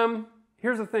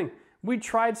 Here's the thing. We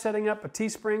tried setting up a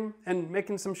Teespring and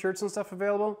making some shirts and stuff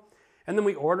available. And then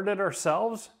we ordered it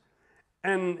ourselves.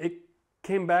 And it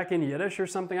came back in Yiddish or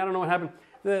something. I don't know what happened.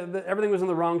 Everything was in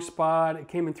the wrong spot. It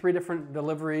came in 3 different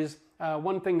deliveries.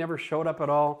 One thing never showed up at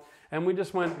all. And we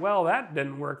just went, well, that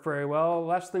didn't work very well.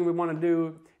 Last thing we want to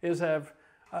do is have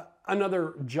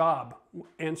another job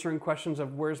answering questions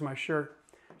of where's my shirt.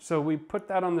 So we put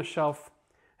that on the shelf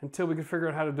until we could figure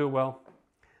out how to do it well.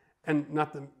 And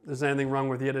not that there's anything wrong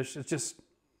with Yiddish. It's just,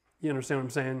 you understand what I'm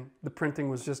saying? The printing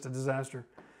was just a disaster.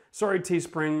 Sorry,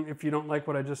 Teespring, if you don't like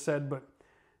what I just said, but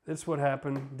it's what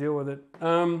happened. Deal with it.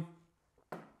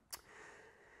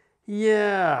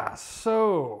 Yeah,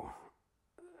 so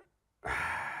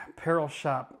apparel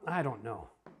shop, I don't know.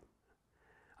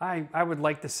 I would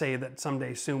like to say that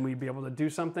someday soon we'd be able to do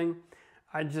something.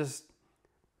 I just,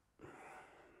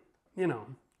 you know,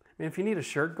 I mean, if you need a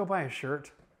shirt, go buy a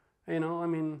shirt. You know, I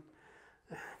mean,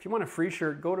 if you want a free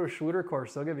shirt, go to a Schluter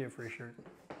course. They'll give you a free shirt.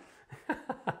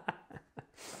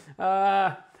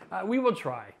 We will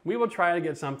try. We will try to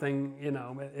get something, you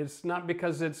know. It's not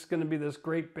because it's going to be this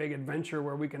great big adventure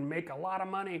where we can make a lot of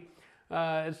money.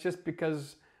 It's just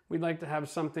because we'd like to have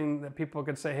something that people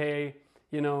could say, hey,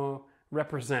 you know,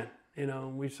 represent. You know,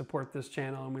 we support this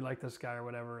channel and we like this guy or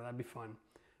whatever. That'd be fun.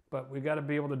 But we've got to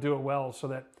be able to do it well so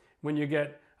that when you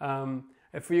get,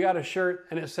 if you got a shirt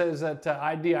and it says that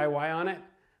I DIY on it,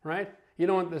 right? You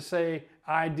don't want to say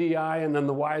IDI and then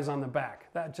the Y's on the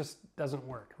back. That just doesn't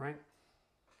work, right?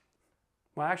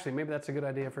 Well, actually, maybe that's a good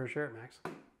idea for a shirt, Max.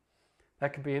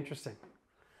 That could be interesting.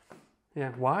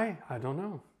 Yeah, why? I don't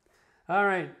know. All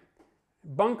right.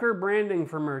 Bunker branding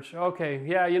for merch. Okay,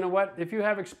 yeah, you know what? If you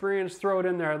have experience, throw it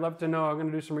in there. I'd love to know. I'm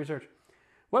going to do some research.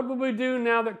 What will we do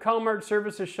now that Calmart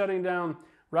service is shutting down?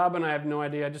 Robin, I have no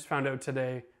idea. I just found out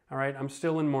today. All right, I'm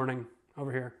still in mourning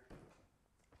over here.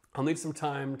 I'll need some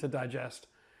time to digest,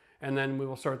 and then we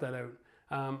will sort that out.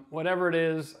 Whatever it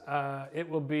is, it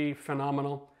will be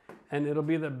phenomenal, and it'll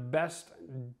be the best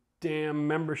damn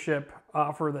membership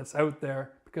offer that's out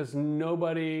there because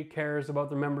nobody cares about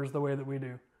the members the way that we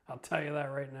do. I'll tell you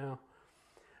that right now.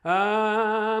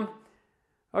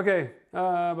 Okay.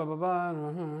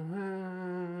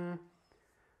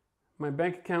 My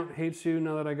bank account hates you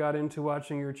now that I got into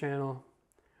watching your channel.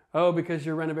 Oh, because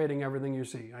you're renovating everything you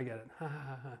see. I get it.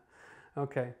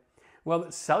 Okay. Well,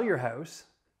 sell your house,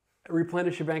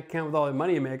 replenish your bank account with all the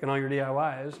money you make and all your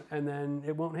DIYs, and then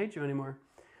it won't hate you anymore.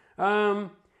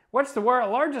 What's the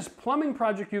largest plumbing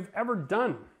project you've ever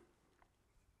done?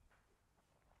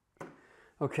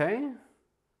 Okay.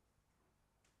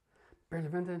 Barely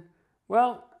vented.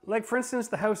 Well, like for instance,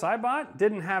 the house I bought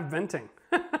didn't have venting.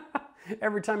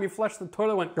 Every time you flush the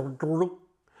toilet, it went.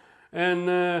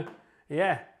 And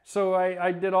yeah, so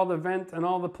I did all the vent and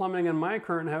all the plumbing in my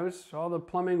current house, all the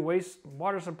plumbing, waste,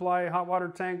 water supply, hot water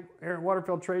tank, air, water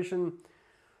filtration.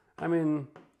 I mean,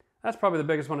 that's probably the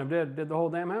biggest one I did the whole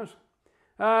damn house.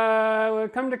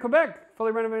 Come to Quebec,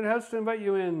 fully renovated house to invite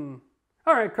you in.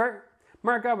 All right,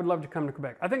 Mark, I would love to come to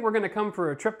Quebec. I think we're going to come for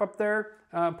a trip up there,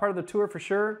 part of the tour for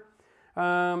sure.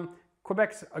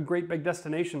 Quebec's a great big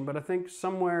destination, but I think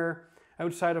somewhere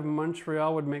outside of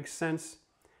Montreal would make sense,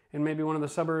 in maybe one of the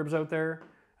suburbs out there.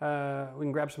 We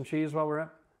can grab some cheese while we're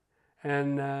up.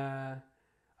 And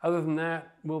other than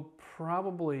that, we'll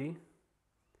probably,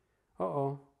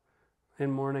 in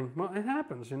mourning. Well, it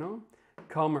happens, you know.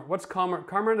 Calmart. What's Calmart?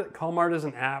 Calmart is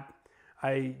an app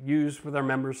I use with our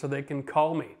members so they can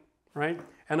call me, right?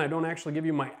 And I don't actually give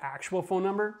you my actual phone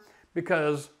number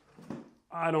because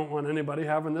I don't want anybody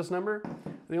having this number.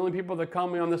 The only people that call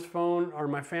me on this phone are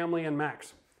my family and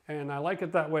Max. And I like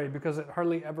it that way because it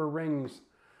hardly ever rings.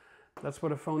 That's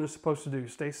what a phone is supposed to do,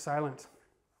 stay silent.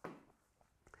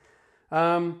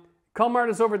 Calmart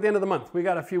is over at the end of the month. We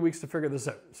got a few weeks to figure this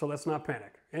out, so let's not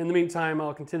panic. In the meantime,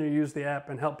 I'll continue to use the app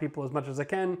and help people as much as I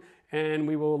can, and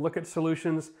we will look at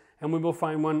solutions, and we will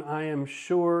find one I am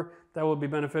sure that will be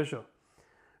beneficial.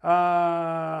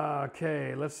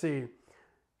 Okay, let's see.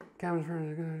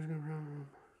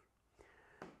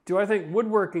 Do I think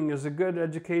woodworking is a good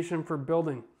education for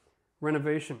building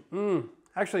renovation?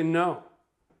 Actually, no.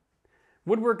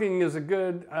 Woodworking is a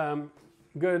good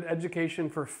education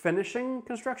for finishing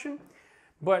construction,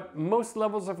 but most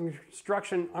levels of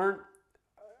construction aren't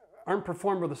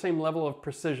performed with the same level of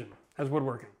precision as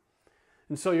woodworking.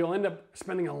 And so you'll end up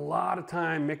spending a lot of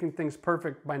time making things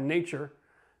perfect by nature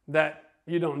that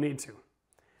you don't need to.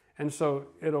 And so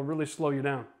it'll really slow you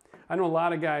down. I know a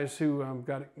lot of guys who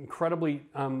got incredibly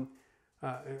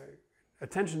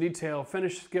attention to detail,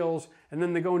 finish skills, and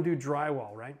then they go and do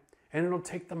drywall, right? And it'll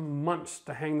take them months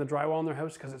to hang the drywall in their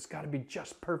house because it's got to be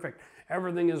just perfect.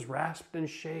 Everything is rasped and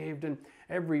shaved and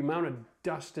every amount of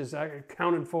dust is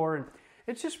accounted for. And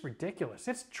it's just ridiculous.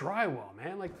 It's drywall,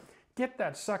 man. Like, get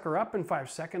that sucker up in 5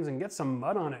 seconds and get some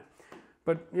mud on it.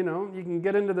 But, you know, you can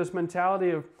get into this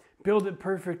mentality of build it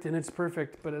perfect and it's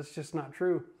perfect, but it's just not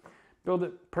true. Build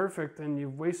it perfect and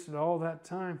you've wasted all that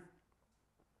time.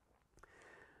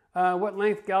 What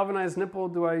length galvanized nipple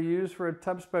do I use for a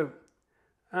tub spout?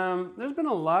 There's been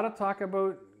a lot of talk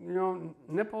about, you know,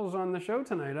 nipples on the show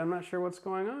tonight. I'm not sure what's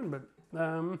going on, but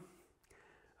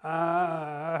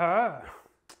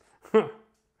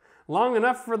long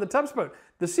enough for the tub spout.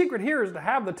 The secret here is to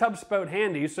have the tub spout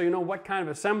handy so you know what kind of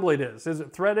assembly it is. Is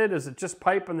it threaded? Is it just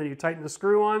pipe and then you tighten the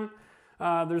screw on?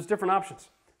 There's different options.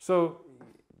 So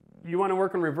you want to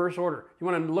work in reverse order. You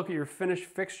want to look at your finished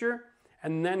fixture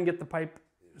and then get the pipe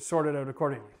sorted out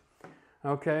accordingly.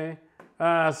 Okay.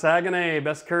 Saguenay,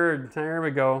 best curd. There we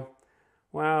go.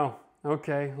 Wow.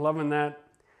 Okay. Loving that.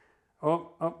 Oh.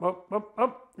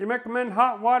 You recommend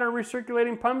hot water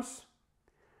recirculating pumps?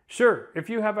 Sure. If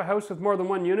you have a house with more than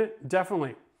one unit,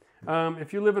 definitely.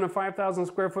 If you live in a 5,000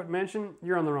 square foot mansion,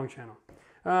 you're on the wrong channel.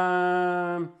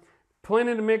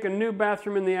 Planning to make a new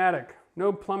bathroom in the attic.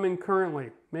 No plumbing currently.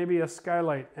 Maybe a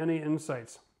skylight. Any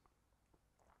insights?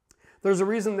 There's a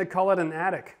reason they call it an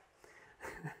attic.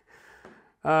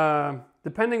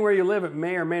 Depending where you live, it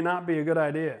may or may not be a good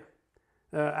idea.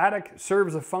 Attic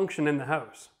serves a function in the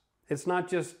house. It's not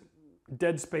just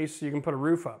dead space so you can put a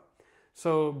roof up.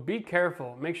 So be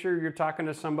careful. Make sure you're talking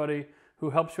to somebody who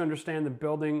helps you understand the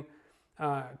building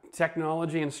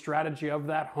technology and strategy of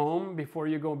that home before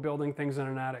you go building things in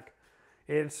an attic.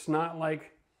 It's not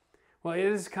like, well, it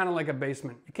is kind of like a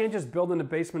basement. You can't just build in a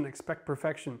basement and expect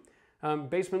perfection.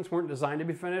 Basements weren't designed to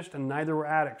be finished, and neither were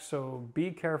attics, so be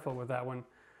careful with that one.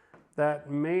 That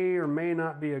may or may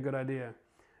not be a good idea.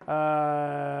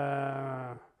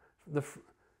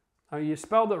 You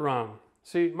spelled it wrong.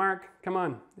 See, Mark, come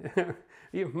on.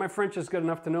 My French is good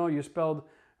enough to know you spelled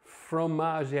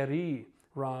fromagerie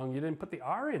wrong. You didn't put the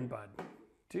R in, bud.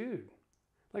 Dude,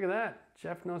 look at that.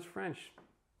 Jeff knows French.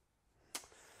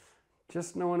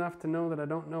 Just know enough to know that I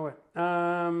don't know it.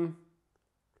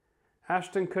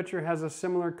 Ashton Kutcher has a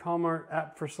similar Calmart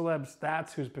app for celebs.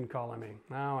 That's who's been calling me.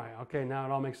 Okay, now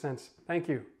it all makes sense. Thank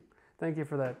you. Thank you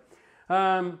for that.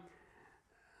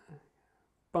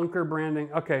 Bunker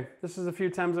branding. Okay, this is a few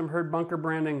times I've heard bunker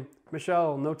branding.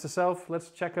 Michelle, note to self, let's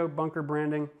check out bunker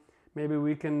branding. Maybe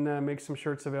we can make some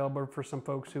shirts available for some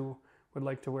folks who would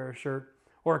like to wear a shirt.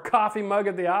 Or a coffee mug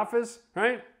at the office,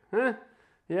 right? Huh?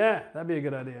 Yeah, that'd be a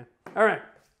good idea. All right.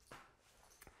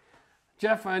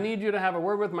 Jeff, I need you to have a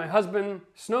word with my husband.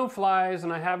 Snow flies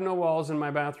and I have no walls in my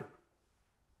bathroom.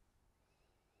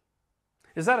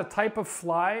 Is that a type of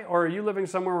fly, or are you living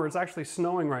somewhere where it's actually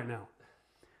snowing right now?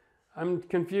 I'm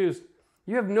confused.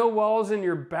 You have no walls in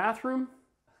your bathroom?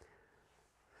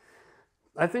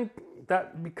 I think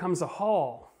that becomes a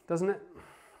hall, doesn't it?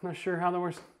 I'm not sure how that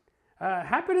works.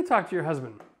 Happy to talk to your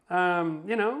husband.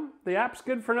 You know, the app's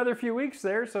good for another few weeks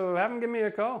there, so have him give me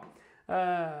a call.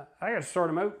 I gotta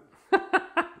sort him out.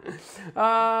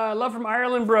 Love from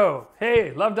Ireland, bro.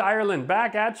 Hey, love to Ireland.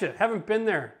 Back at you. Haven't been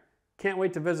there. Can't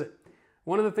wait to visit.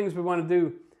 One of the things we want to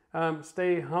do,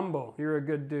 stay humble. You're a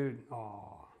good dude. Aw.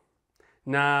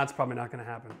 Nah, it's probably not going to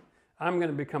happen. I'm going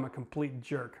to become a complete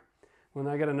jerk. When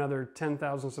I get another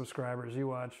 10,000 subscribers, you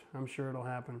watch. I'm sure it'll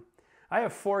happen. I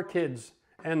have 4 kids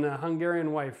and a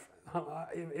Hungarian wife.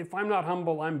 If I'm not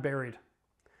humble, I'm buried.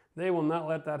 They will not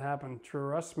let that happen.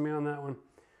 Trust me on that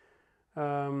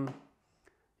one.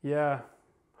 Yeah,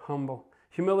 humble.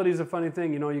 Humility is a funny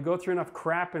thing. You know, you go through enough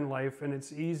crap in life and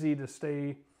it's easy to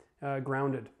stay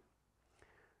grounded.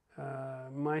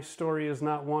 My story is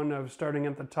not one of starting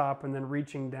at the top and then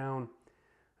reaching down.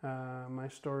 My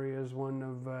story is one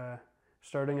of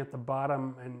starting at the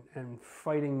bottom and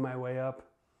fighting my way up.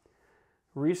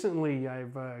 Recently,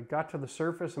 I've got to the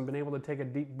surface and been able to take a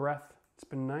deep breath. It's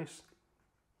been nice.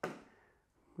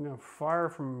 You know, far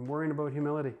from worrying about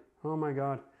humility. Oh my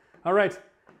God. All right.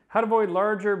 How to avoid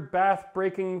larger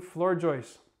bath-breaking floor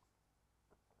joists.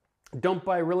 Don't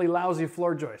buy really lousy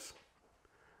floor joists.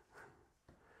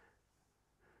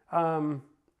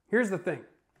 Here's the thing.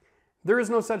 There is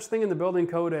no such thing in the building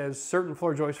code as certain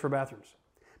floor joists for bathrooms,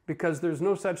 because there's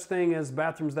no such thing as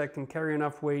bathrooms that can carry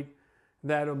enough weight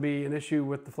that'll be an issue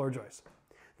with the floor joists.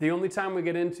 The only time we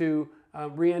get into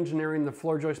re-engineering the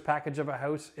floor joist package of a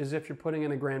house is if you're putting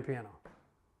in a grand piano.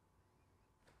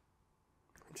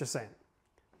 Just saying.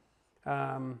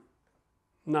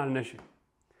 Not an issue.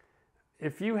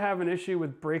 If you have an issue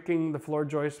with breaking the floor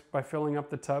joist by filling up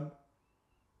the tub,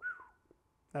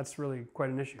 that's really quite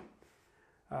an issue.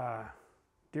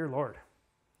 Dear Lord.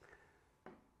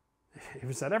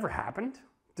 Has that ever happened?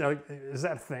 Is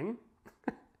that a thing?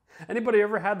 Anybody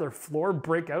ever had their floor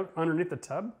break out underneath the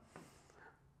tub?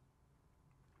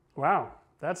 Wow,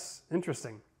 that's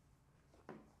interesting.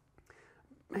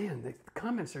 Man, the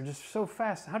comments are just so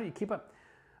fast. How do you keep up?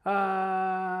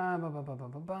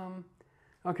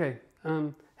 Okay.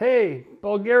 Hey,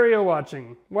 Bulgaria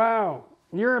watching. Wow.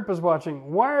 Europe is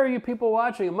watching. Why are you people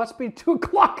watching? It must be 2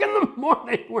 o'clock in the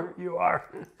morning where you are.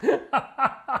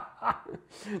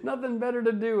 Nothing better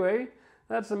to do, eh?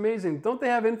 That's amazing. Don't they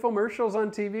have infomercials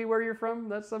on TV where you're from?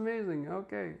 That's amazing.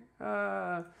 Okay.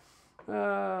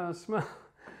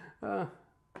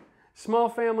 Small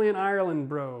family in Ireland,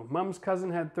 bro. Mom's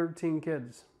cousin had 13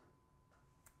 kids.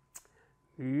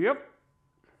 Yep.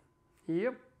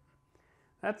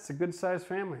 That's a good sized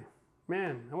family.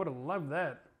 Man, I would have loved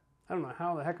that. I don't know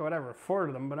how the heck I would ever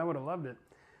afford them, but I would have loved it.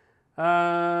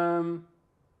 Oh,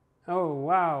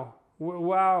 wow.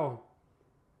 Wow.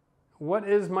 What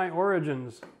is my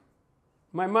origins?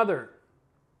 My mother.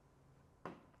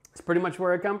 It's pretty much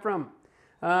where I come from.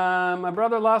 My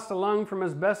brother lost a lung from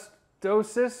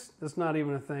asbestosis. That's not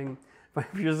even a thing.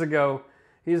 5 years ago.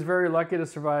 He's very lucky to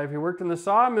survive. He worked in the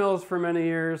sawmills for many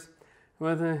years.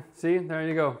 See, there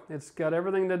you go. It's got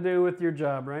everything to do with your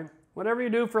job, right? Whatever you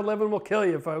do for a living will kill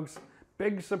you, folks.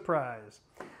 Big surprise.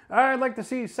 I'd like to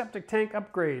see septic tank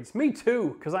upgrades. Me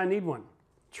too, because I need one.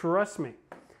 Trust me.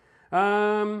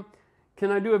 Can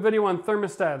I do a video on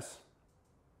thermostats?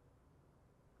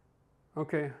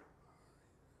 Okay.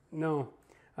 No.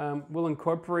 We'll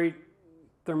incorporate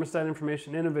thermostat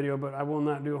information in a video, but I will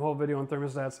not do a whole video on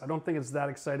thermostats. I don't think it's that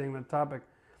exciting of a topic.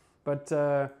 But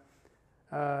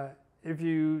if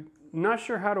you're not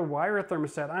sure how to wire a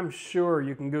thermostat, I'm sure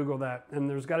you can Google that. And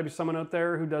there's got to be someone out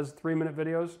there who does 3-minute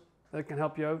videos that can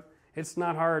help you out. It's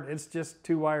not hard. It's just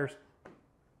 2 wires.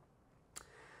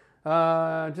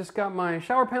 Just got my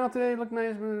shower panel today. Look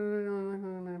nice.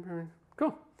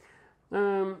 Cool.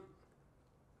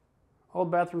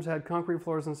 Old bathrooms had concrete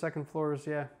floors and second floors.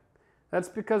 Yeah. That's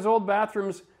because old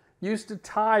bathrooms used to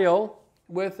tile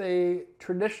with a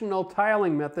traditional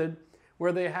tiling method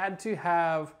where they had to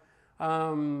have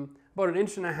about 1.5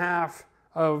 inches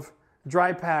of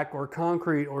dry pack or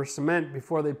concrete or cement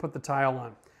before they put the tile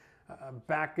on.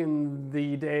 Back in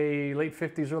the day, late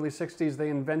 50s, early 60s, they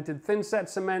invented thin set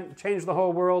cement, changed the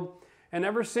whole world. And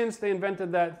ever since they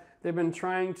invented that, they've been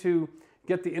trying to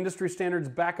get the industry standards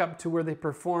back up to where they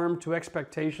perform to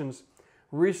expectations.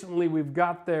 Recently, we've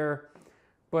got there,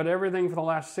 but everything for the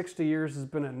last 60 years has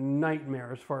been a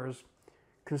nightmare as far as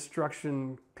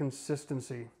construction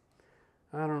consistency.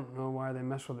 I don't know why they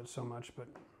mess with it so much, but...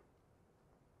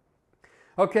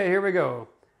 Okay, here we go.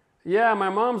 Yeah, my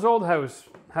mom's old house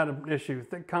had an issue.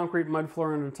 Thick concrete, mud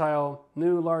floor under tile,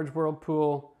 new large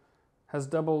whirlpool, has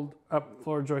doubled up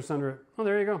floor joists under it. Oh,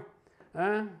 there you go.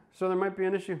 So there might be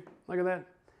an issue. Look at that.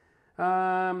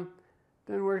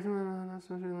 Didn't work.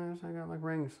 I got like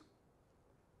rings.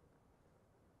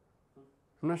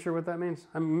 I'm not sure what that means.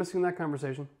 I'm missing that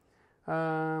conversation.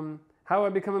 How I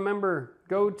become a member.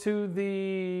 Go to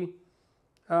the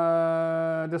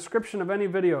description of any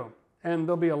video and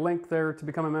there'll be a link there to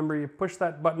become a member. You push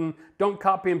that button. Don't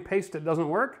copy and paste. It doesn't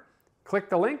work. Click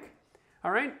the link.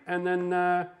 All right. And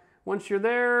then once you're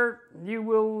there, you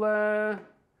will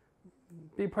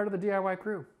be part of the DIY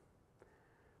crew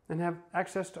and have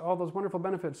access to all those wonderful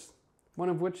benefits, one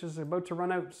of which is about to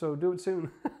run out, so do it soon.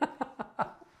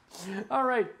 All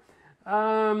right.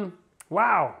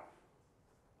 Wow.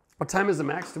 What time is it,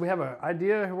 Max? Do we have an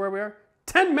idea where we are?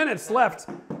 10 minutes left.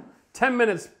 10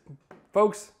 minutes,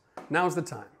 folks. Now's the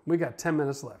time. We got 10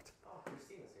 minutes left. Oh,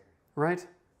 Christina's here. Right?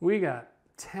 We got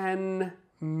 10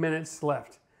 minutes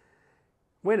left.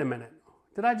 Wait a minute.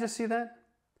 Did I just see that?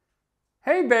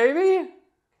 Hey, baby.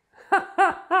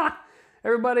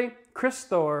 Everybody, Chris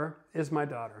Thor is my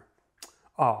daughter.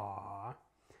 Aww.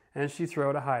 And she threw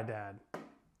out a hi, Dad.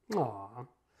 Aww.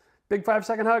 Big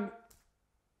 5-second hug.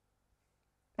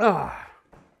 Ah,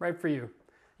 right for you.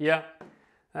 Yeah,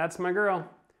 that's my girl.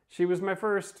 She was my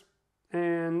first.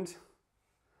 And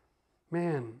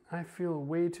man, I feel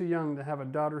way too young to have a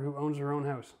daughter who owns her own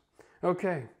house.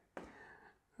 Okay.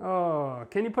 Oh,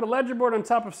 can you put a ledger board on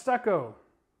top of stucco?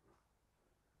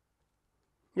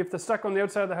 If the stucco on the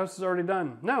outside of the house is already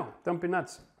done. No, don't be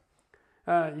nuts.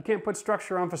 You can't put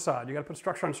structure on facade. You got to put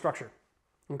structure on structure.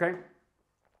 Okay?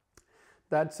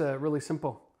 That's really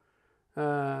simple.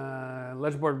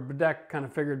 Ledger board deck kind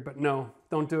of figured, but no,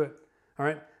 don't do it. All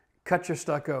right? Cut your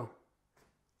stucco.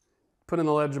 Put in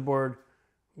the ledger board.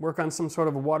 Work on some sort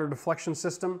of a water deflection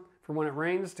system for when it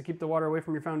rains to keep the water away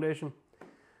from your foundation.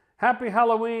 Happy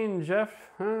Halloween, Jeff.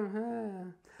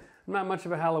 I'm not much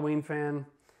of a Halloween fan.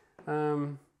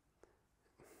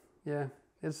 Yeah,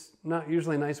 it's not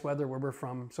usually nice weather where we're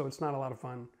from, so it's not a lot of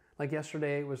fun. Like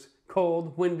yesterday, it was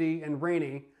cold, windy, and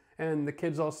rainy, and the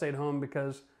kids all stayed home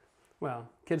because, well,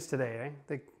 kids today, eh?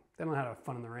 They don't know how to have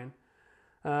fun in the rain.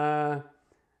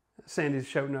 Sandy's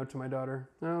shouting out to my daughter.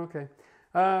 Oh, okay.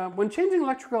 When changing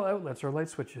electrical outlets or light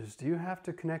switches, do you have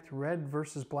to connect red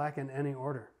versus black in any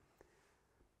order?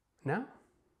 No.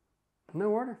 No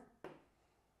order.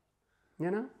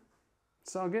 You know?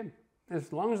 It's all good.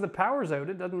 As long as the power's out,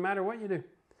 it doesn't matter what you do.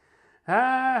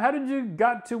 How did you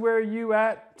got to where you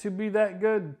at to be that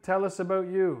good? Tell us about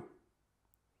you.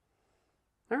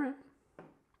 All right.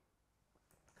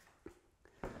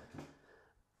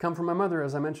 Come from my mother,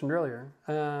 as I mentioned earlier.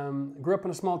 Grew up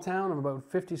in a small town of about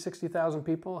 50, 60,000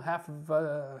 people. Half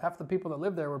the people that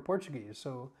lived there were Portuguese,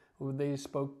 so they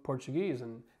spoke Portuguese,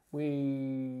 and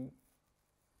we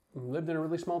lived in a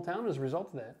really small town as a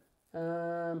result of that.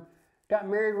 Got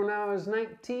married when I was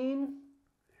 19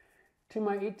 to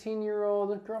my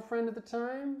 18-year-old girlfriend at the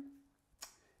time,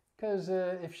 because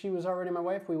if she was already my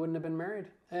wife, we wouldn't have been married.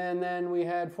 And then we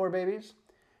had 4 babies,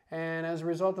 and as a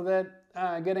result of that,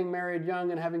 getting married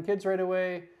young and having kids right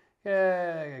away,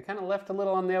 kind of left a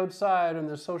little on the outside in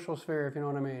the social sphere, if you know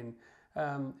what I mean.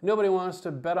 Nobody wants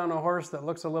to bet on a horse that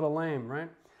looks a little lame, right?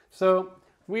 So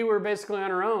we were basically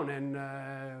on our own,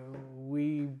 and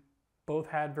we both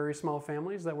had very small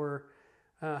families that were,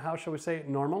 how shall we say,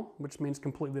 normal, which means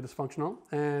completely dysfunctional.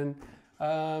 And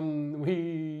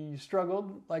we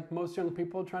struggled, like most young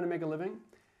people, trying to make a living,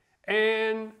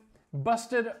 and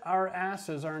busted our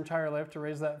asses our entire life to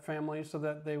raise that family so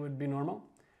that they would be normal.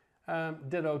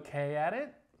 Did okay at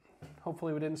it.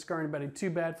 Hopefully we didn't scar anybody too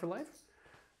bad for life.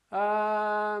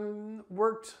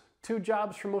 Worked 2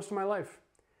 jobs for most of my life,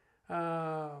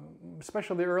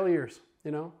 especially the early years,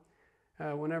 you know.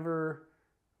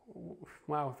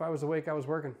 Wow, if I was awake, I was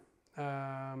working.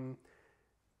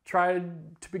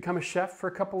 Tried to become a chef for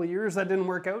a couple of years. That didn't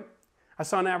work out. I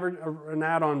saw an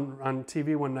ad on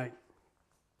TV one night,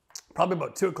 probably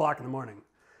about 2 o'clock in the morning.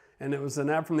 And it was an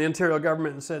ad from the Ontario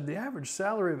government and said the average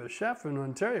salary of a chef in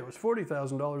Ontario was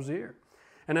 $40,000 a year.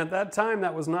 And at that time,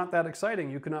 that was not that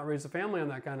exciting. You could not raise a family on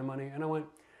that kind of money. And I went,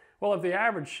 well, if the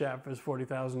average chef is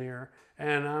 $40,000 a year,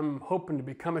 and I'm hoping to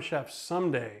become a chef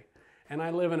someday, and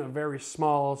I live in a very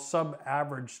small,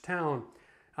 sub-average town,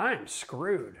 I am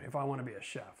screwed if I want to be a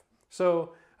chef.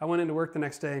 So I went into work the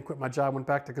next day and quit my job, went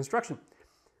back to construction.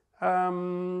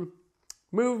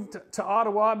 Moved to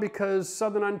Ottawa because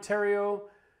Southern Ontario,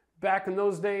 back in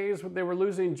those days, they were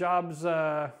losing jobs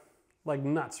like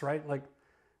nuts, right? Like,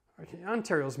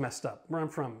 Ontario's messed up. Where I'm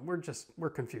from, we're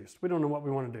confused. We don't know what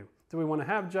we want to do. Do we want to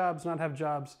have jobs, not have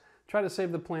jobs? Try to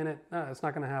save the planet? No, it's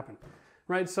not going to happen,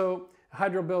 right? So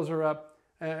hydro bills are up.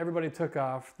 Everybody took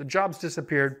off. The jobs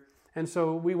disappeared. And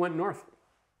so we went north.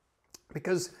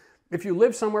 Because if you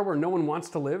live somewhere where no one wants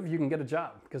to live, you can get a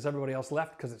job because everybody else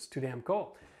left because it's too damn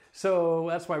cold. So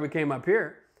that's why we came up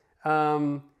here.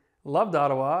 Loved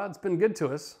Ottawa. It's been good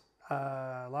to us.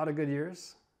 A lot of good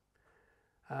years.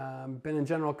 Been a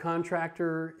general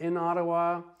contractor in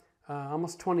Ottawa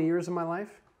almost 20 years of my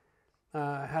life.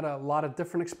 Had a lot of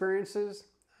different experiences.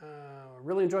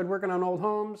 Really enjoyed working on old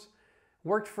homes.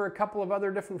 Worked for a couple of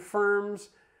other different firms.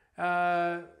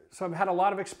 So I've had a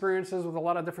lot of experiences with a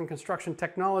lot of different construction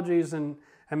technologies and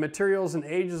materials and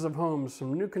ages of homes,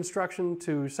 from new construction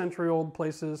to century-old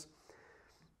places.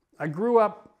 I grew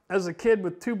up as a kid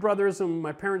with 2 brothers, and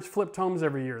my parents flipped homes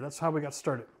every year. That's how we got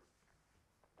started.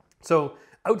 So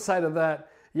outside of that,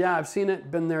 yeah, I've seen it,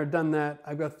 been there, done that.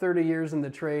 I've got 30 years in the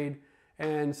trade,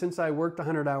 and since I worked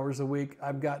 100 hours a week,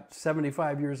 I've got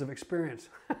 75 years of experience.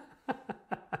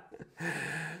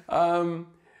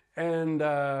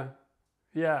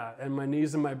 Yeah, and my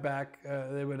knees and my back,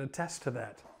 they would attest to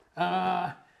that.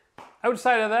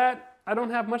 Outside of that, I don't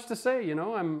have much to say, you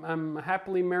know. I'm a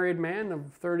happily married man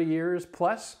of 30 years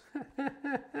plus.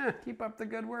 Keep up the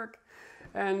good work.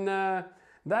 And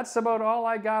that's about all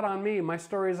I got on me. My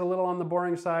story is a little on the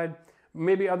boring side.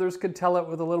 Maybe others could tell it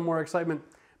with a little more excitement.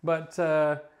 But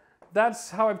that's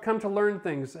how I've come to learn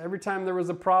things. Every time there was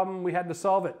a problem, we had to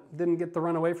solve it. Didn't get to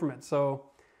run away from it. So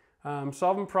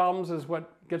solving problems is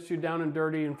what gets you down and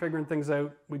dirty and figuring things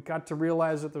out. We got to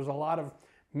realize that there's a lot of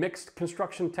mixed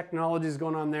construction technologies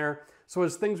going on there. So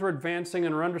as things were advancing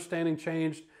and our understanding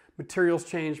changed, materials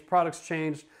changed, products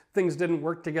changed, things didn't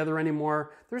work together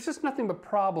anymore. There's just nothing but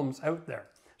problems out there.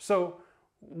 So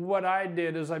what I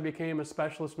did is I became a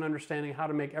specialist in understanding how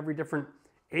to make every different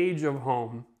age of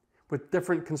home with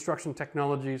different construction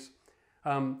technologies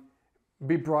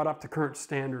be brought up to current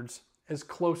standards as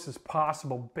close as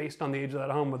possible based on the age of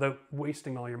that home without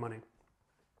wasting all your money.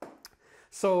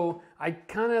 So I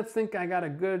kind of think I got a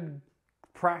good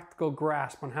practical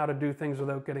grasp on how to do things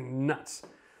without getting nuts.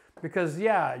 Because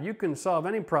yeah, you can solve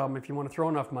any problem if you want to throw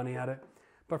enough money at it.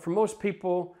 But for most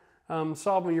people,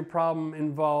 solving your problem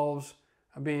involves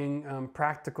being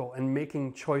practical and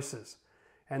making choices.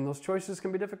 And those choices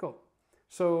can be difficult.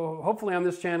 So hopefully on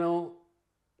this channel,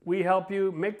 we help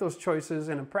you make those choices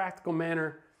in a practical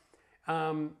manner.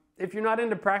 If you're not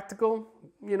into practical,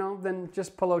 then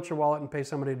just pull out your wallet and pay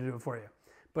somebody to do it for you.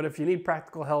 But if you need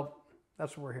practical help,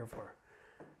 that's what we're here for.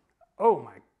 Oh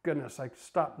my goodness, I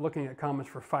stopped looking at comments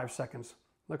for 5 seconds.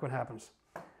 Look what happens.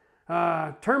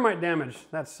 Termite damage,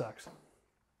 that sucks.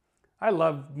 I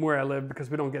love where I live because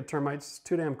we don't get termites. It's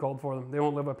too damn cold for them. They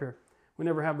won't live up here. We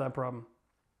never have that problem.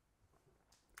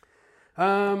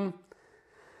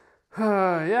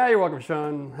 Yeah, you're welcome,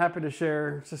 Sean. Happy to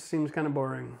share. It just seems kind of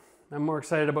boring. I'm more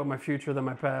excited about my future than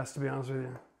my past, to be honest with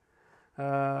you.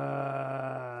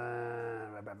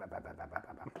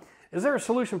 Is there a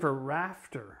solution for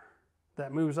rafter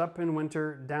that moves up in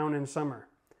winter, down in summer?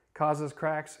 Causes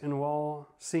cracks in wall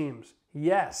seams.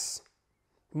 Yes.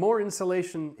 More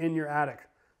insulation in your attic.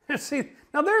 See,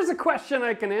 now there's a question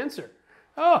I can answer.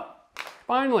 Oh,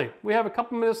 finally, we have a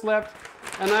couple minutes left,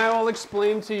 and I will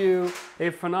explain to you a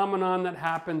phenomenon that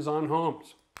happens on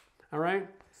homes. All right?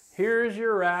 Here's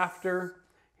your rafter.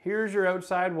 Here's your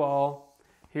outside wall.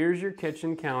 Here's your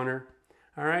kitchen counter.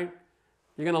 All right?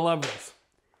 You're going to love this.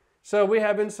 So we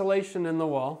have insulation in the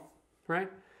wall, right?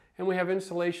 And we have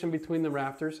insulation between the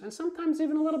rafters, and sometimes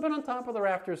even a little bit on top of the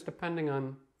rafters, depending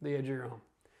on the age of your home.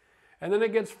 And then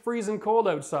it gets freezing cold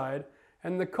outside,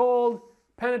 and the cold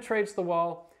penetrates the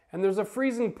wall, and there's a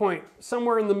freezing point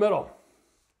somewhere in the middle.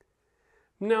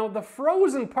 Now, the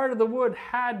frozen part of the wood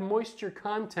had moisture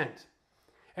content,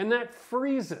 and that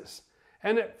freezes,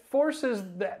 and it forces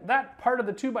that part of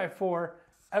the 2x4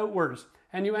 outwards,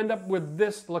 and you end up with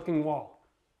this looking wall.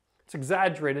 It's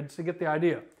exaggerated to get the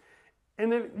idea.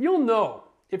 And then you'll know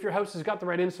if your house has got the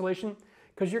right insulation,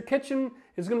 because your kitchen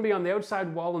is going to be on the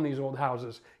outside wall in these old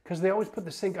houses, because they always put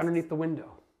the sink underneath the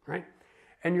window, right?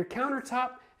 And your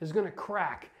countertop is going to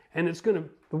crack, and the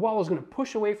wall is going to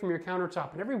push away from your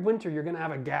countertop, and every winter you're going to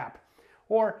have a gap.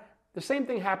 Or the same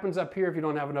thing happens up here if you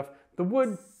don't have enough. The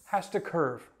wood has to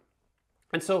curve.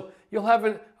 And so you'll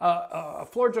have a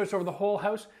floor joist over the whole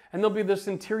house, and there'll be this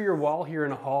interior wall here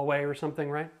in a hallway or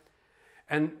something, right?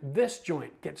 And this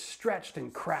joint gets stretched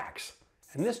and cracks,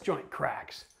 and this joint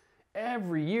cracks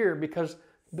every year because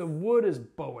the wood is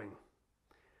bowing.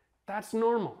 That's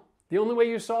normal. The only way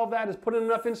you solve that is put in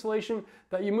enough insulation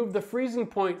that you move the freezing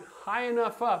point high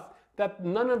enough up that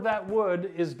none of that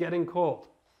wood is getting cold,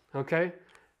 okay?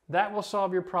 That will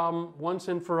solve your problem once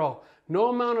and for all. No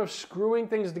amount of screwing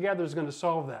things together is going to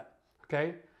solve that,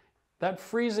 okay? That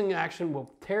freezing action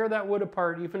will tear that wood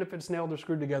apart even if it's nailed or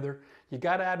screwed together. You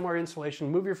got to add more insulation,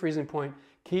 move your freezing point,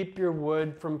 keep your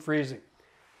wood from freezing.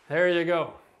 There you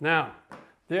go. Now,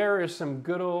 there is some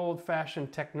good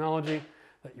old-fashioned technology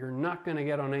that you're not going to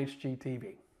get on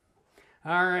HGTV.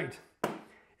 All right.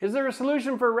 Is there a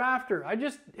solution for rafter? I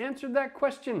just answered that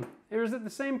question. Is it the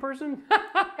same person?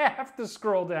 I have to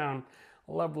scroll down.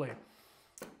 Lovely.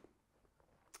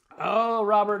 Oh,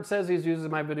 Robert says he's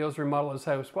using my videos to remodel his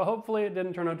house. Well, hopefully it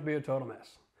didn't turn out to be a total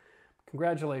mess.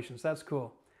 Congratulations. That's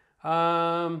cool.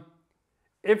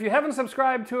 If you haven't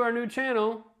subscribed to our new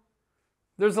channel,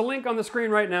 there's a link on the screen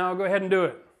right now. Go ahead and do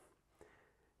it.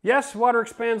 Yes, water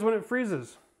expands when it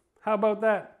freezes. How about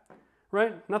that?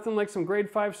 Right? Nothing like some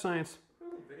grade 5 science.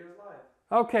 Video's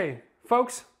live. Okay,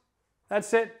 folks,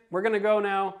 that's it. We're going to go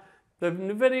now. The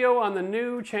video on the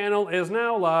new channel is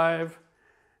now live.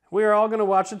 We are all going to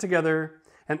watch it together,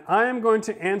 and I am going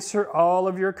to answer all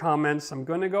of your comments. I'm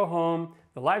going to go home.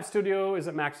 The live studio is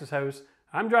at Max's house.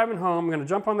 I'm driving home. I'm going to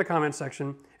jump on the comment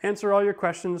section, answer all your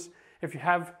questions. If you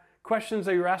have questions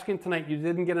that you're asking tonight you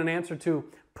didn't get an answer to,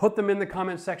 put them in the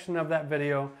comment section of that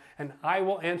video, and I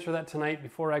will answer that tonight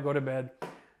before I go to bed.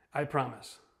 I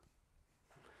promise.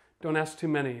 Don't ask too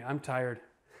many. I'm tired.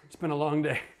 It's been a long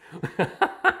day.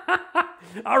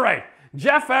 All right,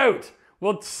 Jeff out.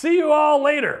 We'll see you all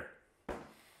later.